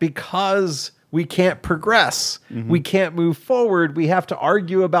yet because we can't progress, we can't move forward, we have to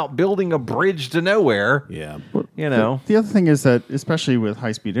argue about building a bridge to nowhere. Yeah. You know. The other thing is that, especially with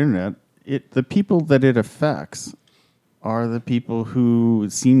high-speed internet, the people that it affects are the people who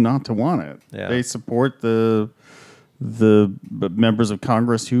seem not to want it. Yeah. They support the members of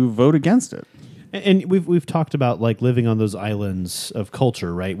Congress who vote against it. And we've talked about like living on those islands of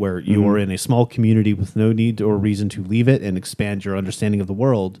culture, right, where you are in a small community with no need or reason to leave it and expand your understanding of the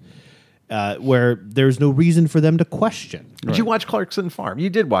world, where there's no reason for them to question. Did you watch Clarkson Farm? You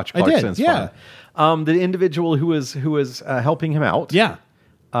did watch I did, Clarkson's yeah. Farm. The individual who was helping him out, Yeah.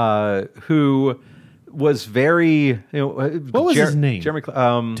 who was very, What was his name? Jeremy.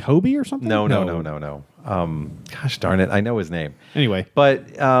 Toby or something? No. Gosh darn it, I know his name. Anyway. But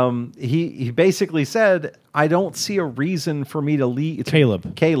he basically said, I don't see a reason for me to leave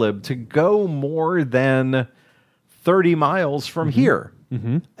Caleb to go more than 30 miles from here.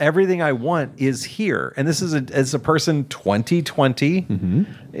 Mm-hmm. Everything I want is here. And this is as a person 2020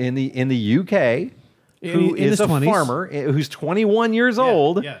 in the UK who In is his a 20s. farmer who's 21 years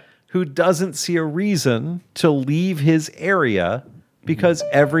old yeah. who doesn't see a reason to leave his area because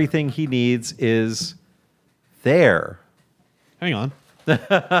everything he needs is there. Hang on.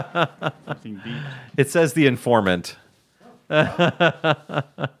 It says The Informant. When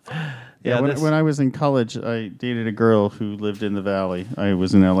I was in college, I dated a girl who lived in the Valley. I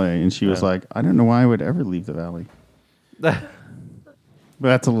was in LA, and she was like, I don't know why I would ever leave the Valley. But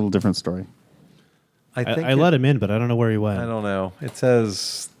that's a little different story. I let him in, but I don't know where he went. I don't know. It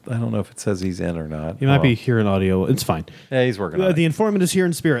says, I don't know if it says he's in or not. He might be here in audio. It's fine. Yeah, he's working on it. The informant is here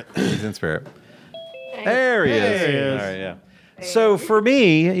in spirit. He's in spirit. There he is. There he is. All right, yeah. So for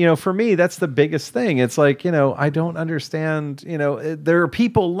me, that's the biggest thing. It's like, I don't understand, there are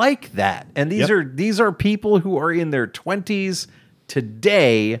people like that. And these are people who are in their 20s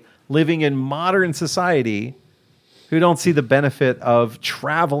today living in modern society who don't see the benefit of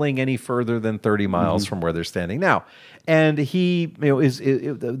traveling any further than 30 miles from where they're standing now. And he,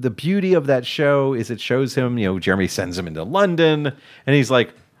 the beauty of that show is it shows him, Jeremy sends him into London and he's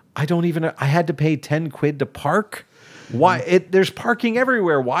like, I had to pay 10 quid to park. Why? There's parking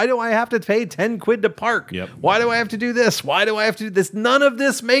everywhere. Why do I have to pay 10 quid to park? Yep. Why do I have to do this? Why do I have to do this? None of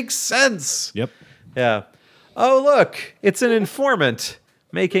this makes sense. Yep. Yeah. Oh, look, it's an informant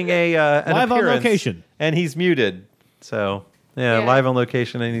making an Live on appearance, location. and he's muted. So yeah, live on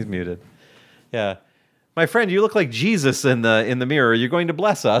location, and he's muted. Yeah, my friend, you look like Jesus in the mirror. You're going to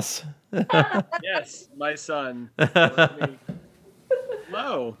bless us. Yes, my son.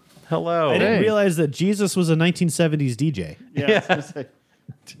 Hello. Hello. I didn't realize that Jesus was a 1970s DJ. Yeah.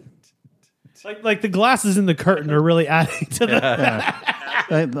 Like the glasses in the curtain are really adding to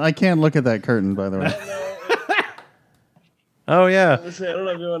the. I can't look at that curtain, by the way. Oh yeah. Listen, I don't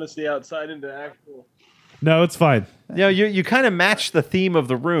know if you want to see outside into actual. No, it's fine. You kind of match the theme of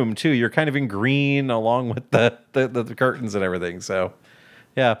the room too. You're kind of in green along with the curtains and everything. So,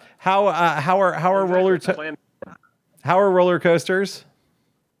 yeah. How are roller coasters?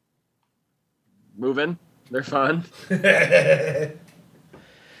 Moving. They're fun.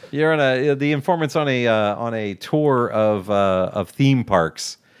 You're on the informant's on a tour of theme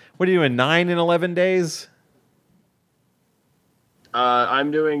parks. What are you doing? 9 and 11 days?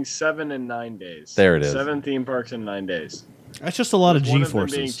 I'm doing 7 and 9 days. There it is. 7 theme parks in 9 days. That's just a lot of One of them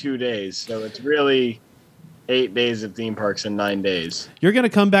being G-forces. 2 days, so it's really 8 days of theme parks in 9 days. You're going to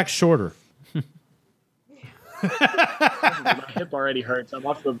come back shorter. My hip already hurts. I'm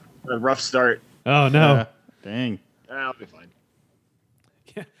off to a rough start. Oh, no. Dang. I'll be fine.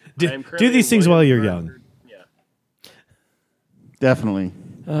 I Do am currently these things in while you're Williamsburg. young. Yeah. Definitely.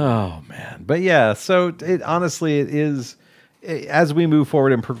 Oh man, but yeah. So honestly, it is as we move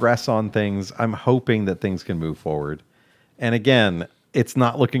forward and progress on things. I'm hoping that things can move forward. And again, it's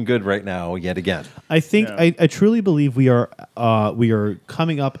not looking good right now. Yet again, I think No. I truly believe we are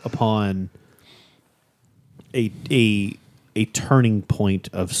coming up upon a turning point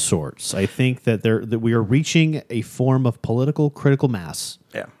of sorts. I think that that we are reaching a form of political critical mass.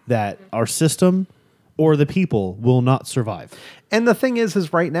 Yeah. That our system or the people will not survive. and the thing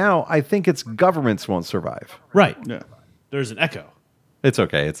is right now, I think it's governments won't survive. Right. Yeah. There's an echo. It's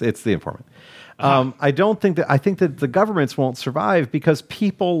okay. It's the informant. I think that the governments won't survive because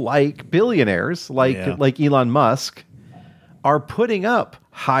people like billionaires like Elon Musk are putting up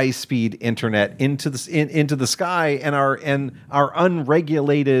high-speed internet into the sky and our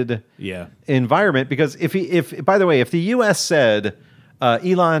unregulated environment. Because if by the way, if the U.S. said,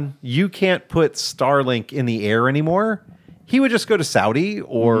 Elon, you can't put Starlink in the air anymore, he would just go to Saudi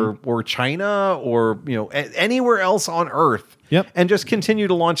or China or anywhere else on Earth, Yep. and just continue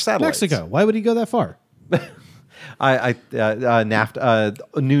to launch satellites. Mexico. Why would he go that far? NAFTA,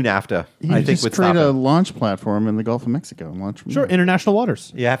 new NAFTA. You I think just would create stop a it. launch platform in the Gulf of Mexico and launch from Sure, there. international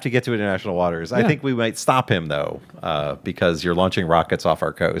waters. You have to get to international waters. I Yeah. think we might stop him though, because you're launching rockets off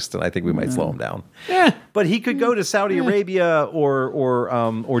our coast, and I think we might slow him down. Yeah. But he could go to Saudi Arabia or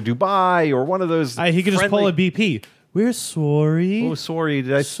Dubai or one of those. He could just pull a friendly- BP. We're sorry. Oh, sorry.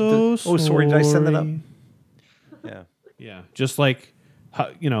 Did I? so sorry. Did I send that up? sorry. Yeah. Yeah, just like,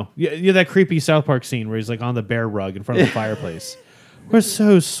 yeah, that creepy South Park scene where he's like on the bear rug in front of the fireplace. We're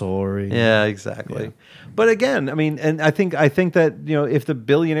so sorry. Yeah, exactly. But again, I mean, and I think that if the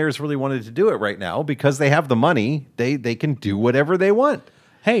billionaires really wanted to do it right now, because they have the money, they can do whatever they want.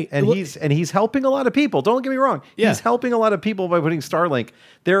 Hey, And look- he's helping a lot of people. Don't get me wrong. Yeah. He's helping a lot of people by putting Starlink.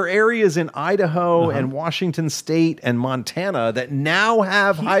 There are areas in Idaho Uh-huh. and Washington State and Montana that now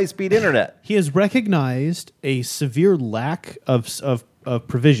have high-speed internet. he has recognized a severe lack of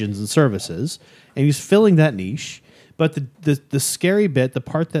provisions and services, and he's filling that niche. But the scary bit, the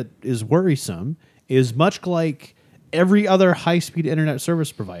part that is worrisome, is much like every other high-speed internet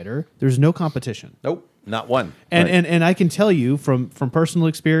service provider, there's no competition. Nope, not one. And I can tell you from personal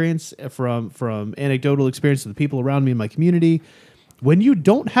experience, from anecdotal experience of the people around me in my community, when you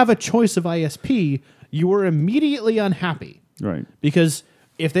don't have a choice of ISP, you are immediately unhappy. Right. Because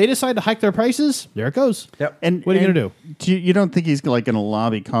if they decide to hike their prices, there it goes. Yep. And What are you and gonna do? You don't think he's going to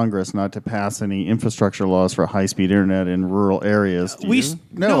lobby Congress not to pass any infrastructure laws for high-speed internet in rural areas? Do We you? s-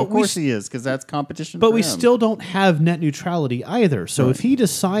 No, no, of we course s- he is, because that's competition. But for we him. still don't have net neutrality either. So if he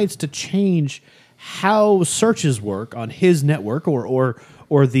decides to change how searches work on his network or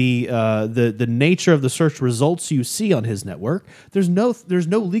the nature of the search results you see on his network, there's no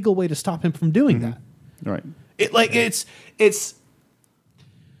legal way to stop him from doing that. Right. It's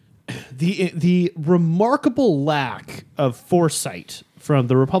the remarkable lack of foresight from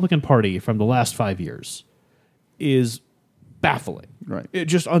the Republican Party from the last 5 years is baffling. Right. It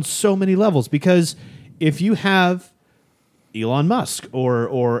just on so many levels, because if you have Elon Musk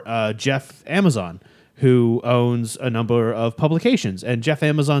or Jeff Amazon, who owns a number of publications, and Jeff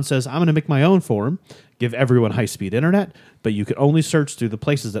Amazon says, I'm going to make my own forum, give everyone high-speed internet, but you can only search through the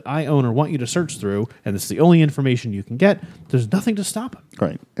places that I own or want you to search through, and it's the only information you can get. There's nothing to stop him.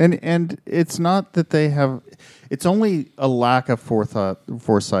 Right. And it's not that they have. It's only a lack of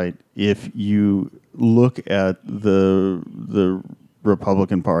foresight if you look at the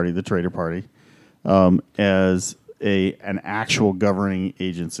Republican Party, the Traitor Party, as an actual governing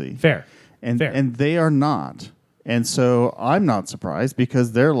agency. Fair. And they are not. And so I'm not surprised,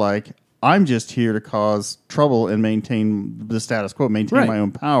 because they're like, I'm just here to cause trouble and maintain the status quo, maintain Right. my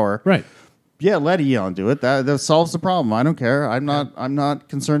own power. Right. Yeah, let Elon do it. That solves the problem. I don't care. I'm not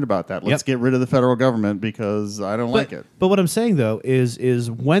concerned about that. Let's Yep. get rid of the federal government because I don't like it. But what I'm saying, though, is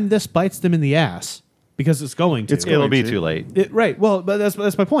when this bites them in the ass, because it's going to. It's going It'll be to. too late. Right. Well, but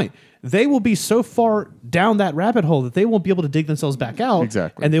that's my point. They will be so far down that rabbit hole that they won't be able to dig themselves back out.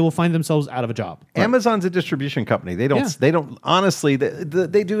 Exactly. And they will find themselves out of a job. Amazon's a distribution company. They don't. Yeah. They don't. Honestly,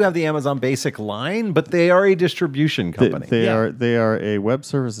 they do have the Amazon Basic line, but they are a distribution company. They are a web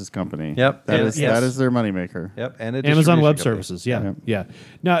services company. Yep. That And- is yes. that is their moneymaker. Yep. And a Amazon distribution Web company. Services. Yeah. Yep. Yeah.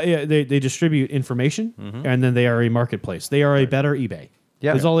 No, yeah, they distribute information, and then they are a marketplace. They are a better eBay.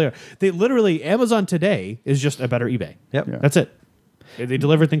 Yeah. That's all they are. They literally, Amazon today is just a better eBay. Yep. Yeah. That's it. They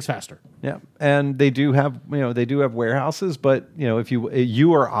deliver things faster. Yeah, and they do have warehouses, but if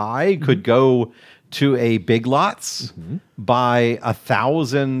you or I could go to a Big Lots, buy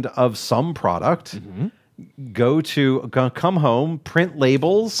 1,000 of some product, come home, print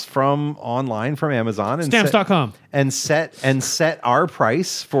labels from online from Amazon, and Stamps.com. set our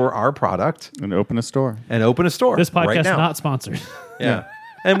price for our product And open a store. and open a store. This podcast right is now. not sponsored. Yeah,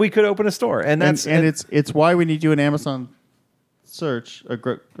 and we could open a store, and that's and it's why we need you an Amazon search.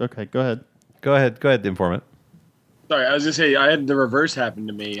 Okay, go ahead. go ahead, informant. Sorry, I was gonna say I had the reverse happen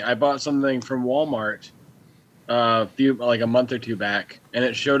to me. I bought something from Walmart a month or two back, and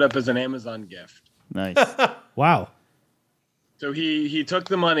it showed up as an Amazon gift. Nice. Wow. So he took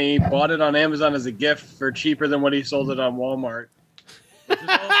the money, bought it on Amazon as a gift for cheaper than what he sold it on Walmart, which is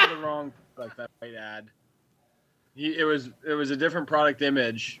also the wrong that right ad. It was a different product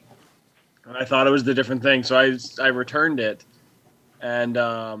image, and I thought it was the different thing, so I returned it, and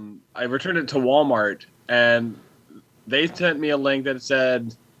I returned it to Walmart, and they sent me a link that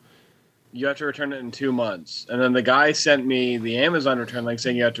said you have to return it in 2 months, and then the guy sent me the Amazon return link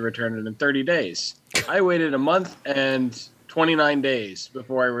saying you have to return it in 30 days. I waited a month and 29 days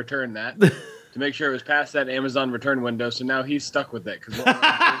before I returned that to make sure it was past that Amazon return window. So now he's stuck with it because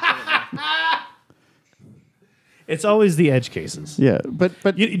It's always the edge cases. Yeah, but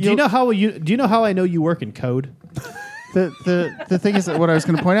Do you know how I know you work in code? the thing is that what I was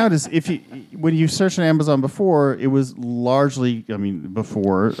going to point out is when you search on Amazon before, it was largely,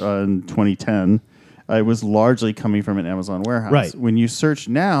 before in 2010, it was largely coming from an Amazon warehouse. Right. When you search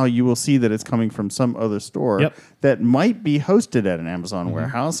now, you will see that it's coming from some other store that might be hosted at an Amazon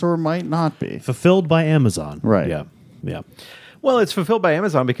warehouse or might not be. Fulfilled by Amazon. Right. Yeah. Well, it's fulfilled by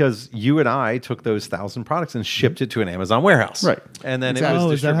Amazon because you and I took those 1,000 products and shipped it to an Amazon warehouse. Right. And then Exactly. it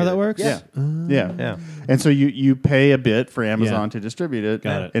was Is that how that distributed. works? Yeah. Yeah. And so you pay a bit for Amazon Yeah. to distribute it.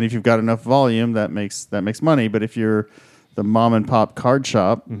 Got it. And if you've got enough volume, that makes money. But if you're the mom and pop card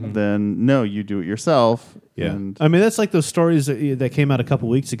shop, then no, you do it yourself. Yeah. And I mean, that's like those stories that came out a couple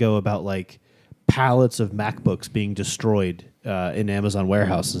weeks ago about like pallets of MacBooks being destroyed in Amazon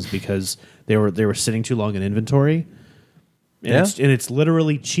warehouses because they were sitting too long in inventory. And it's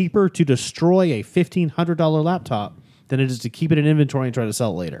literally cheaper to destroy a $1,500 laptop than it is to keep it in inventory and try to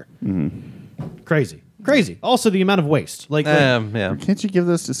sell it later. Crazy. Also, the amount of waste. Yeah. can't you give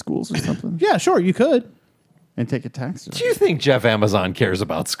those to schools or something? Yeah, sure, you could. And take a tax? Do you think Jeff Amazon cares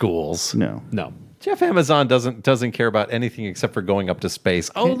about schools? No. No. Jeff Amazon doesn't care about anything except for going up to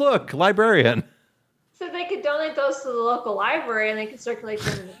space. Oh, look, librarian. So they could donate those to the local library and they could circulate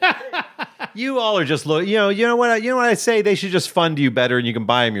them in the city. You all are just you know what I say. They should just fund you better, and you can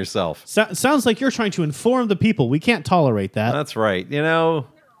buy them yourself. Sounds like you're trying to inform the people. We can't tolerate that. That's right. You know.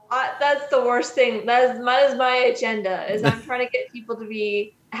 That's the worst thing. That is my agenda. Is I'm trying to get people to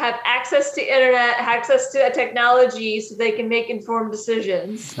have access to internet, access to technology, so they can make informed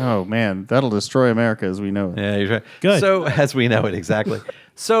decisions. Oh, man. That'll destroy America as we know it. Yeah, you're right. Good. So as we know it exactly.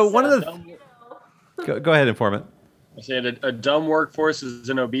 So one of the go ahead, inform it. I said a dumb workforce is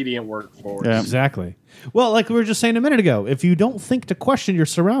an obedient workforce. Yeah. Exactly. Well, like we were just saying a minute ago, if you don't think to question your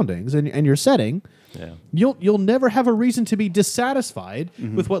surroundings and your setting, you'll never have a reason to be dissatisfied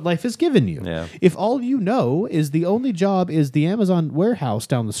with what life has given you. Yeah. If all you know is the only job is the Amazon warehouse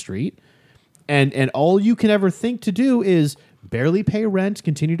down the street, and all you can ever think to do is barely pay rent,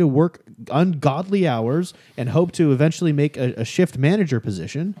 continue to work ungodly hours, and hope to eventually make a shift manager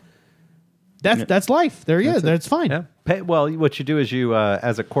position. That's life. There you go. That's fine. Yeah. Well, what you do is you,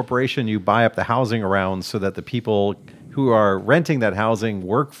 as a corporation, you buy up the housing around so that the people who are renting that housing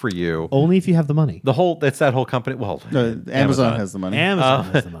work for you. Only if you have the money. It's that whole company. Well, Amazon has the money. Amazon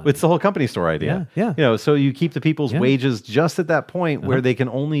has the money. It's the whole company store idea. Yeah. You know, so you keep the people's wages just at that point where they can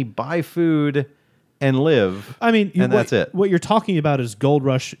only buy food and live. I mean, that's it. What you're talking about is gold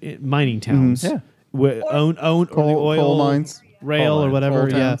rush mining towns. Yeah. Own or the oil coal mines. rail Coal or mines. whatever. Coal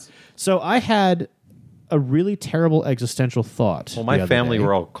Yeah. towns. So I had a really terrible existential thought. Well, the my other family day.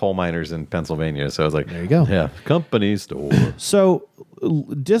 were all coal miners in Pennsylvania, so I was like, There you go. Yeah, company store. So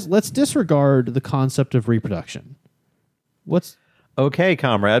let's disregard the concept of reproduction. Okay,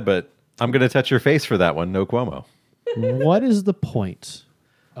 comrade, but I'm going to touch your face for that one. No Cuomo. What is the point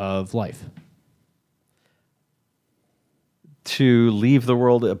of life? To leave the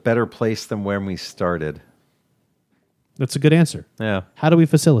world a better place than when we started. That's a good answer. Yeah. How do we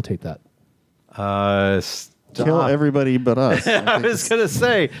facilitate that? Kill everybody but us. I was gonna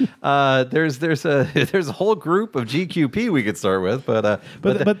say there's a whole group of GQP we could start with, but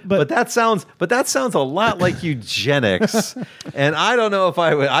that sounds a lot like eugenics, and I don't know if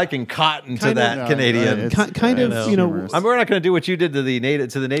I can cotton to that no, Canadian. it's humorous. We're not going to do what you did to the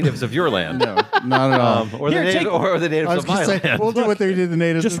natives of your land. No, not at all. Or the natives I was of my gonna say, land. we'll do what they did to the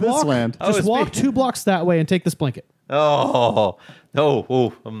natives of this land. Just walk 2 blocks that way and take this blanket. Oh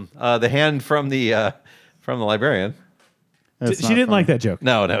no! The hand from the librarian. It's She not didn't funny. like that joke.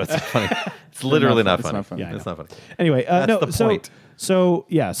 No, it's not funny. It's literally not It's funny. not funny. Yeah, I It's know. not funny. Anyway, That's the point. So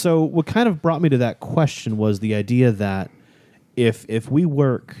what kind of brought me to that question was the idea that if we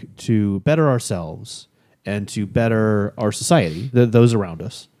work to better ourselves and to better our society, those around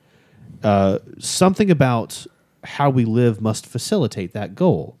us, something about how we live must facilitate that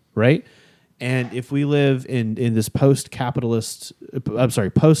goal, right? And if we live in this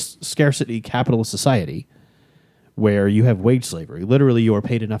post-scarcity capitalist society, where you have wage slavery, literally you are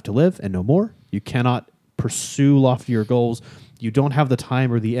paid enough to live and no more. You cannot pursue loftier goals. You don't have the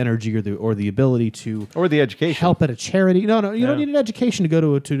time or the energy or the ability to Or the education. help at a charity. No, you don't need an education to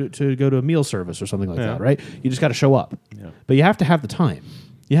go to a meal service or something like that, right? You just got to show up. But you have to have the time.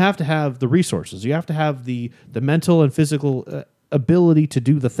 You have to have the resources. You have to have the mental and physical ability to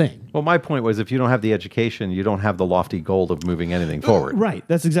do the thing. Well, my point was, if you don't have the education, you don't have the lofty goal of moving anything forward. Right.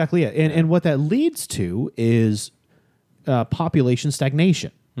 That's exactly it. And what that leads to is population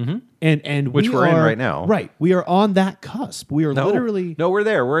stagnation. And Which we we're in are- right now. Right, we are on that cusp. We are literally No, we're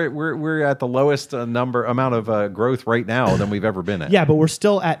there. We're at the lowest amount of growth right now than we've ever been at. yeah, but we're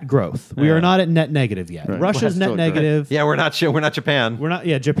still at growth. We Yeah. are not at net negative yet. Right. Russia's Well, net that's still negative. Yeah, we're not Japan. We're not.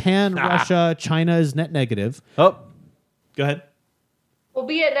 Yeah, Japan, Russia, China is net negative. Oh, Go ahead. We'll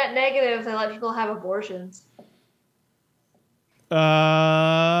be at net negative if they let people have abortions.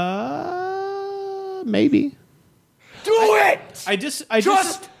 Maybe. do it! I do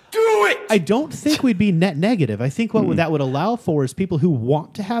it! I don't think we'd be net negative. I think what that would allow for is people who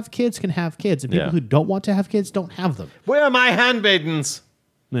want to have kids can have kids, and people Yeah. who don't want to have kids don't have them. Where are my handmaidens?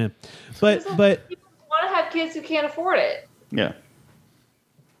 Yeah. But People want to have kids who can't afford it. Yeah.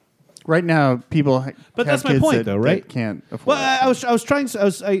 Right now, people But have that's my kids point, that- though, right? that can't afford well, it. I was trying.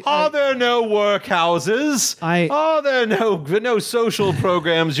 Are there no workhouses? Are there no social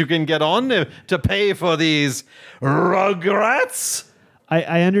programs you can get on to pay for these rugrats?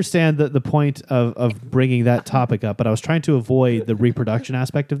 I understand the point of bringing that topic up, but I was trying to avoid the reproduction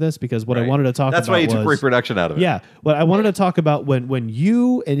aspect of this because what I Right. wanted to talk That's about why you was took reproduction out of it. Yeah, what I wanted to talk about when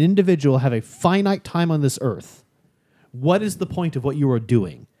you, an individual, have a finite time on this earth, what is the point of what you are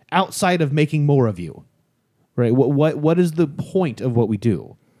doing outside of making more of you? Right? What is the point of what we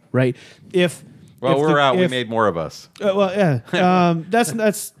do? Right? If We're out. We if- made more of us. well, yeah.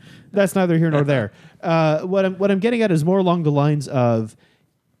 That's neither here nor there. What I'm getting at is more along the lines of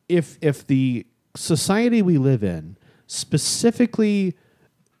if the society we live in specifically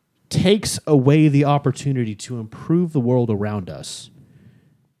takes away the opportunity to improve the world around us,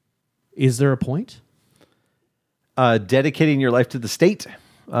 is there a point? Dedicating your life to the state.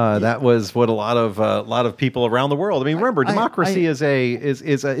 That was what a lot of people around the world. I mean, remember, democracy is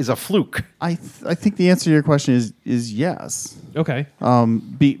a fluke. I think the answer to your question is yes. Okay.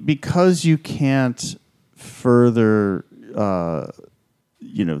 Because you can't further,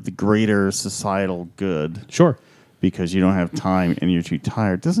 the greater societal good. Sure. Because you don't have time and you're too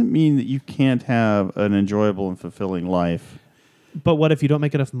tired, doesn't mean that you can't have an enjoyable and fulfilling life. But what if you don't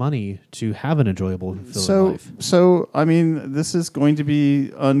make enough money to have an enjoyable, fulfilling life? So I mean, this is going to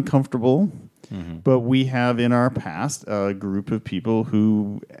be uncomfortable. But we have in our past a group of people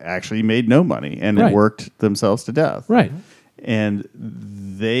who actually made no money and Right. worked themselves to death. Right. And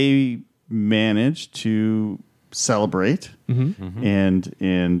they managed to celebrate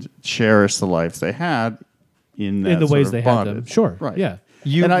and cherish the lives they had in that In the sort ways of they had them. bondage. Sure. Right. Yeah.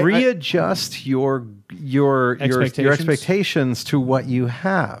 You And I- readjust your expectations to what you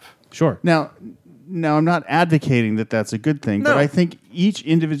have. Sure. Now, I'm not advocating that that's a good thing, but No. I think each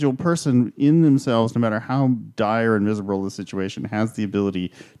individual person in themselves, no matter how dire and miserable the situation, has the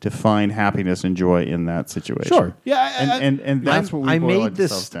ability to find happiness and joy in that situation. Sure. Yeah. And that's what we I boil made ourselves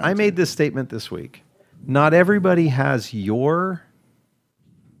this. down I to. made this statement this week. Not everybody has your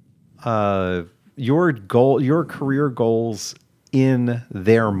goal, your career goals in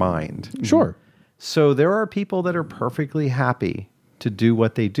their mind. Sure. So there are people that are perfectly happy to do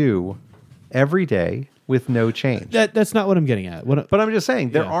what they do every day with no change. That's not what I'm getting at. But I'm just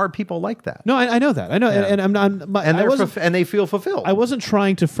saying there Yeah. are people like that. No, I know that. I know, Yeah. and I'm not. And I wasn't, and they feel fulfilled. I wasn't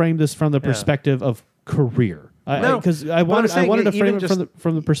trying to frame this from the perspective of career. No, Because but I'm I saying wanted to even frame it just-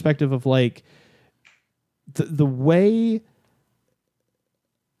 from the perspective of like the way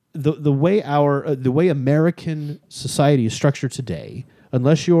the way American society is structured today.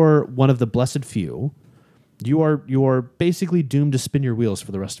 Unless you're one of the blessed few, you're basically doomed to spin your wheels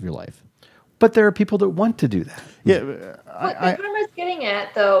for the rest of your life. But there are people that want to do that. Yeah, What the Karma's getting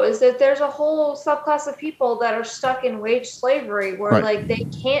at, though, is that there's a whole subclass of people that are stuck in wage slavery where, Right. like, they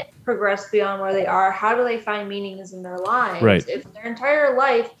can't progress beyond where they are. How do they find meanings in their lives? Right. If their entire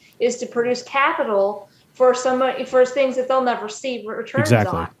life is to produce capital for somebody for things that they'll never see returns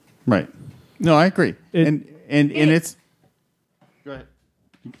Exactly. on. right. No, I agree. It- and it's. Go ahead.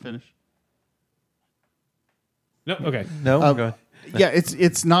 You can finish. No, okay. No, Um, go ahead. Yeah,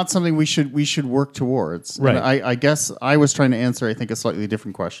 it's not something we should work towards. Right. And I guess I was trying to answer, I think, a slightly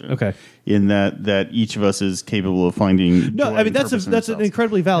different question. Okay. In that each of us is capable of finding. No, joy I mean and that's purpose in an ourselves.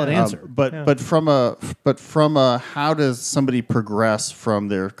 incredibly valid answer. But from a how does somebody progress from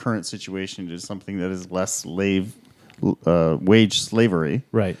their current situation to something that is less wage slavery?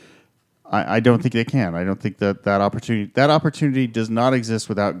 Right. I don't think they can. I don't think that opportunity does not exist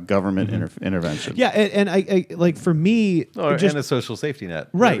without government intervention. Yeah, and I like for me, just and a social safety net.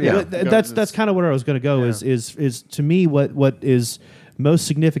 right. Yeah. That's kind of where I was going to go. Is to me what is most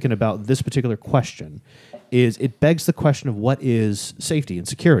significant about this particular question is it begs the question of what is safety and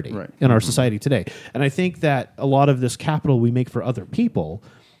security Right. in our society today. And I think that a lot of this capital we make for other people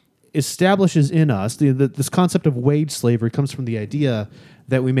establishes in us this concept of wage slavery comes from the idea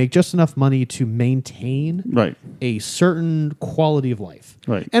that we make just enough money to maintain Right. a certain quality of life.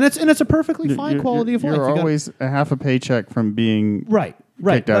 Right. And it's a perfectly fine quality of life. You're You got- always a half a paycheck from being Right.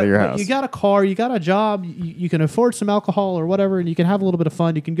 kicked out of your But house. you got a car, you got a job, you can afford some alcohol or whatever, and you can have a little bit of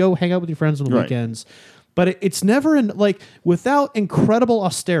fun. You can go hang out with your friends on the Right. weekends. But it's never without incredible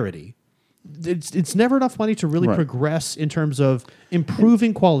austerity. It's never enough money to really Right. progress in terms of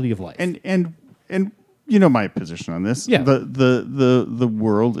improving quality of life. And you know my position on this. Yeah. The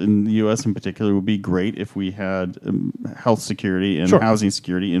world in the U.S. in particular would be great if we had health security and Sure. housing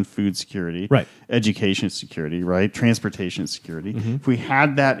security and food security, Right. education security, right, transportation security. Mm-hmm. If we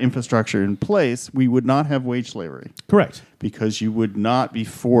had that infrastructure in place, we would not have wage slavery Correct. because you would not be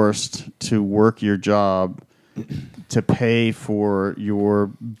forced to work your job to pay for your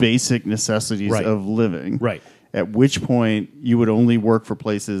basic necessities Right. of living. Right. At which point you would only work for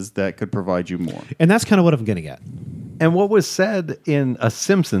places that could provide you more. And that's kind of what I'm getting at. And what was said in a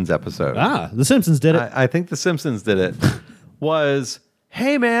Simpsons episode, The Simpsons did it. I think the Simpsons did it, was,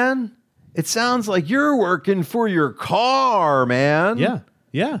 hey, man, it sounds like you're working for your car, man.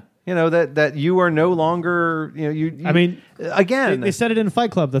 Yeah. You know, that you are no longer, you I mean, again, They said it in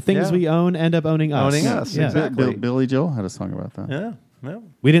Fight Club. The things Yeah. we own end up owning us. Owning us, Yeah. exactly. Billy Joel had a song about that. yeah, no,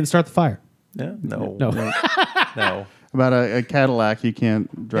 We didn't start the fire. yeah, no, No. no. About a Cadillac, you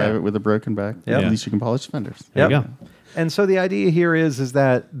can't drive Yeah. it with a broken back. Yeah. At least you can polish fenders. There you Yep. go. And so the idea here is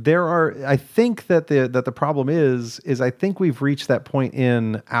that there are. I think that the problem is I think we've reached that point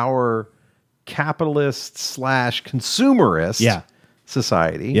in our capitalist / consumerist Yeah.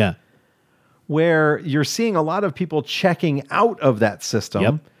 society, Yeah. where you're seeing a lot of people checking out of that system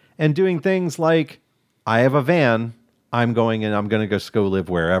Yep. and doing things like, I have a van, I'm going and I'm going to go live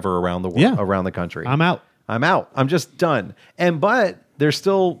wherever around the world, Yeah. around the country. I'm out. I'm just done. But they're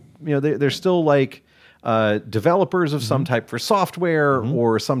still, they're still like developers of some type for software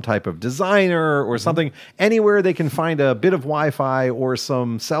or some type of designer or something. Anywhere they can find a bit of Wi-Fi or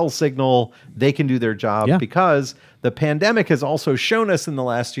some cell signal, they can do their job Yeah. because the pandemic has also shown us in the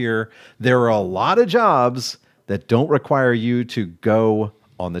last year there are a lot of jobs that don't require you to go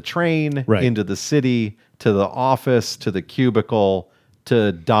on the train Right. into the city, to the office, to the cubicle,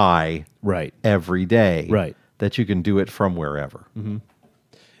 to die Right. every day. Right. That you can do it from wherever.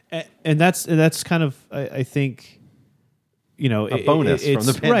 And that's kind of I think A bonus from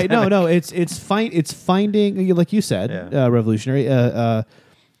the right. No, pandemic. it's finding, like you said, Yeah. revolutionary.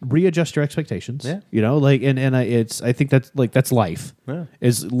 Readjust your expectations. Yeah. I think that's life. Yeah.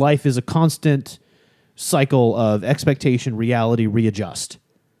 Life is a constant cycle of expectation, reality, readjust.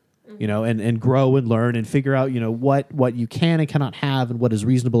 And grow and learn and figure out, what you can and cannot have and what is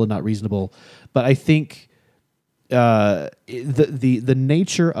reasonable and not reasonable. But I think the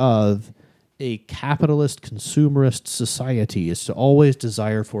nature of a capitalist consumerist society is to always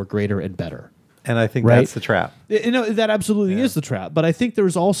desire for greater and better. And I think Right. that's the trap. That absolutely is the trap. But I think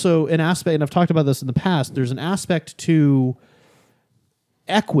there's also an aspect, and I've talked about this in the past, there's an aspect to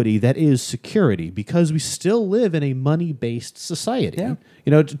equity that is security because we still live in a money-based society. Yeah.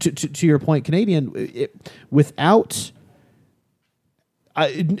 To your point, Canadian, without...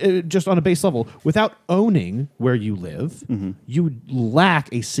 just on a base level, without owning where you live, you lack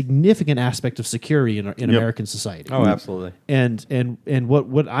a significant aspect of security in American society. Oh, absolutely. And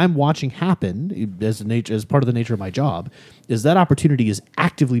what I'm watching happen as part of the nature of my job is that opportunity is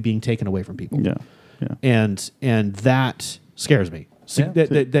actively being taken away from people. Yeah. And that scares me.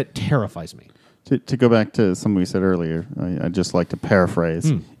 That terrifies me. To go back to something we said earlier, I'd just like to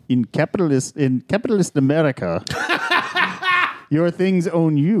paraphrase. In capitalist America, your things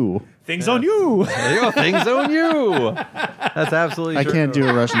own you. Things on you. Your things own you. That's absolutely I true. can't do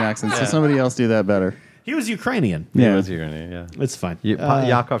a Russian accent, so somebody else do that better. He was Ukrainian. Yeah, it was your name, yeah. It's fine.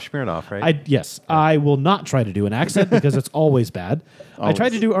 Yakov Smirnoff, right? I will not try to do an accent because it's always bad. I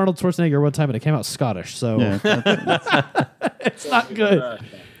tried to do Arnold Schwarzenegger one time and it came out Scottish, so it's not good.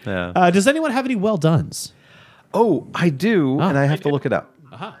 yeah. Does anyone have any well dones? Oh, I do, and I have to look it up.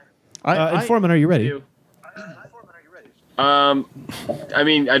 Informant, are you ready? I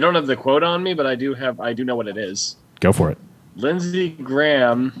mean, I don't have the quote on me, but I do know what it is. Go for it. Lindsey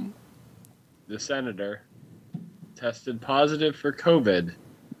Graham, the senator, tested positive for COVID.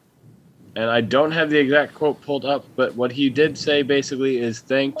 And I don't have the exact quote pulled up, but what he did say basically is,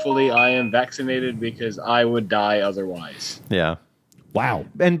 thankfully, I am vaccinated because I would die otherwise. Yeah. Wow.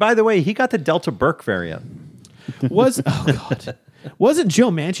 And by the way, he got the Delta Burke variant. Wasn't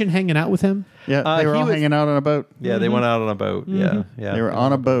Joe Manchin hanging out with him? Yeah, they were he all was- hanging out on a boat. Yeah, they went out on a boat. Yeah, yeah. They were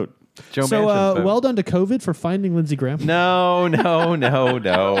on a boat. Joe So, Manchin's vote. well done to COVID for finding Lindsey Graham. No.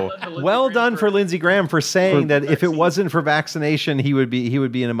 Well done for Lindsey Graham for saying that if it wasn't for vaccination, he would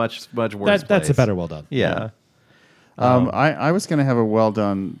be in a much worse place. That's a better well done. Yeah. I was going to have a well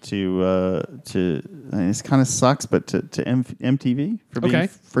done to it kind of sucks, but to MTV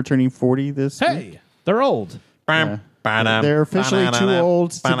for turning 40 this week. Hey, they're old. They're officially too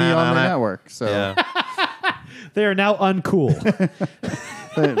old to be on the network. So They are now uncool.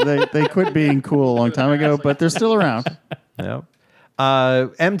 they quit being cool a long time ago, but they're still around. Yep.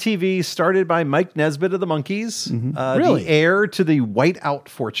 MTV started by Mike Nesbitt of the Monkees, Really? the heir to the whiteout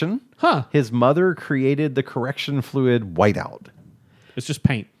fortune. Huh. His mother created the correction fluid whiteout. It's just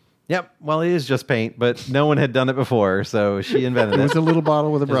paint. Yep. Well, it is just paint, but no one had done it before, so she invented It it. was a little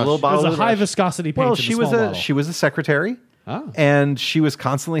bottle with a It was brush. a little It bottle was a with high brush. viscosity paint. Well, in she a was small a bottle. she was a secretary, Oh. and she was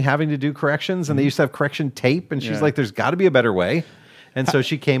constantly having to do corrections, and they used to have correction tape, and she's Yeah. like, "There's got to be a better way," and so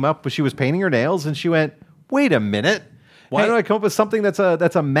she came up. She was painting her nails, and she went, "Wait a minute, why Hey. don't I come up with something that's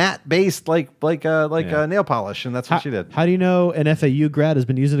a matte based like Yeah. nail polish?" And that's what she did. How do you know an FAU grad has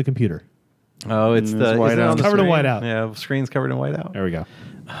been using a computer? Oh, it's It's the whiteout. is it on the Covered in screen? whiteout. Yeah, screen's covered in whiteout. There we go.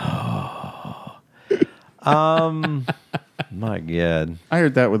 My God, I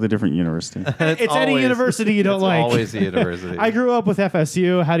heard that with a different university. It's any always- university you don't it's like. always the university. I grew up with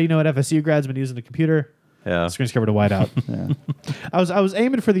FSU. How do you know an FSU grad's been using a computer? Yeah. Screen's covered in whiteout. I was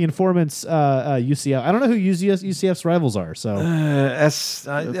aiming for the informants UCF. I don't know who UCF's rivals are. So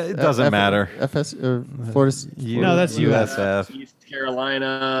It doesn't matter. Florida, No, that's USF. East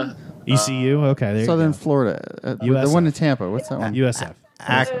Carolina. ECU. Okay, there Southern you go. Florida. The USF. one in Tampa. What's that one? USF.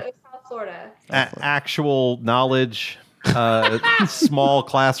 Ac- South Florida. actual knowledge, small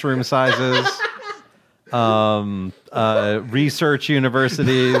classroom sizes, research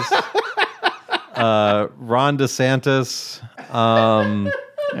universities, Ron DeSantis.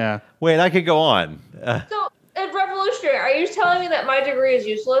 Yeah. Wait, I could go on. So, at Revolutionary, are you telling me that my degree is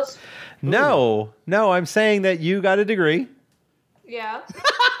useless? No, I'm saying that you got a degree. Yeah.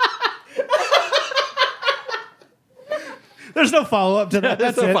 There's no follow up to that.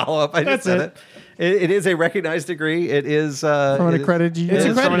 That's That's a it. follow up. I just That's said it. It is a recognized degree. It is From an accredited It is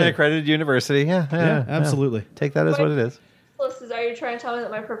university. from an accredited university. Yeah, absolutely. Take that as what it is. Useless, are you trying to tell me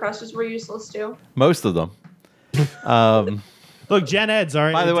that my professors were useless too? Most of them. Look, Gen Ed's all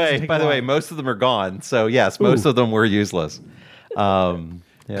right. By the way, most of them are gone. So yes, most of them were useless.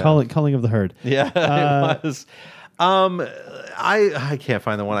 Yeah. Culling of the herd. Yeah, it was. I can't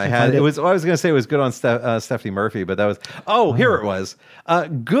find the one I had. find it. I was going to say it was good on Stephanie Murphy, but that was. Oh, here it was.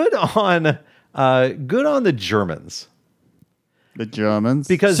 Good on the Germans, The Germans.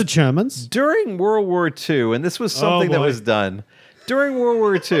 because The Germans. during World War II, and this was something that boy. was done during World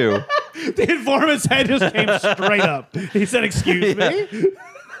War II. The informant's head just came straight up. He said, "Excuse me."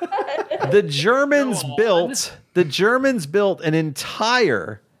 The Germans built an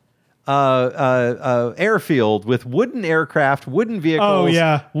entire airfield with wooden aircraft, wooden vehicles, Oh,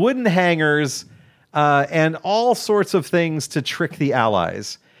 yeah. wooden hangars, and all sorts of things to trick the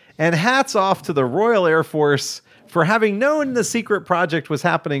Allies. And hats off to the Royal Air Force for having known the secret project was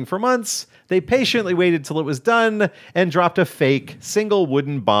happening for months. They patiently waited till it was done and dropped a fake single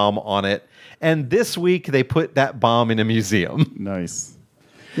wooden bomb on it. And this week they put that bomb in a museum. Nice.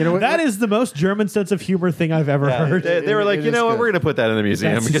 You know what? That is the most German sense of humor thing I've ever heard. They were like, It you is know what, good. we're going to put that in the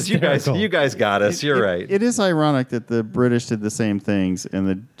museum That's because hysterical. you guys got us. You're right. It is ironic that the British did the same things and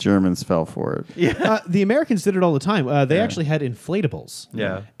the Germans fell for it. The Americans did it all the time. They actually had inflatables.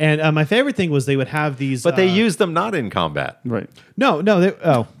 Yeah. And my favorite thing was they would have these. But they used them not in combat. Right. No.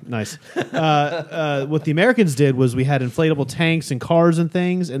 Nice. What the Americans did was we had inflatable tanks and cars and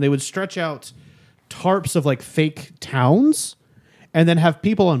things, and they would stretch out tarps of like fake towns, and then have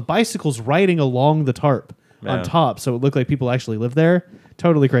people on bicycles riding along the tarp Man. on top, so it looked like people actually lived there.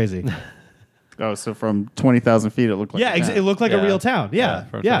 Totally crazy. Oh, so from 20,000 feet it looked like Yeah, a town. it looked like a Yeah. real town. Yeah,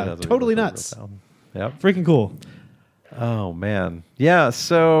 from yeah, 20,000 totally people, nuts. real town. Yep. Freaking cool. Oh man. Yeah.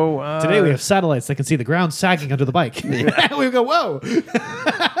 So Today we have satellites that can see the ground sagging under the bike. We go, whoa.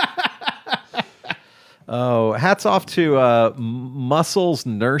 Oh, hats off to Muscles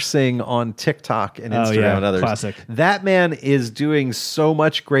Nursing on TikTok and Instagram yeah, and others. classic. That man is doing so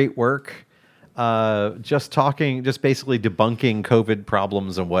much great work. Just basically debunking COVID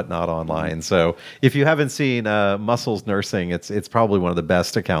problems and whatnot online. So if you haven't seen Muscles Nursing, it's probably one of the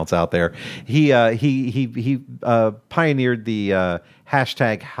best accounts out there. He pioneered the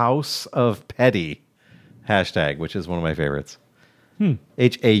hashtag House of Petty hashtag, which is one of my favorites.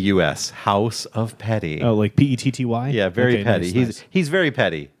 HAUS, House of Petty. Oh, like Petty? Yeah, very Okay, petty. nice. He's very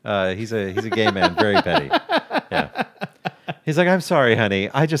petty. He's a gay man, very petty. Yeah. He's like, I'm sorry, honey.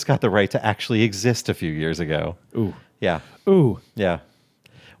 I just got the right to actually exist a few years ago. Ooh. Yeah. Ooh. Yeah.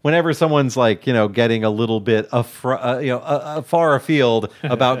 Whenever someone's like, getting a little bit far afield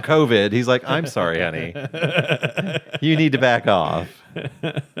about COVID, he's like, I'm sorry, honey. You need to back off.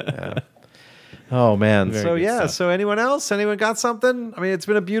 Yeah. Oh, man. Very So, good yeah. stuff. So, anyone else? Anyone got something? I mean, it's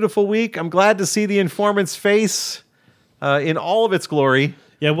been a beautiful week. I'm glad to see the informant's face in all of its glory.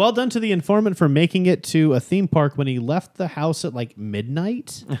 Yeah, well done to the informant for making it to a theme park when he left the house at like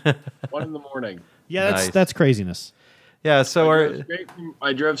midnight. 1 a.m. Yeah, Nice. that's craziness. Yeah. So,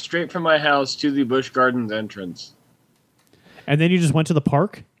 I drove straight from my house to the Busch Gardens entrance. And then you just went to the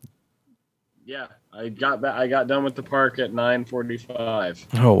park? Yeah, I got done with the park at 9:45.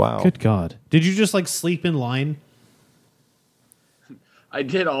 oh, wow. Good God. Did you just like sleep in line? I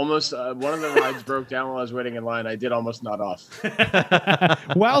did almost. One of the rides broke down while I was waiting in line. I did almost nod off.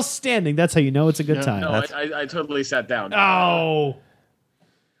 While standing, that's how you know it's a good time. No, I totally sat down. Oh.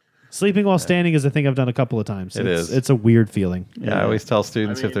 Sleeping while standing is a thing I've done a couple of times. It is. It's a weird feeling. Yeah, I always tell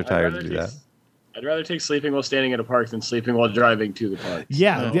students I mean, if they're tired to do that. I'd rather take sleeping while standing at a park than sleeping while driving to the park.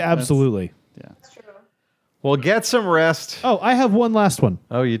 Yeah, yeah, absolutely. That's true. Well, get some rest. Oh, I have one last one.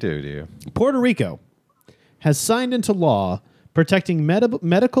 Oh, you do you? Puerto Rico has signed into law protecting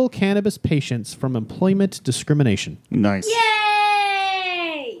medical cannabis patients from employment discrimination. Nice.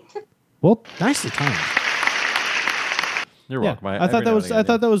 Yay! Well, nicely timed. You're Yeah, welcome. I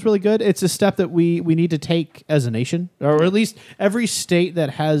thought that was really good. It's a step that we need to take as a nation, or at least every state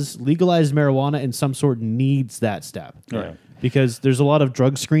that has legalized marijuana in some sort needs that step. Right. Because there's a lot of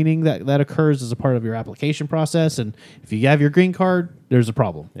drug screening that occurs as a part of your application process, and if you have your green card, there's a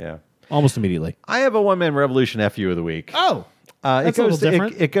problem Yeah. almost immediately. I have a one-man revolution FU of the week. Oh, It that's a little goes to,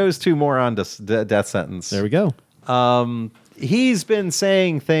 different. it goes to more on death sentence. There we go. He's been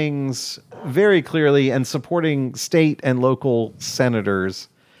saying things very clearly and supporting state and local senators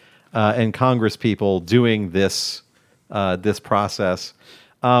and Congress people doing this process.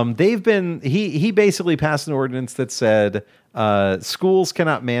 They've been he basically passed an ordinance that said schools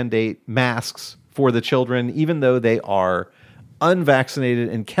cannot mandate masks for the children, even though they are unvaccinated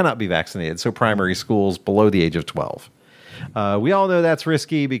and cannot be vaccinated. So primary schools below the age of 12. We all know that's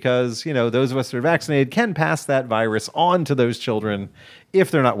risky because, those of us that are vaccinated can pass that virus on to those children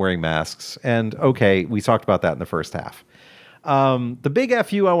if they're not wearing masks. And okay, we talked about that in the first half. The big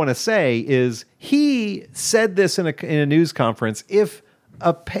FU I want to say is he said this in a news conference. If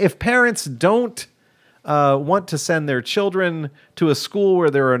parents don't want to send their children to a school where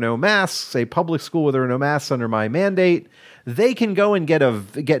there are no masks, a public school where there are no masks under my mandate, they can go and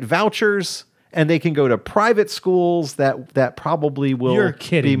get vouchers. And they can go to private schools that probably will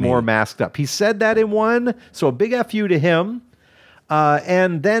be more masked up. He said that in one, so a big FU to him.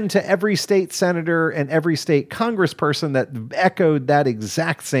 And then to every state senator and every state congressperson that echoed that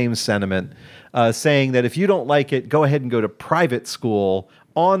exact same sentiment, saying that if you don't like it, go ahead and go to private school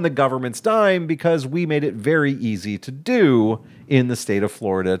on the government's dime because we made it very easy to do in the state of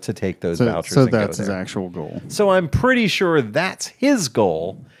Florida to take those vouchers. So and that's go his there. actual goal. So I'm pretty sure that's his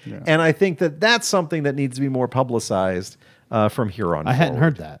goal. Yeah. And I think that's something that needs to be more publicized from here on. I hadn't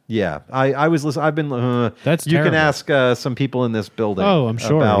heard that. Yeah, I was listening. I've been. That's you terrible. can ask some people in this building. Oh, I'm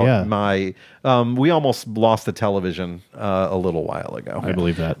sure. About Yeah. my. We almost lost the television a little while ago. I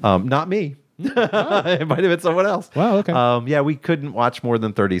believe that. Not me. It might have been someone else. Wow, okay. Yeah, we couldn't watch more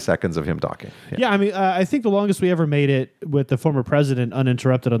than 30 seconds of him talking. Yeah, I mean, I think the longest we ever made it with the former president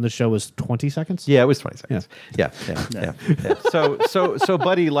uninterrupted on the show was 20 seconds. Yeah, it was 20 seconds. Yeah. So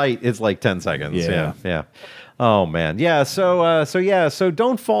Buddy Light is like 10 seconds. Yeah. Oh man. Yeah. So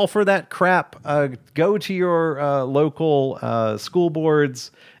don't fall for that crap. Go to your local school boards.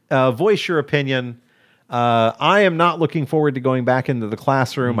 Voice your opinion. I am not looking forward to going back into the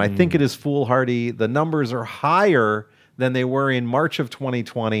classroom. I think it is foolhardy. The numbers are higher than they were in March of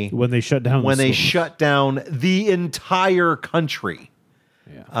 2020 when they shut down. Shut down the entire country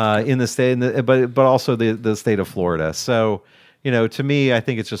in the state, but also the state of Florida. So, to me, I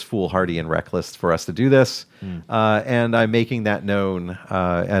think it's just foolhardy and reckless for us to do this. And I'm making that known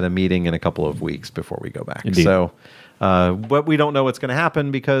at a meeting in a couple of weeks before we go back. Indeed. So. But we don't know what's going to happen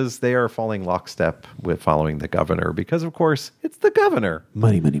because they are falling lockstep with following the governor because, of course, it's the governor.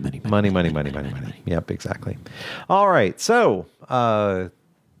 Money. Money. Yep, exactly. All right. So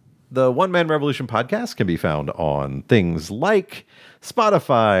The One Man Revolution podcast can be found on things like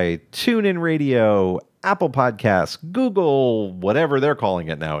Spotify, TuneIn Radio, Apple Podcasts, Google, whatever they're calling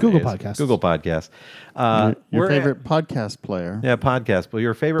it nowadays. Google Podcasts. Google Podcasts. Your we're favorite podcast player. Yeah, podcast. Well,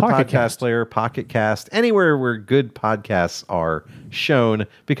 your favorite Pocket podcast Cast. player, Pocket Cast, anywhere where good podcasts are shown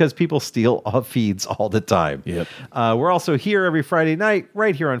because people steal feeds all the time. Yep. We're also here every Friday night,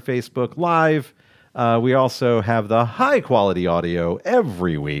 right here on Facebook Live. We also have the high quality audio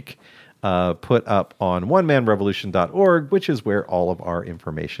every week put up on onemanrevolution.org, which is where all of our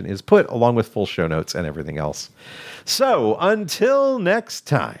information is put, along with full show notes and everything else. So until next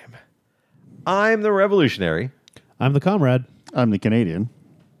time, I'm the Revolutionary. I'm the comrade. I'm the Canadian.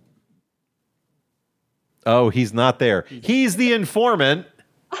 Oh, he's not there. He's the informant.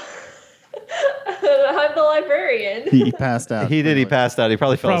 I'm the librarian. He passed out. He did. He passed out. He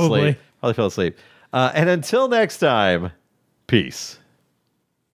probably fell Probably. asleep. And until next time, peace.